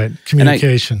 Right.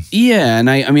 Communication. And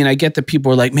I get that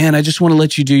people are like, man, I just want to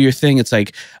let you do your thing. It's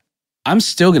like, I'm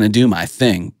still going to do my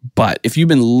thing. But if you've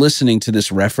been listening to this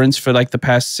reference for like the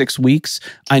past 6 weeks,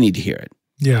 I need to hear it.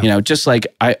 Yeah. Just like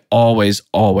I always,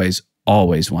 always,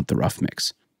 always want the rough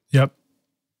mix. Yep.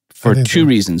 For 2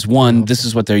 reasons. 1, this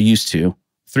is what they're used to.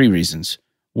 3 reasons.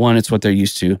 1, it's what they're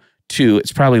used to. 2,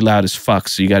 it's probably loud as fuck.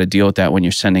 So you got to deal with that when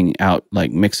you're sending out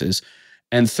like mixes.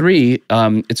 And 3,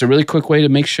 it's a really quick way to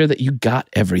make sure that you got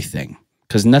everything.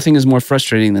 Because nothing is more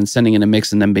frustrating than sending in a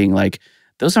mix and then being like,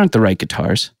 those aren't the right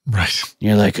guitars. Right.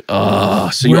 You're like, oh.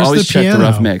 So Where's you always the check piano? the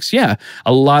rough mix. Yeah.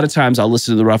 A lot of times I'll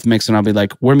listen to the rough mix and I'll be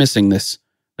like, we're missing this.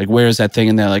 Like, where is that thing?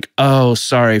 And they're like, oh,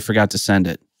 sorry, forgot to send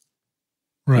it.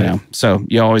 Right. So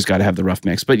you always got to have the rough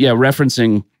mix. But yeah,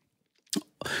 referencing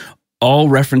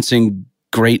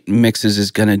great mixes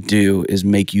is going to do is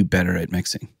make you better at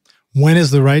mixing. When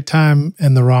is the right time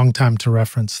and the wrong time to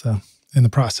reference, though, in the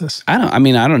process? I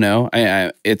don't know.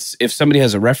 It's if somebody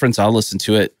has a reference, I'll listen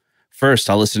to it first.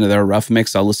 I'll listen to their rough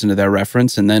mix. I'll listen to their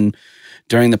reference, and then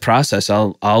during the process,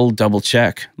 I'll double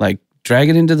check. Like, drag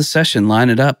it into the session, line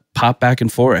it up, pop back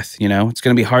and forth. It's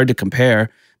going to be hard to compare,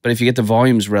 but if you get the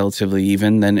volumes relatively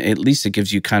even, then at least it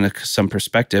gives you kind of some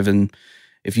perspective. And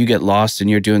if you get lost and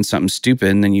you're doing something stupid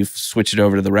and then you switch it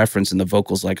over to the reference and the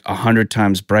vocal's like 100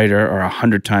 times brighter or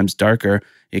 100 times darker,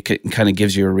 it kind of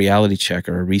gives you a reality check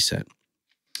or a reset.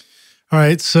 All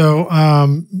right. So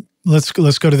let's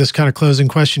go to this kind of closing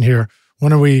question here.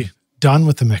 When are we done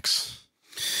with the mix?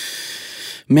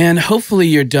 Man, hopefully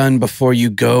you're done before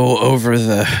you go over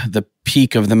the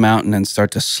peak of the mountain and start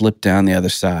to slip down the other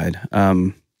side.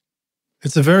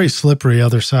 It's a very slippery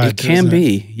other side. It can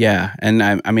be, yeah. And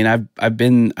I've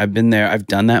been there. I've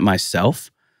done that myself.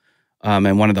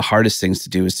 And one of the hardest things to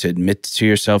do is to admit to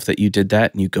yourself that you did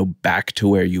that and you go back to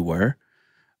where you were.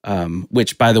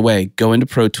 Which, by the way, go into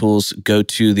Pro Tools, go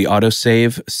to the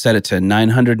autosave, set it to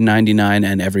 999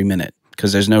 and every minute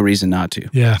because there's no reason not to.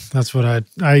 Yeah, that's what I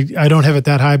don't have it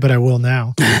that high, but I will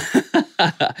now.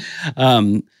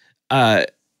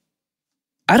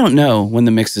 I don't know when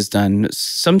the mix is done.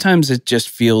 Sometimes it just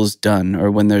feels done or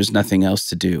when there's nothing else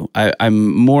to do.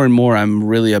 I'm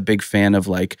really a big fan of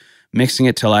like mixing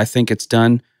it till I think it's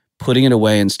done, putting it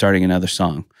away and starting another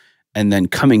song. And then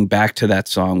coming back to that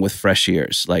song with fresh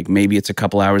ears. Like maybe it's a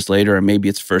couple hours later or maybe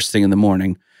it's first thing in the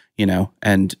morning,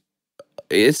 and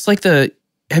it's like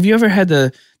have you ever had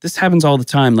this happens all the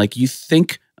time. Like you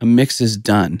think a mix is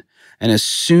done And as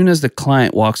soon as the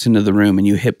client walks into the room and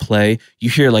you hit play, you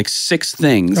hear like 6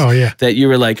 things that you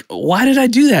were like, why did I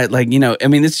do that? Like, I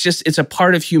mean, it's a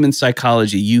part of human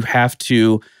psychology. You have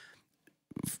to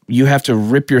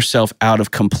rip yourself out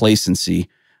of complacency.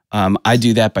 I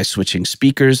do that by switching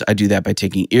speakers. I do that by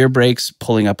taking ear breaks,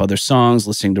 pulling up other songs,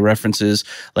 listening to references.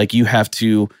 Like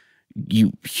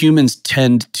humans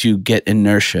tend to get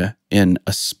inertia in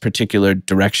a particular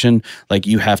direction. Like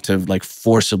you have to like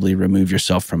forcibly remove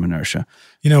yourself from inertia.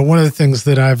 One of the things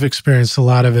that I've experienced a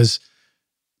lot of is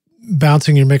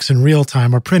bouncing your mix in real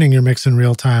time or printing your mix in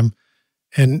real time.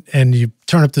 And you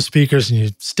turn up the speakers and you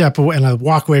step away and I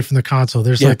walk away from the console.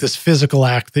 There's like this physical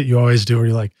act that you always do where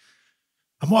you're like,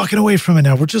 I'm walking away from it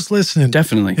now. We're just listening.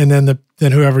 Definitely. And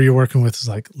then whoever you're working with is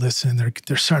like, listen,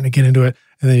 they're starting to get into it.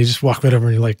 And then you just walk right over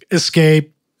and you're like,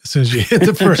 escape as soon as you hit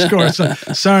the first chorus.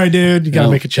 Sorry, dude, you got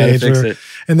to make a change.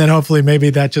 And then hopefully maybe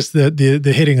that just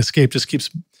the hitting escape just keeps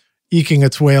eking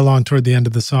its way along toward the end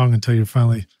of the song until you're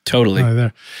finally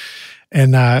there.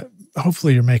 And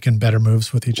hopefully you're making better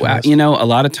moves with each other. A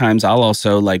lot of times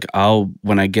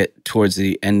when I get towards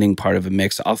the ending part of a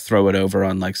mix, I'll throw it over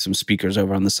on like some speakers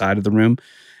over on the side of the room.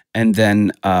 And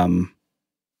then I'll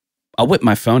whip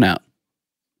my phone out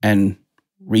and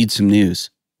read some news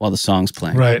while the song's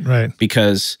playing. Right.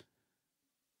 Because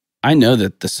I know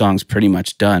that the song's pretty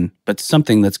much done, but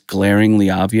something that's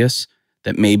glaringly obvious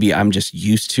that maybe I'm just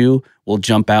used to will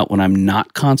jump out when I'm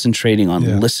not concentrating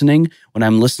on listening. When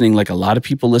I'm listening, like a lot of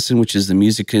people listen, which is the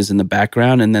music is in the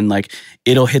background, and then like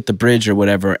it'll hit the bridge or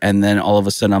whatever, and then all of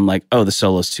a sudden I'm like, oh, the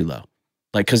solo's too low.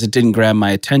 Like, because it didn't grab my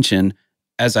attention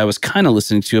as I was kind of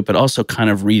listening to it, but also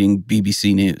kind of reading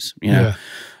BBC News, Yeah.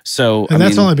 So,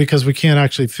 that's only because we can't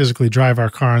actually physically drive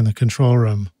our car in the control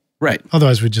room. Right.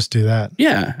 Otherwise, we'd just do that.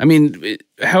 Yeah. I mean,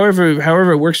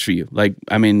 however it works for you. Like,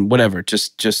 I mean, whatever.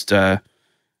 Just a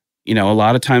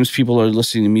lot of times people are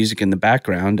listening to music in the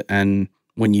background. And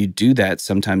when you do that,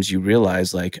 sometimes you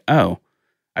realize like, oh,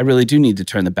 I really do need to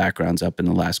turn the backgrounds up in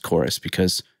the last chorus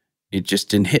because it just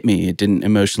didn't hit me. It didn't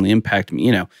emotionally impact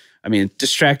me. I mean,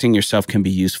 distracting yourself can be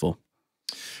useful.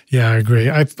 Yeah, I agree.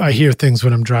 I hear things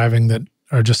when I'm driving that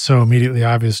are just so immediately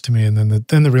obvious to me. And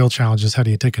then the real challenge is how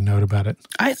do you take a note about it?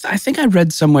 I think I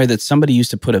read somewhere that somebody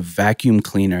used to put a vacuum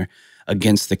cleaner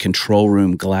against the control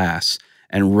room glass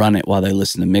and run it while they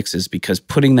listen to mixes because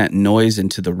putting that noise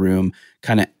into the room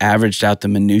kind of averaged out the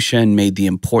minutia and made the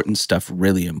important stuff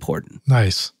really important.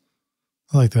 Nice.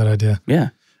 I like that idea. Yeah.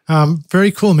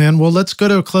 Very cool, man. Well, let's go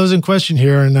to a closing question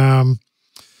here. And I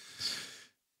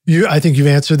think you've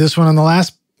answered this one on the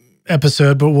last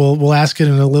episode, but we'll ask it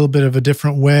in a little bit of a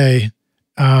different way.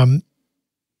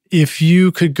 If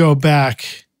you could go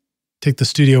back, take the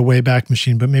studio way back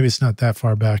machine, but maybe it's not that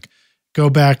far back, go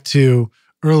back to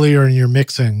earlier in your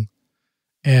mixing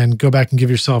and go back and give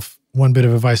yourself one bit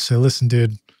of advice. Say, listen,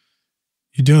 dude,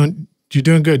 you're doing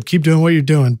good. Keep doing what you're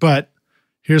doing. But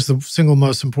here's the single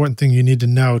most important thing you need to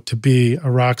know to be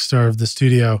a rock star of the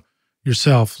studio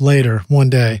yourself later, one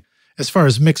day. As far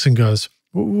as mixing goes,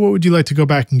 what would you like to go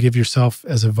back and give yourself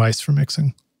as advice for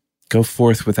mixing? Go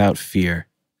forth without fear.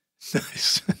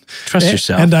 Nice. Trust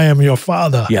yourself. And I am your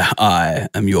father. Yeah, I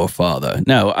am your father.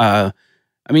 No, I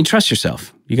mean, trust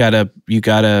yourself. You gotta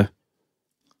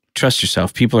trust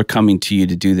yourself. People are coming to you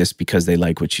to do this because they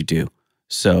like what you do.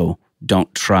 So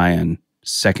don't try and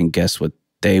second guess what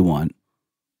they want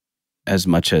as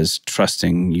much as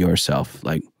trusting yourself.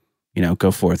 Like,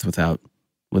 go forth without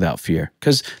fear.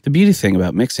 Because the beauty thing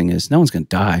about mixing is no one's going to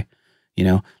die.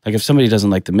 Like if somebody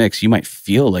doesn't like the mix, you might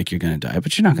feel like you're going to die,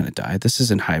 but you're not going to die. This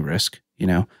isn't high risk.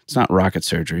 It's not rocket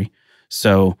surgery.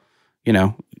 So,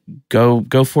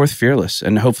 go forth fearless.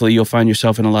 And hopefully you'll find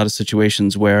yourself in a lot of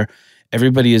situations where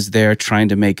everybody is there trying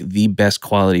to make the best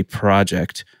quality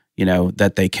project,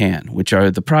 that they can, which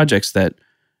are the projects that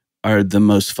are the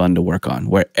most fun to work on,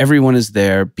 where everyone is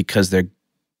there because they're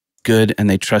good and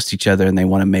they trust each other and they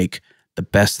want to make the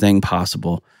best thing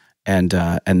possible. And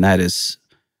that is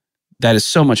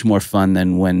so much more fun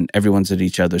than when everyone's at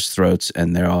each other's throats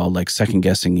and they're all like second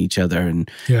guessing each other and,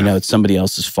 it's somebody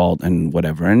else's fault and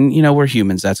whatever. And, we're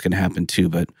humans, that's going to happen too.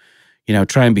 But,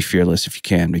 try and be fearless if you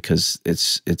can, because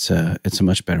it's a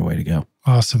much better way to go.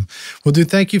 Awesome. Well,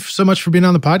 dude, thank you so much for being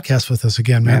on the podcast with us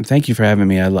again, man. Thank you for having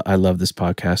me. I love this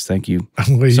podcast. Thank you.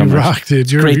 Well, you rock,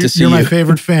 dude. You're my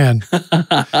favorite fan.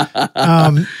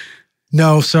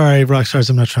 No, sorry, Rockstars.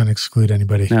 I'm not trying to exclude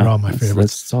anybody. You're all my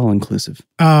favorites. It's all inclusive.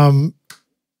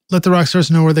 Let the Rockstars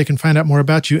know where they can find out more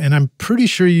about you. And I'm pretty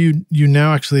sure you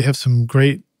now actually have some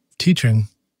great teaching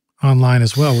online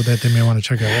as well that they may want to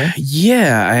check out, right?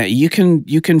 Yeah, you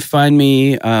can find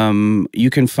me. You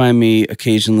can find me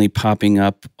occasionally popping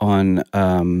up on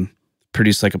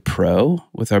produced like a pro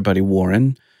with our buddy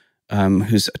Warren,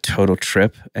 who's a total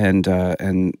trip and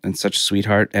such a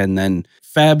sweetheart. And then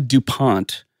Fab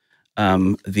DuPont, I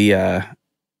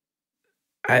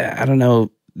don't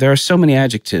know. There are so many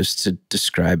adjectives to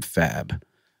describe Fab.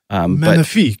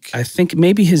 Magnifique. But I think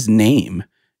maybe his name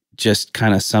just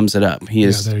kind of sums it up. He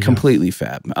is completely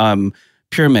fab.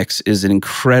 Pure Mix is an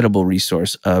incredible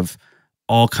resource of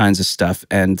all kinds of stuff.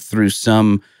 And through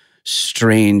some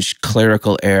strange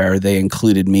clerical error, they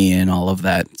included me in all of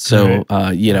that. So,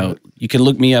 you know, you can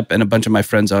look me up and a bunch of my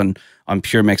friends on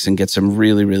Pure Mix and get some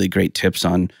really, really great tips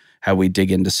on how we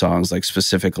dig into songs. Like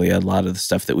specifically, a lot of the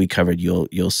stuff that we covered,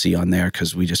 you'll see on there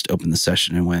because we just opened the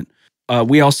session and went.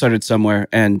 We all started somewhere,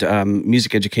 and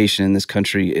music education in this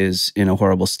country is in a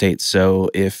horrible state. So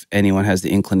if anyone has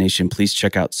the inclination, please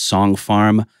check out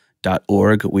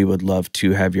songfarm.org. We would love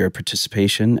to have your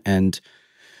participation. And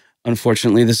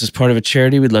unfortunately, this is part of a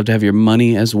charity. We'd love to have your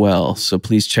money as well. So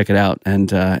please check it out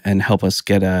and help us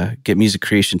get music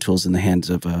creation tools in the hands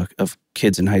of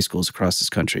kids in high schools across this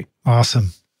country.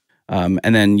 Awesome.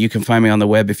 And then you can find me on the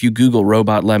web. If you Google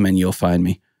Robot Lemon, you'll find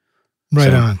me.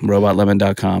 Right on.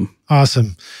 Robotlemon.com.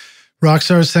 Awesome.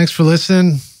 Rockstars, thanks for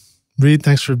listening. Reid,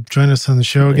 thanks for joining us on the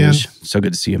show again. So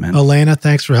good to see you, man. Elena,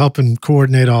 thanks for helping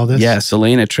coordinate all this. Yes,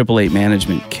 Elena, 888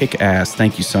 Management. Kick ass.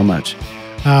 Thank you so much.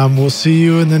 We'll see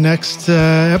you in the next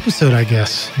episode, I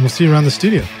guess. We'll see you around the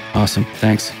studio. Awesome.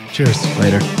 Thanks. Cheers.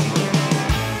 Later.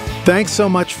 Thanks so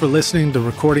much for listening to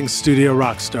Recording Studio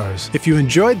Rockstars. If you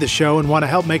enjoyed the show and want to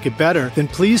help make it better, then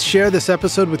please share this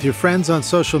episode with your friends on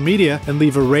social media and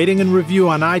leave a rating and review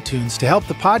on iTunes to help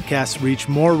the podcast reach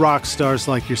more rock stars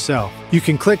like yourself. You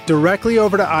can click directly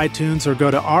over to iTunes or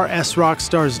go to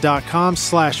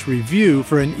rsrockstars.com/review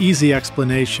for an easy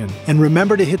explanation. And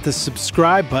remember to hit the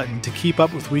subscribe button to keep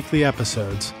up with weekly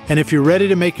episodes. And if you're ready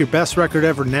to make your best record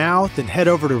ever now, then head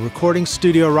over to Recording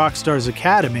Studio Rockstars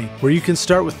Academy, where you can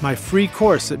start with my free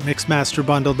course at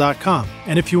mixmasterbundle.com.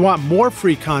 And if you want more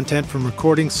free content from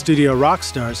Recording Studio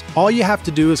Rockstars, all you have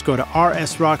to do is go to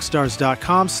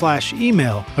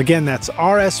rsrockstars.com/email. Again, that's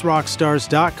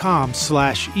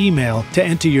rsrockstars.com/email to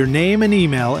enter your name and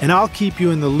email, and I'll keep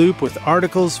you in the loop with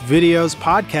articles, videos,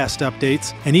 podcast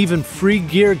updates, and even free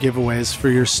gear giveaways for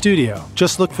your studio.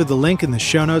 Just look for the link in the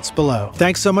show notes below.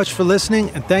 Thanks so much for listening,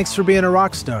 and thanks for being a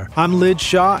rock star. I'm Lid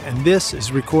Shaw, and this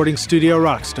is Recording Studio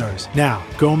Rockstars. Now,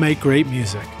 go make great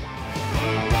music.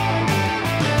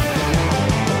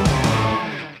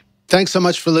 Thanks so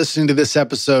much for listening to this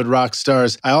episode,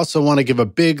 Rockstars. I also want to give a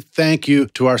big thank you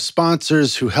to our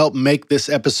sponsors who helped make this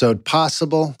episode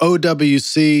possible: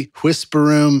 OWC, Whisper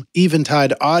Room,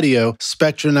 Eventide Audio,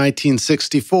 Spectra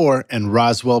 1964, and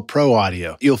Roswell Pro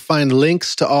Audio. You'll find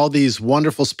links to all these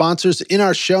wonderful sponsors in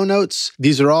our show notes.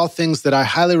 These are all things that I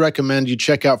highly recommend you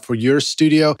check out for your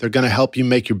studio. They're going to help you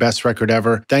make your best record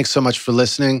ever. Thanks so much for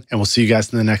listening, and we'll see you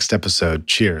guys in the next episode.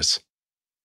 Cheers.